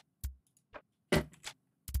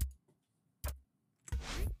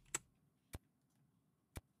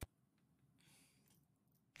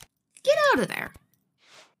 Get out of there.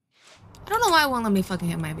 I don't know why it won't let me fucking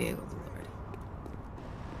hit my vehicle, Lord.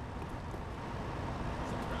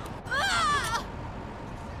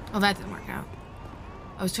 Oh, that didn't work out.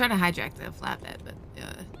 I was trying to hijack the flatbed, but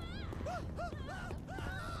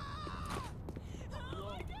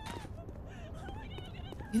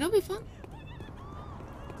you know, it'd be fun.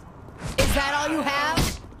 Is that all you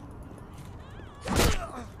have?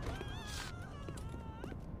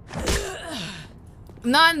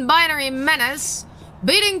 Non-binary menace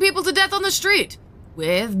beating people to death on the street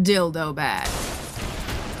with dildo bag.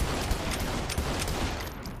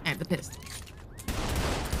 And the pistol.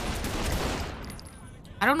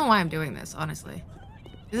 I don't know why I'm doing this, honestly.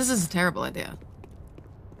 This is a terrible idea.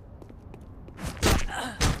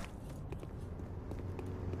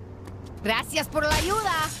 Gracias por la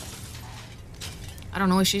ayuda. I don't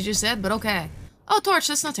know what she just said, but okay. Oh, torch,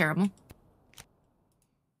 that's not terrible.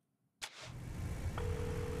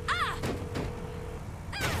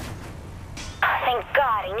 Thank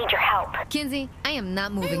God, I need your help. Kinsey, I am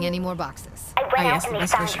not moving any more boxes. I went out and they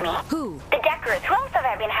found me. Who? The Deckers. Who else have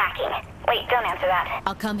I been hacking? Wait, don't answer that.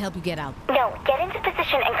 I'll come help you get out. No, get into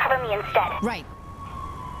position and cover me instead. Right.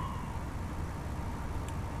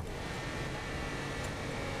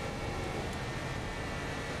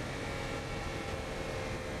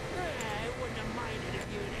 I wouldn't have minded if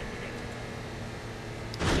you had ended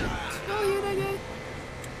it.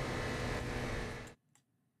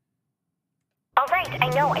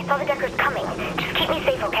 know. I saw the Deckers coming. Just keep me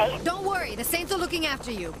safe, okay? Don't worry, the Saints are looking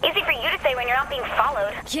after you. Easy for you to say when you're not being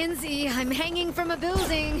followed. Kinsey, I'm hanging from a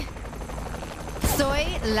building. Soy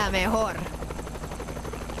la mejor.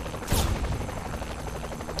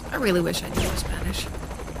 I really wish I knew Spanish.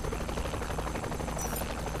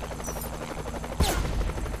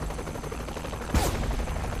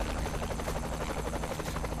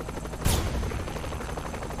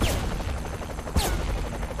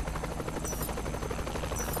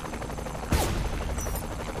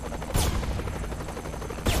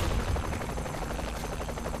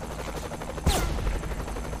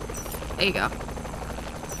 There you go.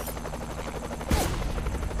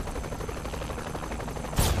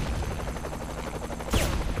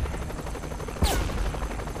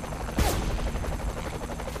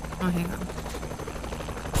 Oh, hang on.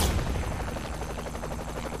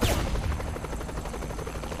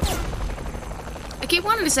 I keep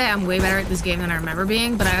wanting to say I'm way better at this game than I remember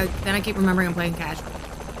being, but then I keep remembering I'm playing casual.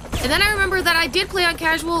 And then I remember that I did play on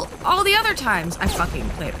casual all the other times I fucking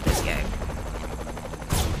played this game.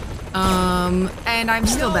 And I'm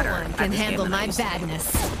still better. No one can handle my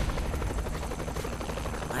badness.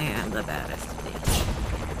 I am the baddest bitch.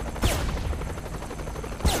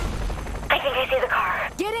 I think I see the car.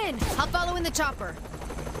 Get in! I'll follow in the chopper.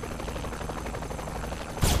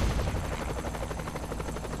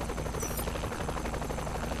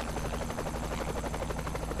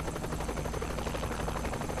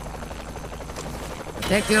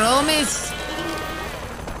 Protect your homies.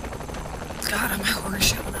 God, I'm a horror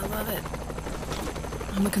show and I love it.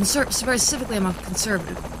 I'm a specifically, I'm a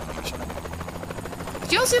conservative.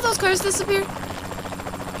 Did you all see those cars disappear?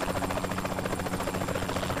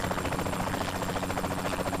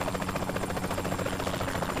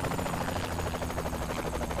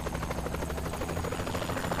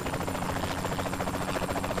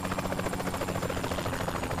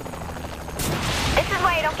 This is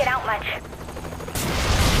why I don't get out much.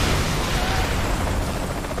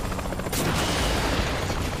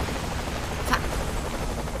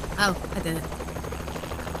 Oh, I did it.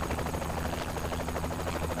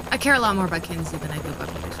 I care a lot more about Kinsey than I do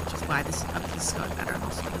about Pierce, which is why this is going better. And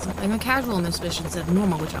also because I'm playing a casual in this mission instead of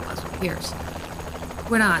normal, which I was with Pierce.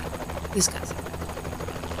 We're not discussing.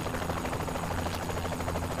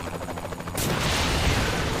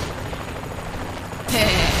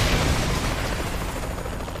 Hey.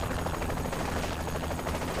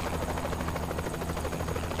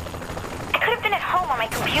 I could have been at home on my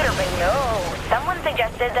computer, but no. Someone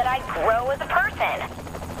suggested that I grow as a person.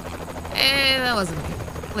 That wasn't me.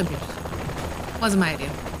 Olympia. Wasn't my idea.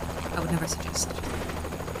 I would never suggest it.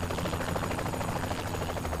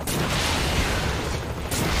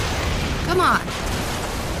 Come on.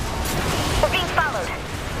 We're being followed.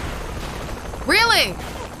 Really?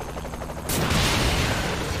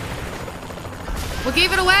 What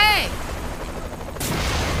gave it away?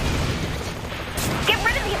 Get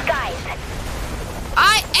rid of these guys.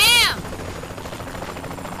 I am!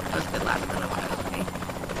 That was a good laugh. Okay.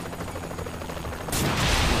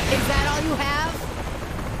 Is that all you have?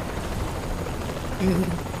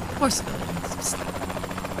 More civilians.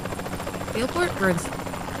 Fieldport burns.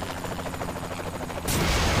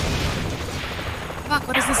 Fuck,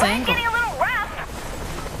 what is this angle? Getting a little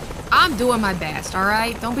rough. I'm doing my best,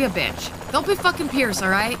 alright? Don't be a bitch. Don't be fucking Pierce,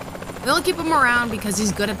 alright? We only keep him around because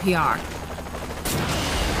he's good at PR.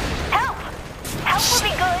 Help! Help would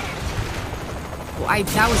be good. Well,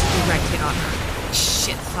 that was a direct hit on her.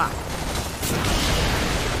 Shit, fuck.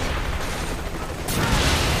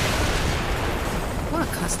 What a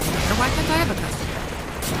custom maker. Why can't I have a custom maker?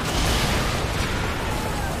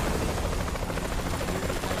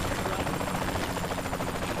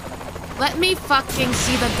 Let me fucking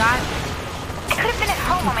see the guy. I could have been at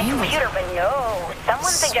home on my computer, but no.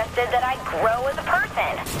 Someone suggested that I grow as a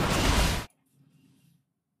person.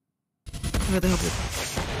 I really hope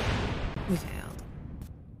we failed.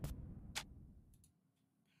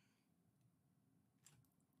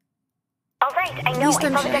 All right, I know. I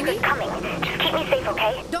saw the Deckers coming. Just keep me safe,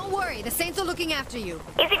 okay? Don't worry, the Saints are looking after you.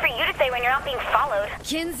 Easy for you to say when you're not being followed.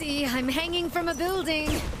 Kinsey, I'm hanging from a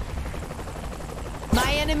building.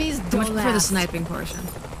 My enemies I don't much prefer the last. sniping portion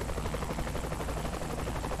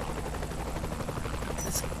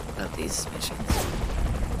of these missions.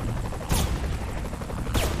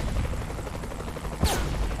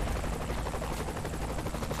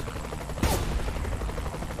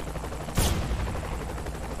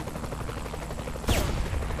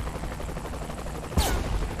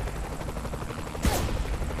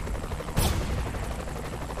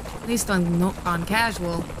 At least on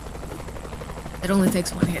casual. It only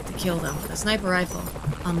takes one hit to kill them with a sniper rifle.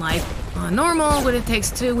 Unlike on normal, when it takes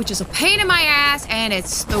two, which is a pain in my ass, and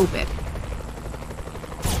it's stupid.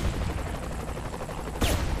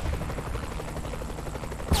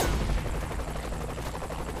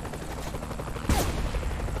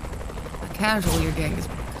 A casual your gang is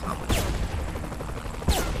more competent.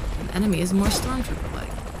 An enemy is more stormtrooper-like.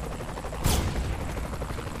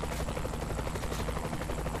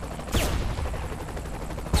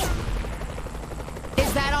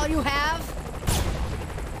 Is that all you have?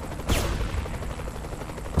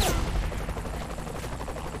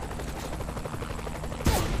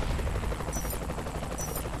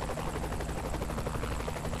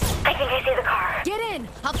 I think I see the car. Get in!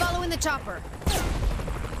 I'll follow in the chopper.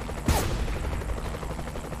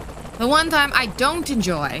 The one time I don't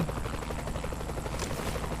enjoy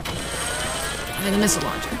the missile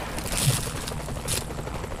launcher.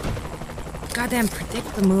 Goddamn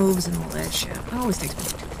predict the moves and all that shit. It always takes me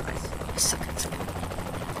 2 tries. I suck at this game.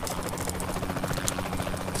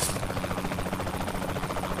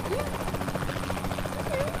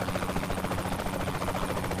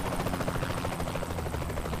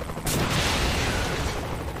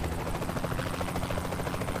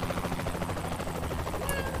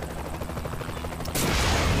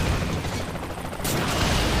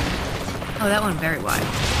 Oh, that went very wide.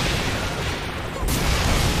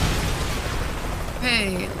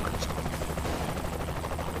 Hey, lunch.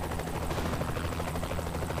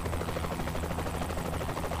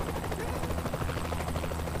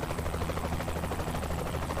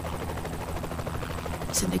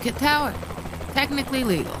 Syndicate Tower. Technically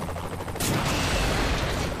legal.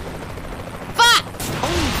 Fuck!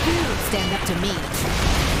 Only you stand up to me.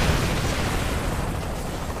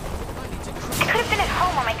 I could have been at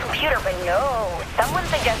home on my computer, but no. Someone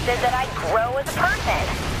suggested that I grow as a person.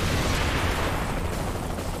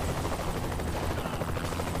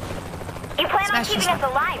 You plan on keeping us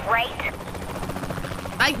alive, right?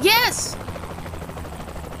 Yes!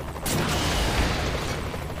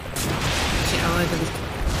 Shit, I like this.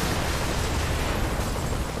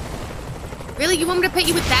 Really? You want me to pet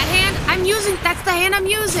you with that hand? That's the hand I'm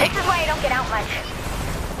using! This is why I don't get out much.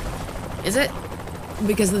 Is it?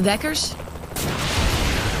 Because of the Deckers?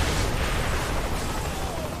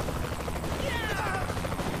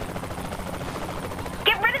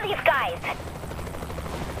 Get rid of these guys!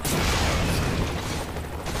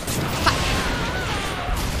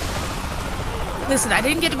 Listen, I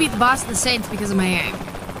didn't get to beat the boss of the Saints because of my aim.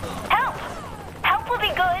 Help! Help will be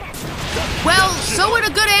good. Well, so at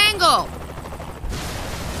a good angle!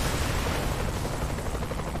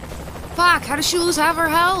 Fuck, how does she lose half her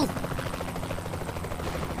health?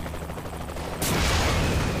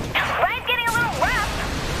 Ride's getting a little rough.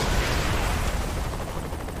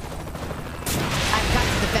 I've got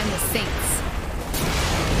to defend the Saints.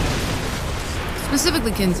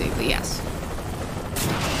 Specifically Kinsey, but yes.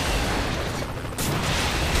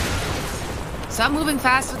 Stop moving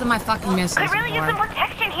faster than my fucking missiles. Could really use some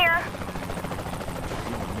protection here.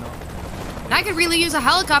 And I could really use a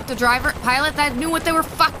helicopter pilot that knew what they were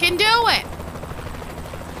fucking doing.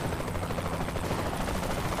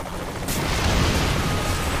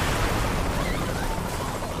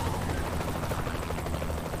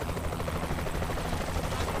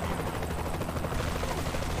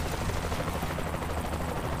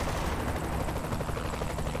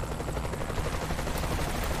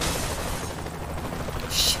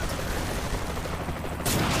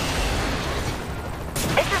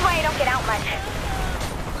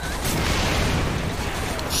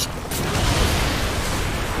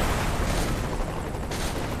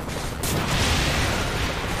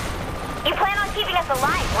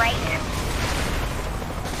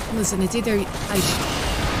 Listen, it's either I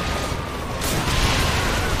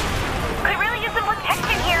could really use some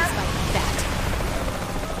protection here.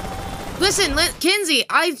 Listen, Kinsey,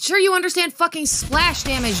 I'm sure you understand fucking splash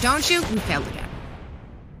damage, don't you? We failed again.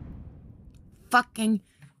 Fucking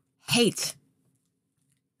hate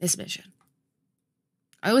this mission.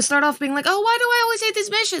 I always start off being like, oh, why do I always hate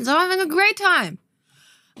these missions? I'm having a great time.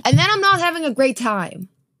 And then I'm not having a great time.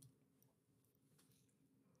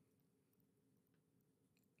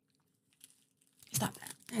 Stop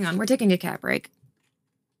that. Hang on, we're taking a cat break.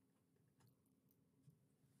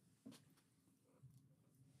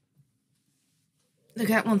 The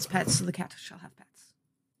cat wants pets, so the cat shall have pets.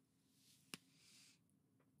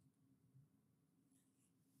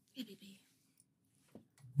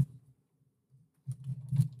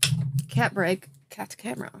 Cat break, cat to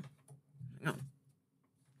camera. Hang on.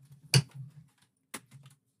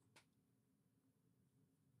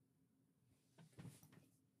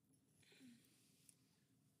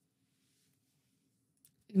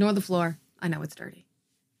 Ignore the floor. I know it's dirty.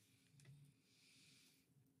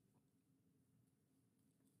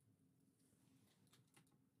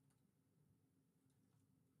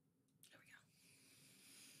 There we go.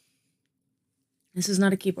 This is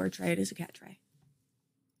not a keyboard tray. It is a cat tray.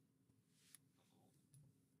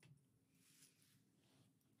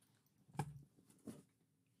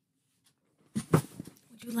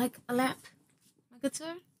 Would you like a lap, my good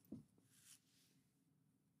sir?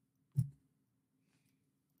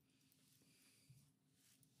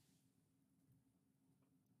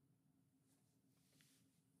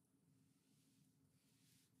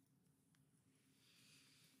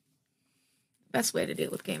 Best way to deal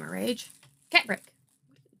with gamer rage. Cat break.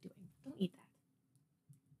 What are you doing? Don't eat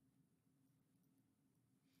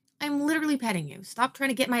that. I'm literally petting you. Stop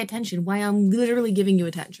trying to get my attention while I'm literally giving you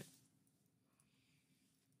attention.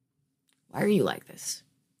 Why are you like this?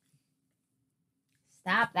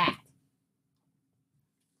 Stop that.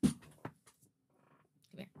 Come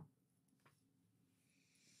here.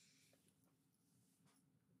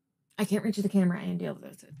 I can't reach the camera and deal with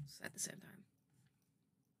it at the same time.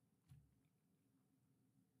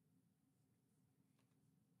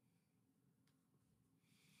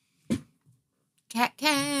 Cat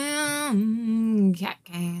cam. Cat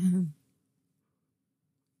cam.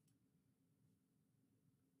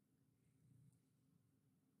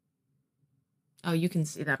 Oh, you can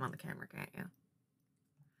see that on the camera, can't you?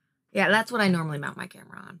 Yeah, that's what I normally mount my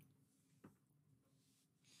camera on.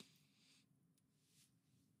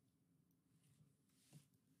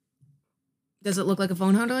 Does it look like a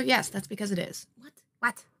phone holder? Yes, that's because it is. What?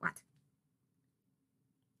 What?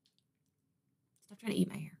 Stop trying to eat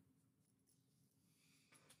my hair.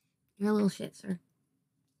 You're a little shit, sir.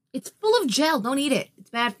 It's full of gel. Don't eat it. It's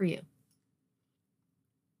bad for you.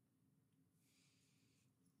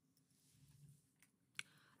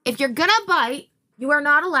 If you're gonna bite, you are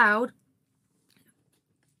not allowed.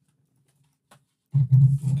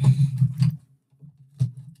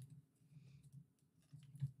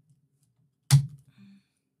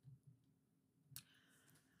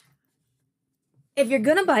 If you're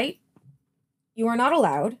gonna bite, you are not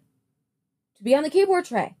allowed to be on the keyboard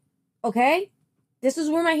tray. Okay? This is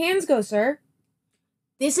where my hands go, sir.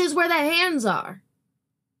 This is where the hands are.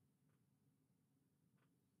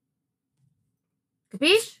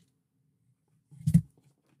 Capiche?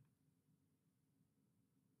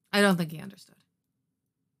 I don't think he understood.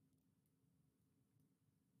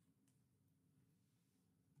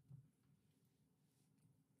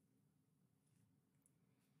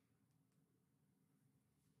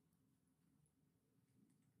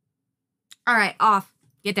 All right, off.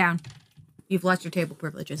 Get down. You've lost your table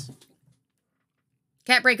privileges.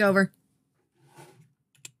 Cat break over.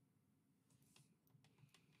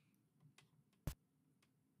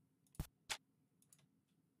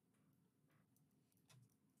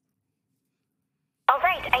 All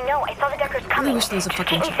right, I know. I saw the Deckers coming. I really wish there was a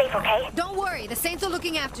fucking Keep me safe, okay? Don't worry, the Saints are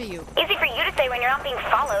looking after you. Easy for you to say when you're not being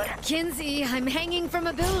followed. Kinsey, I'm hanging from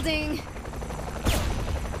a building.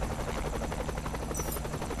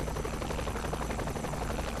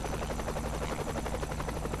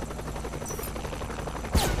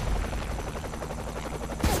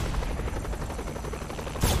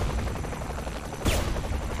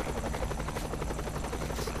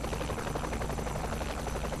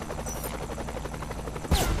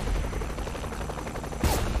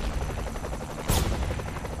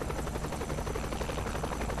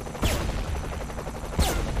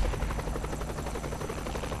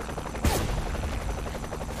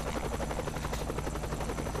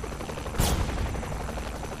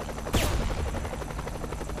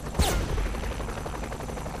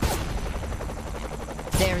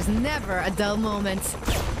 There's never a dull moment.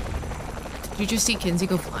 Did you just see Kinsey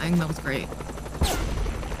go flying? That was great.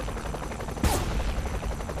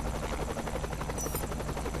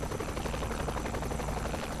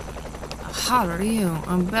 A hotter you,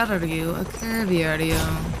 a better you, a curvier you.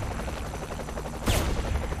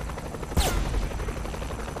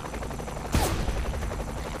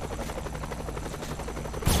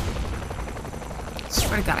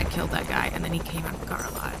 Swear to God, I killed that guy, and then he came out of the car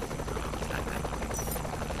alive.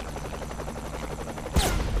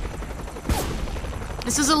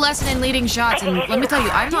 This is a lesson in leading shots, and let me tell you,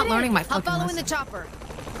 I'm not learning my fucking lesson. I'll follow in the chopper.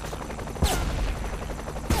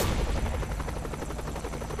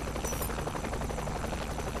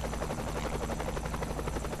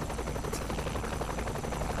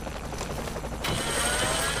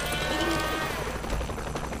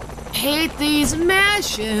 Hate these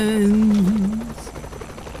mansions.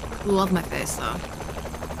 Love my face, though.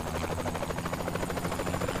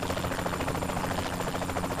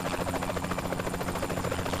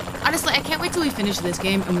 Honestly, I can't wait till we finish this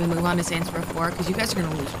game and we move on to Saints Row 4, because you guys are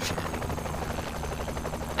gonna lose your shit.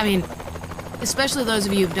 I mean, especially those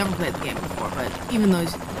of you who've never played the game before, but even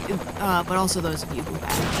those, but also those of you who have.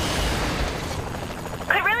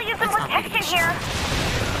 Could really use some protection here.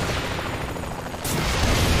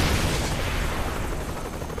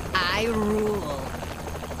 I rule.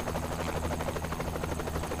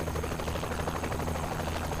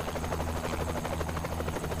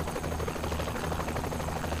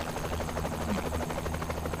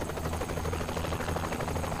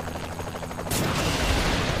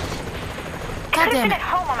 Could have been at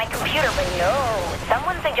home on my computer, but no.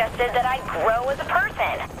 Someone suggested that I grow as a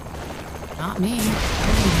person. Not me.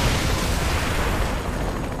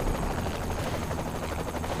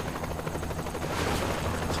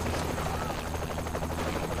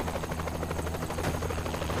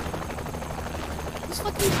 Who's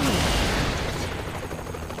fucking me?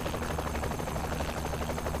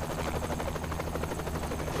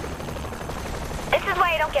 This is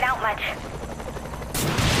why I don't get out much.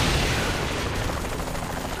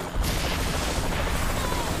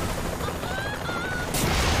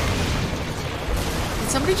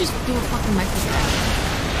 Somebody just do a fucking microphone.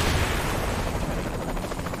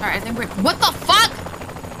 Alright, I think we're— what the fuck?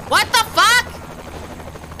 What the fuck?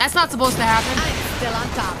 That's not supposed to happen. I'm still on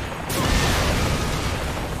top.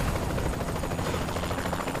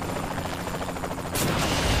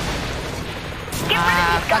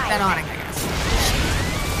 Fuck that awning, I guess.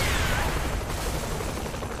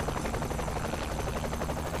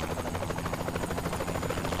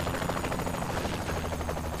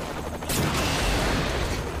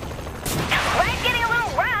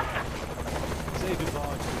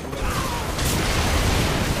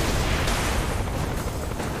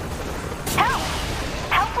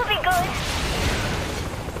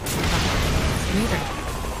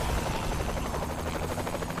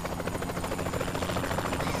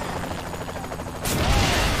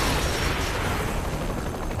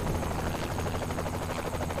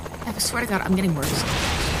 I swear to God, I'm getting worse.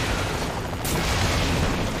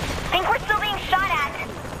 Think we're still being shot at.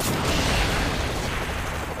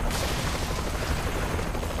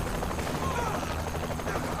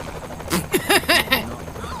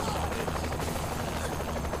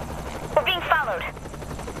 We're being followed.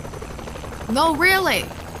 No, really?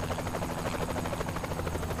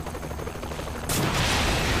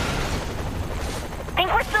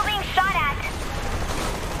 Think we're still being shot at.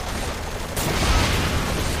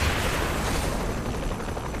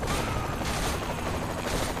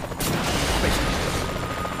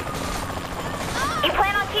 You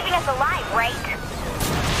plan on keeping us alive, right?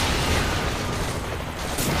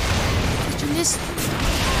 Did you miss?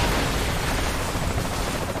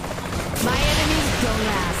 My enemies go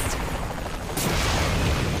last.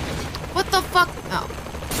 What the fuck? Oh.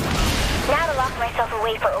 Now to lock myself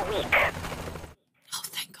away for a week. Oh,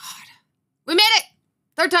 thank God. We made it!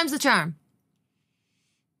 Third time's the charm.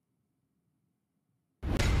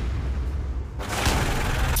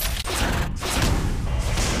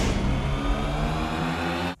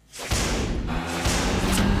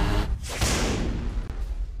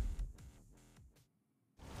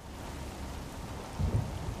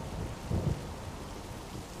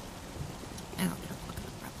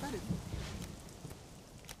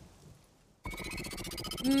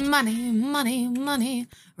 Money, money, money,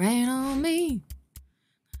 rain on me.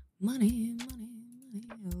 Money, money,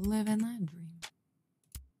 money, living that dream.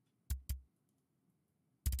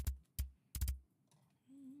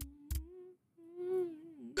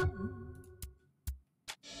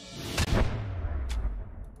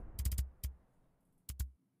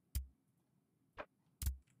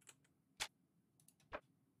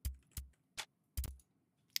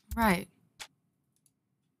 Right.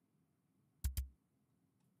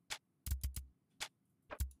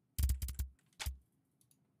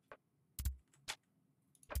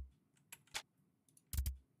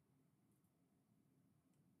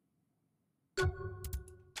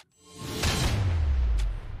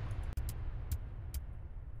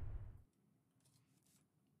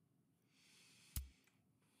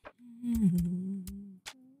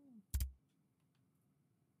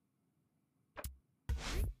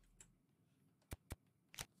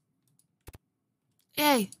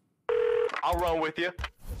 Hey. I'll run with you.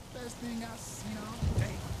 Best thing I've seen all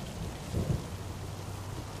day.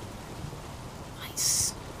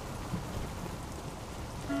 Nice.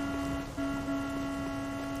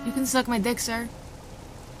 You can suck my dick, sir.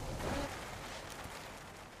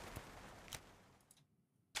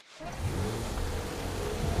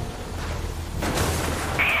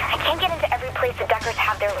 I can't get into every place the Deckers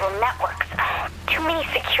have their little networks. Too many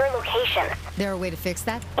secure locations. there a way to fix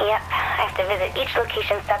that? Yep, I have to visit each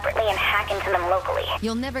location separately and hack into them locally.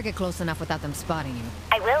 You'll never get close enough without them spotting you.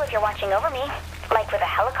 I will if you're watching over me. Like with a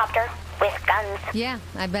helicopter, with guns. Yeah,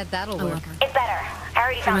 I bet that'll work. It's better. I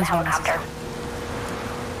already found the helicopter.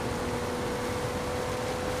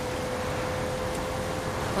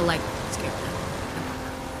 But like, scared them.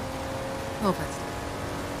 No offense.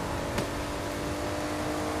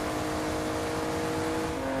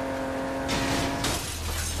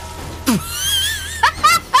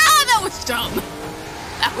 That was dumb.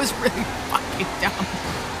 That was really fucking dumb.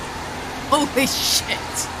 Holy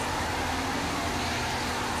shit.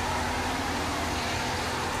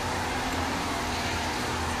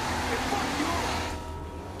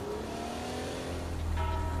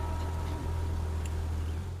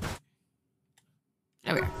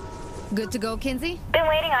 There we are. Good to go, Kinsey? Been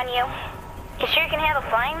waiting on you. You sure you can handle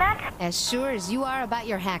flying that? As sure as you are about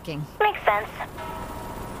your hacking. Makes sense.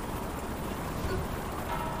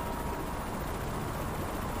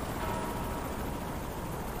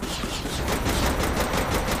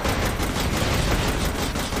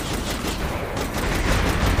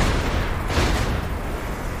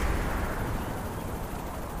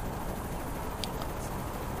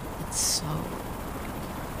 It's so...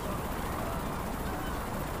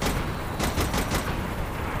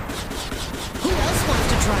 Who else wants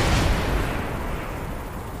to try it?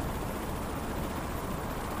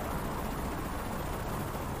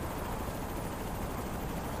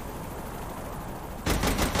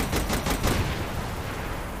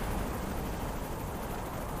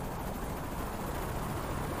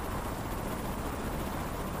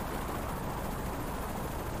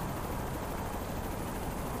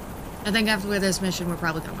 I think after this mission, we're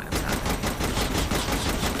probably gonna wind up stopping.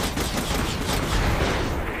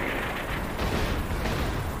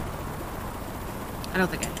 I don't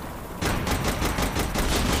think I did.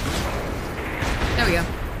 There we go.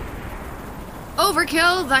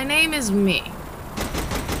 Overkill, thy name is me.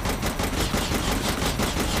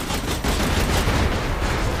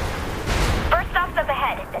 First stop's up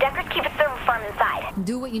ahead. Deckers keep a server farm inside.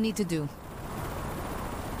 Do what you need to do.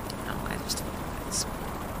 No, I just...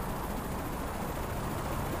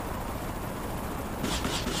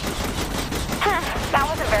 That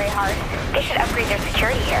wasn't very hard. They should upgrade their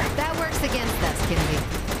security here. That works against us, Kinsey.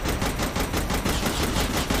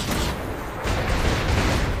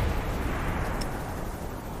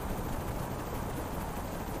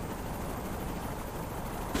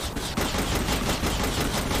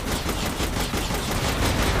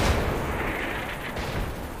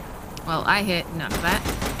 Well, I hit none of that.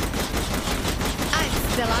 I'm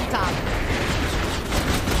still on top.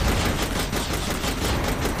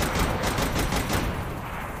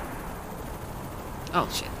 Oh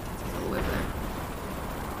shit, that's all the way over there.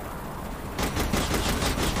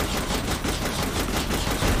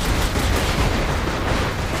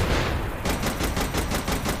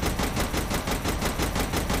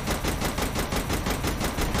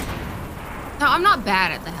 No, I'm not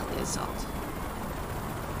bad at the heli assault.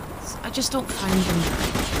 I just don't find them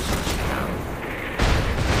very,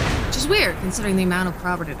 which is weird considering the amount of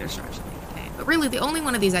property destruction they contain. But really, the only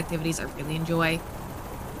one of these activities I really enjoy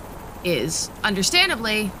is,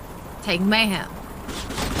 understandably, take mayhem.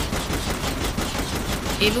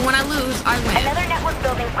 Even when I lose, I win. Another network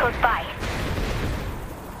building's close by.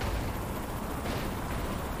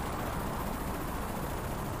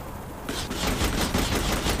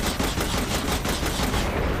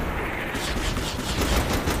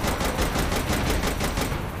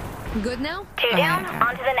 Good now? Two down,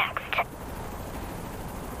 on to the next.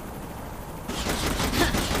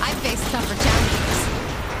 I face tougher challenges.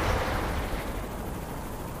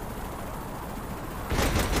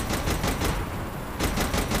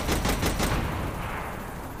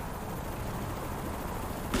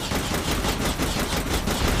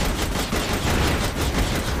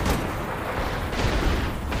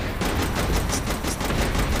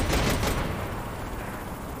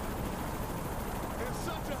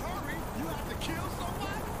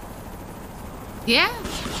 Yeah,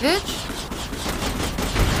 bitch.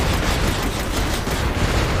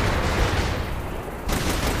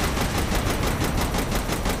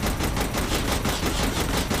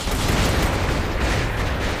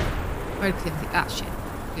 Where did Kinsey? Ah, shit.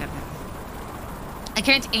 Yeah. I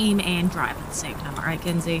can't aim and drive at the same time, alright,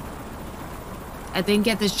 Kinsey? I didn't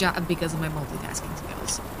get this job because of my multitasking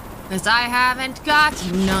skills. Because I haven't got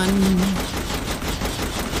none.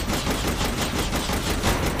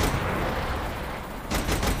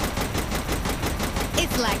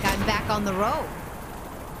 It's like I'm back on the road.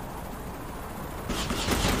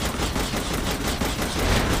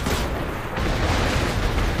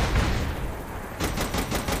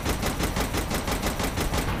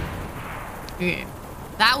 Okay.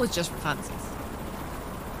 That was just for funsies.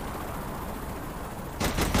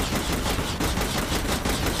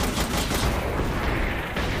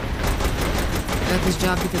 I got this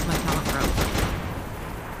job because my talent broke.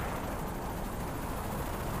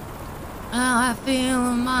 I feel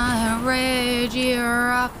my rage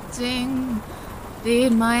erupting.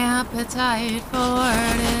 Feed my appetite for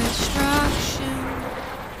destruction.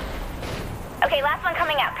 Okay, last one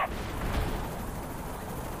coming up.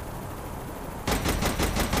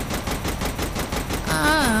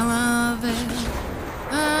 I love it.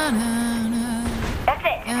 That's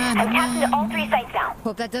it. I'm tapped into all 3 sites now.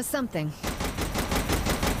 Hope that does something.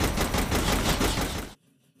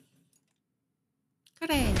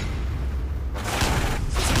 Hooray.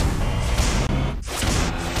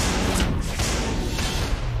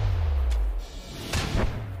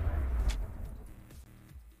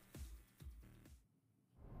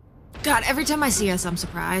 God, every time I see us, I'm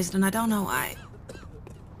surprised, and I don't know why.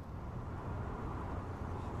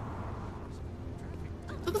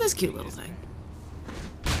 Look at this cute little thing.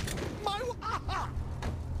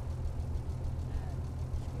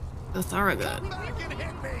 The Thorogood.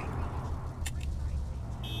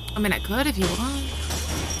 I mean, I could if you want.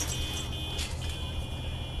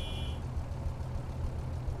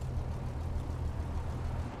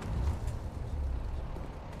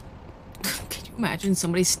 Can you imagine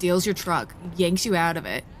somebody steals your truck, yanks you out of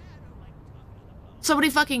it? Somebody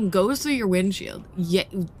fucking goes through your windshield,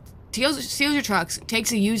 steals your trucks,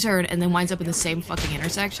 takes a U-turn, and then winds up in the same fucking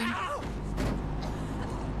intersection?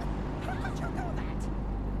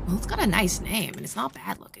 Well, it's got a nice name, and it's not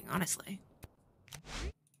bad looking, honestly.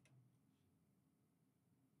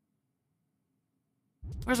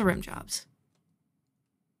 Where's the rim jobs?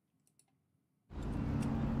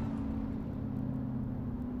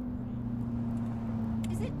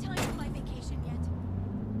 Is it time for my vacation yet?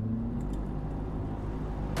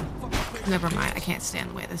 Never mind, I can't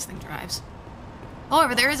stand the way this thing drives.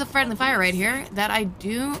 However, there is a friendly fire right here that I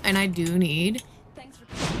do need. Thanks for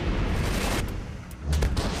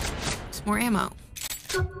Some more ammo.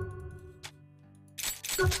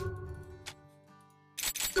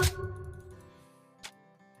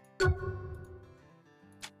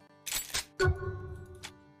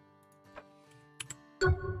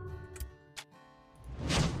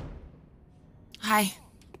 Hi.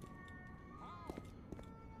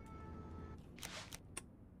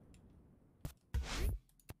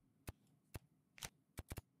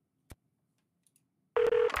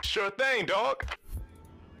 Sure thing, dog.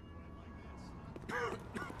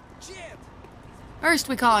 First,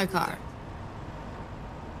 we call our car.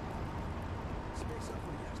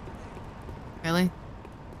 Really?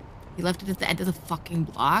 You left it at the end of the fucking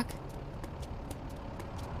block?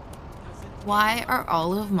 Why are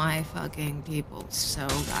all of my fucking people so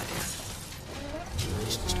goddamn...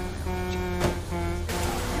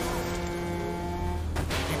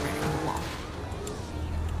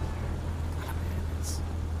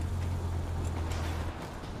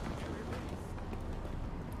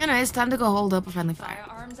 Anyways, time to go hold up a friendly fire.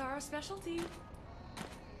 Firearms are our specialty.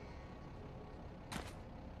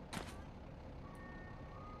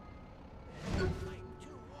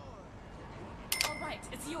 All right,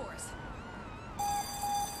 it's yours.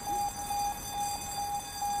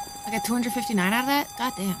 I got 259 out of that?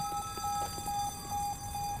 God damn.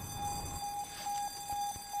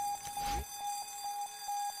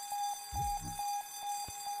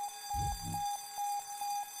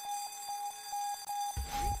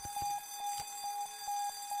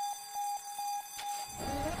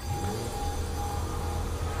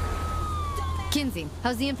 Kinsey,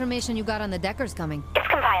 how's the information you got on the Deckers coming? It's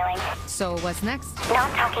compiling. So what's next? Not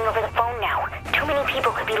talking over the phone now. Too many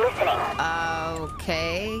people could be listening.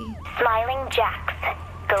 Okay. Smiling Jacks.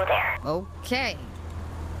 Go there. Okay.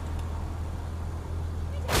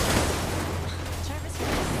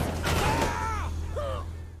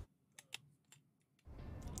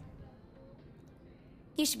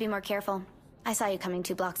 You should be more careful. I saw you coming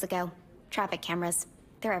 2 blocks ago. Traffic cameras.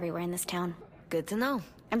 They're everywhere in this town. Good to know.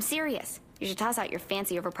 I'm serious. You should toss out your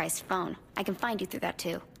fancy overpriced phone. I can find you through that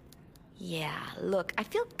too. Yeah, look, I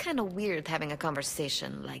feel kind of weird having a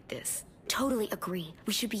conversation like this. Totally agree.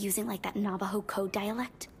 We should be using like that Navajo code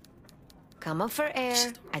dialect. Come up for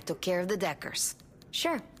air. I took care of the Deckers.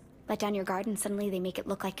 Sure. Let down your guard and suddenly they make it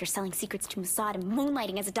look like you're selling secrets to Mossad and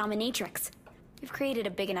moonlighting as a dominatrix. We've created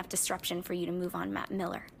a big enough disruption for you to move on Matt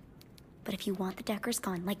Miller. But if you want the Deckers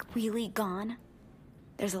gone, like really gone,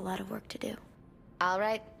 there's a lot of work to do. All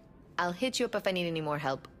right. I'll hit you up if I need any more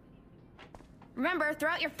help. Remember, throw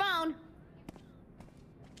out your phone.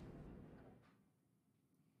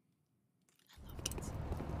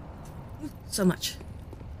 So much.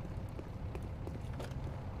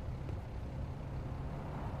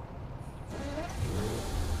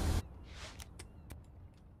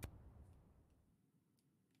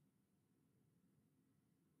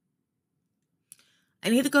 I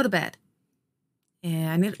need to go to bed.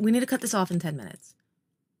 And we need to cut this off in 10 minutes.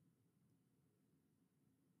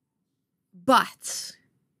 But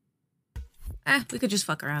we could just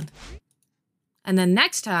fuck around. And then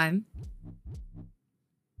next time.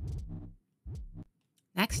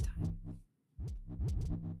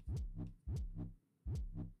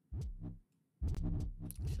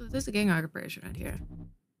 So there's a gang operation right here.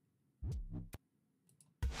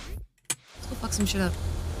 Let's go fuck some shit up.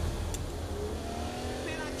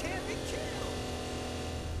 Man, I can't be killed.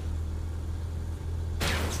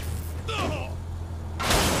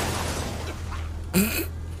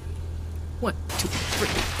 1, 2, 3,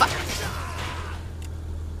 5.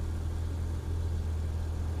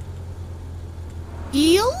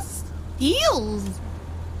 Heels? Heels.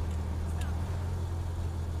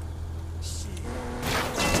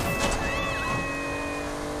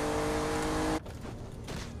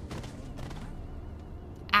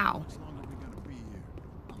 Ow.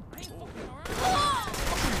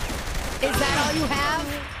 Is that all you have?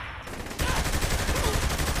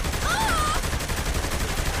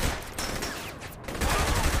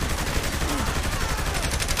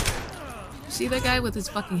 See that guy with his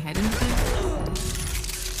fucking head in the thing?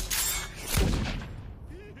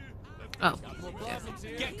 Oh. Yeah.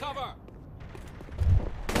 Get cover.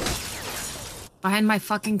 Behind my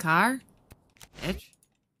fucking car? Bitch.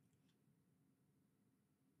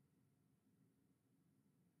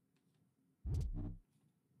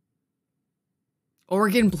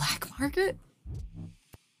 Oregon black market?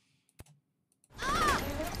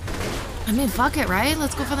 I mean, fuck it, right?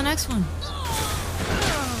 Let's go for the next one.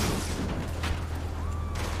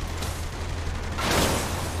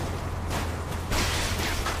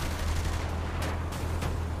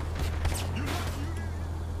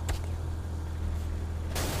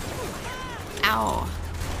 Ow.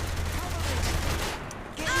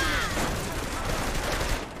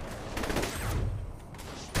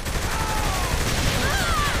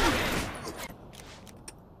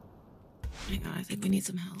 Hang on, I think we need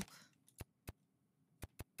some help.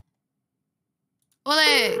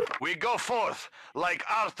 Ole! We go forth like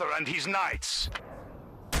Arthur and his knights.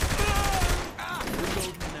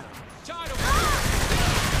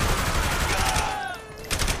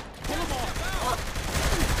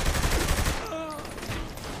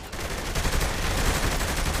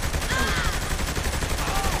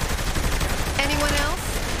 Anyone else?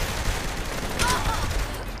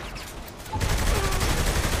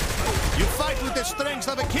 You fight with the strength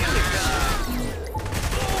of Achilles.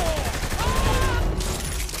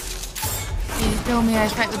 You told me I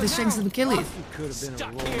fight with the strengths of Achilles. Could have been a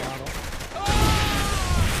role model.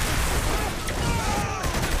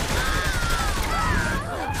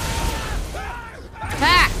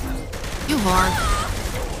 Back! You whore.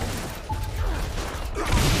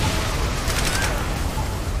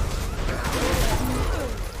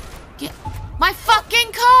 Get my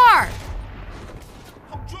fucking car!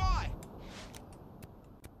 I'm dry.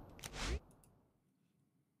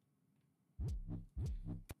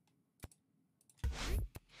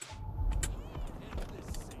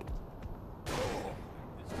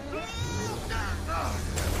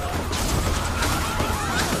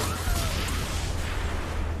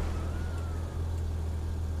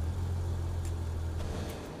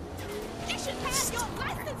 You should have your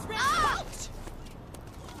license revoked!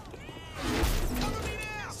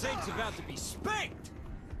 Saint's about to be spanked.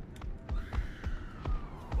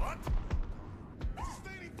 What?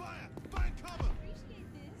 Sustaining fire. Find cover.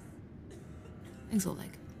 Thanks,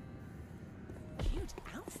 Oleg. Cute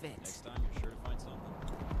outfit. Next time, you're sure to find something.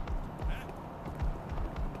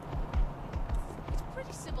 It's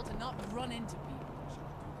pretty simple to not run into people.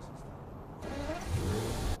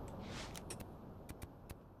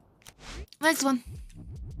 Next one.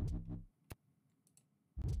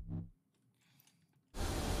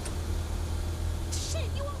 Shit,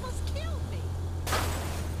 you almost killed me!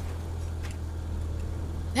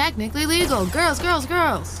 Technically legal. Girls, girls,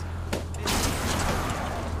 girls.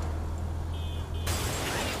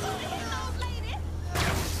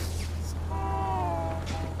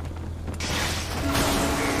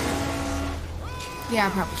 Yeah, I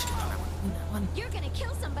probably should have that one. You're gonna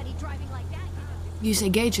kill somebody driving like that, you know. You say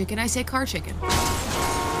gay chicken, I say car chicken.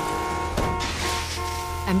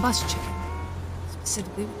 And bus chicken.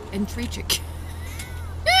 Specifically, and tree chicken.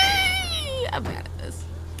 I'm mad at this.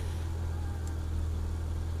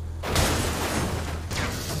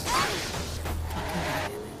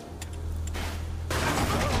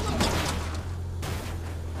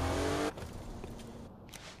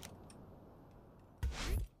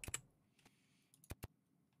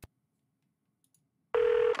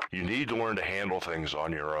 You need to learn to handle things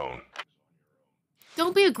on your own.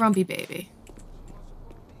 Don't be a grumpy baby.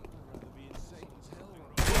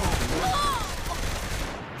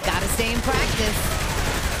 Gotta stay in practice.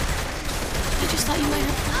 I just thought you might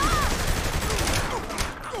have.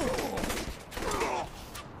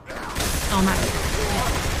 Oh my.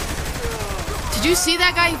 Did you see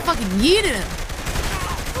that guy? He fucking yeeted him.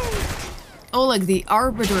 Oh, like the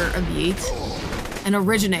arbiter of yeet. An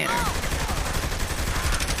originator.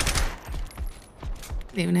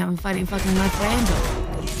 They even have him fighting fucking Left for Angel.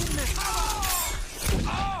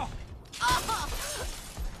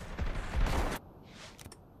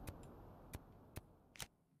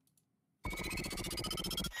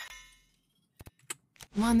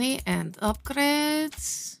 Money and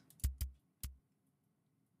upgrades.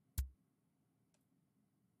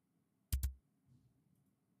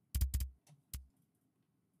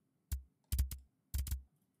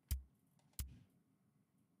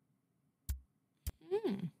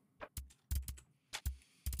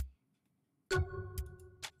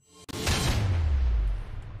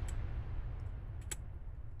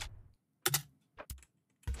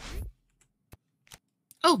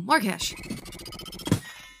 Oh, more cash.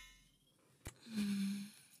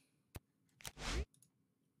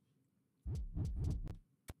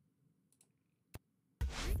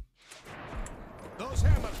 Those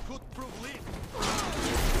hammers could prove lead.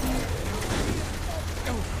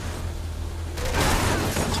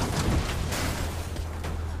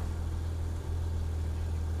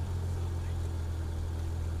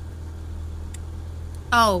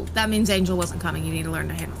 Oh, that means Angel wasn't coming. You need to learn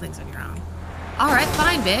to handle things on your own. Alright,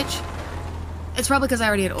 fine, bitch. It's probably because I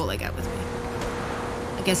already had Oleg out with me.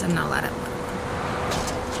 I guess I'm not allowed to have one.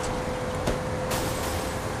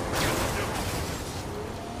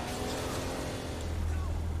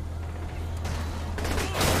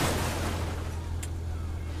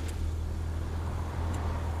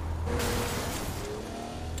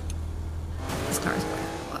 This car is going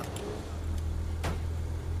up.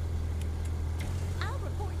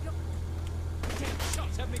 Damn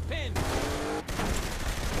shots have me pinned.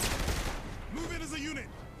 Move in as a unit.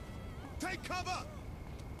 Take cover.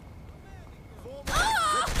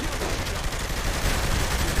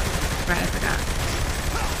 Right, I forgot.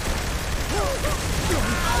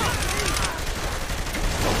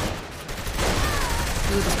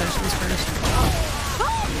 Do the specialist first.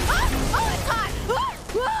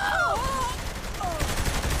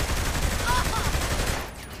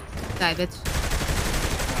 Die, bitch.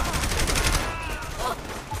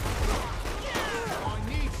 I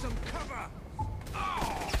need some cover.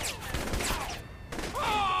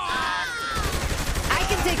 I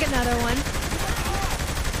can take another one.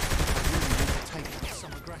 Take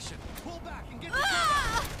some aggression. Pull back and get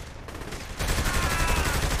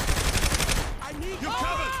I need you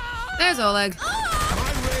covered. There's Oleg.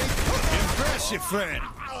 Impressive, friend.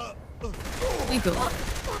 We go.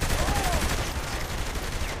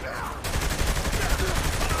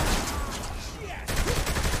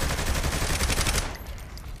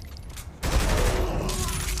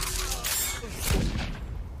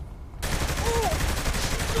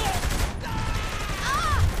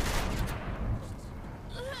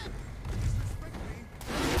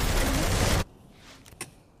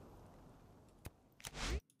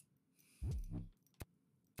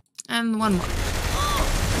 And one more.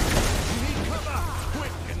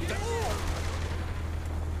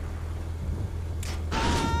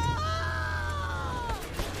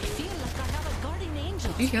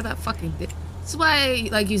 You hear that fucking bit? This is why I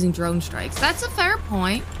like using drone strikes. That's a fair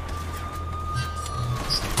point.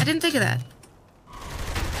 I didn't think of that.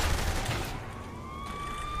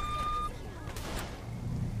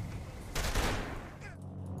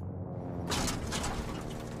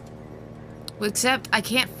 Except I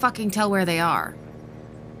can't fucking tell where they are.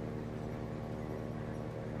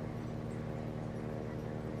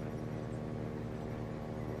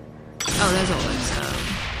 Oh, there's Oleg, so...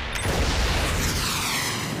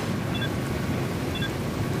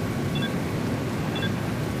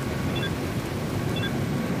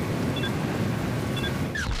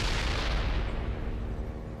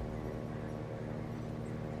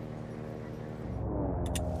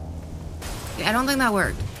 Yeah, I don't think that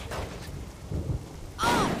worked.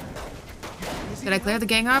 Did I clear the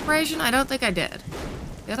gang operation? I don't think I did.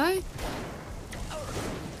 Did I?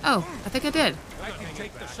 Oh, I think I did. I can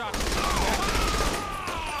take the shot.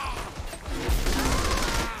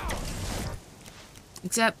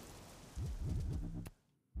 Except...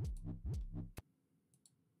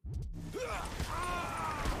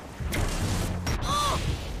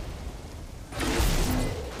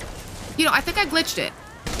 You know, I think I glitched it.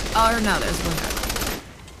 Oh, no, there's one guy.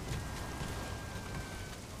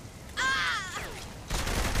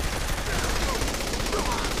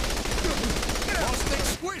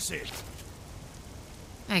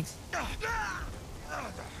 Thanks.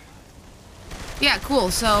 Yeah,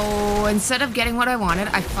 cool. So instead of getting what I wanted,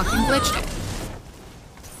 I fucking glitched it.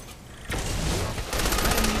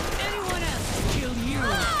 Anyone else kill you?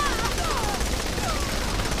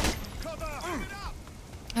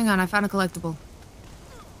 Hang on, I found a collectible.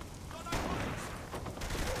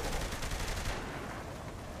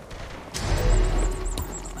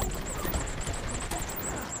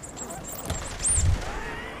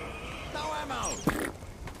 No ammo.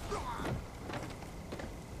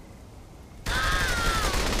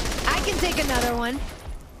 I can take another one.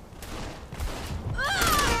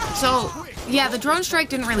 So, yeah, the drone strike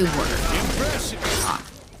didn't really work. Impressive.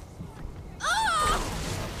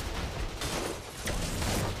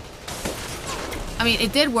 I mean,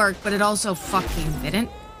 it did work, but it also fucking didn't.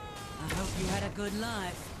 I hope you had a good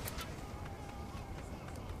life.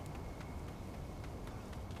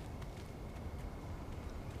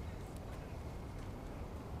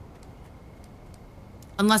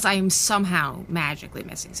 Unless I am somehow magically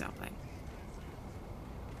missing something.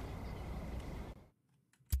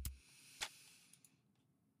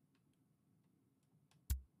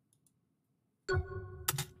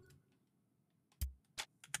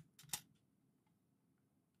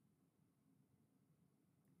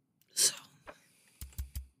 So,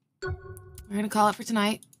 we're gonna call it for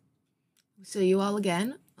tonight. We'll see you all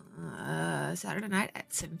again Saturday night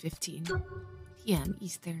at 7:15 p.m.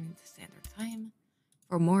 Eastern Standard Time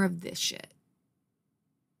for more of this shit.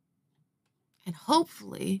 And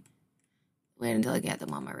hopefully, wait until I get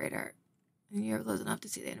them on my radar. And you're close enough to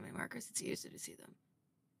see the enemy markers. It's easier to see them.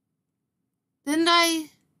 Didn't I?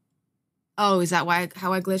 Oh, is that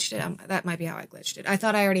how I glitched it? That might be how I glitched it. I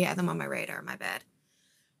thought I already had them on my radar. My bad.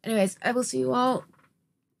 Anyways, I will see you all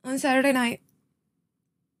on Saturday night.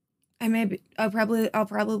 I'll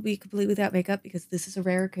probably be complete without makeup because this is a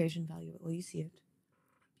rare occasion. Value it while you see it.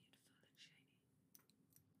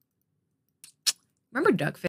 Remember Duckface?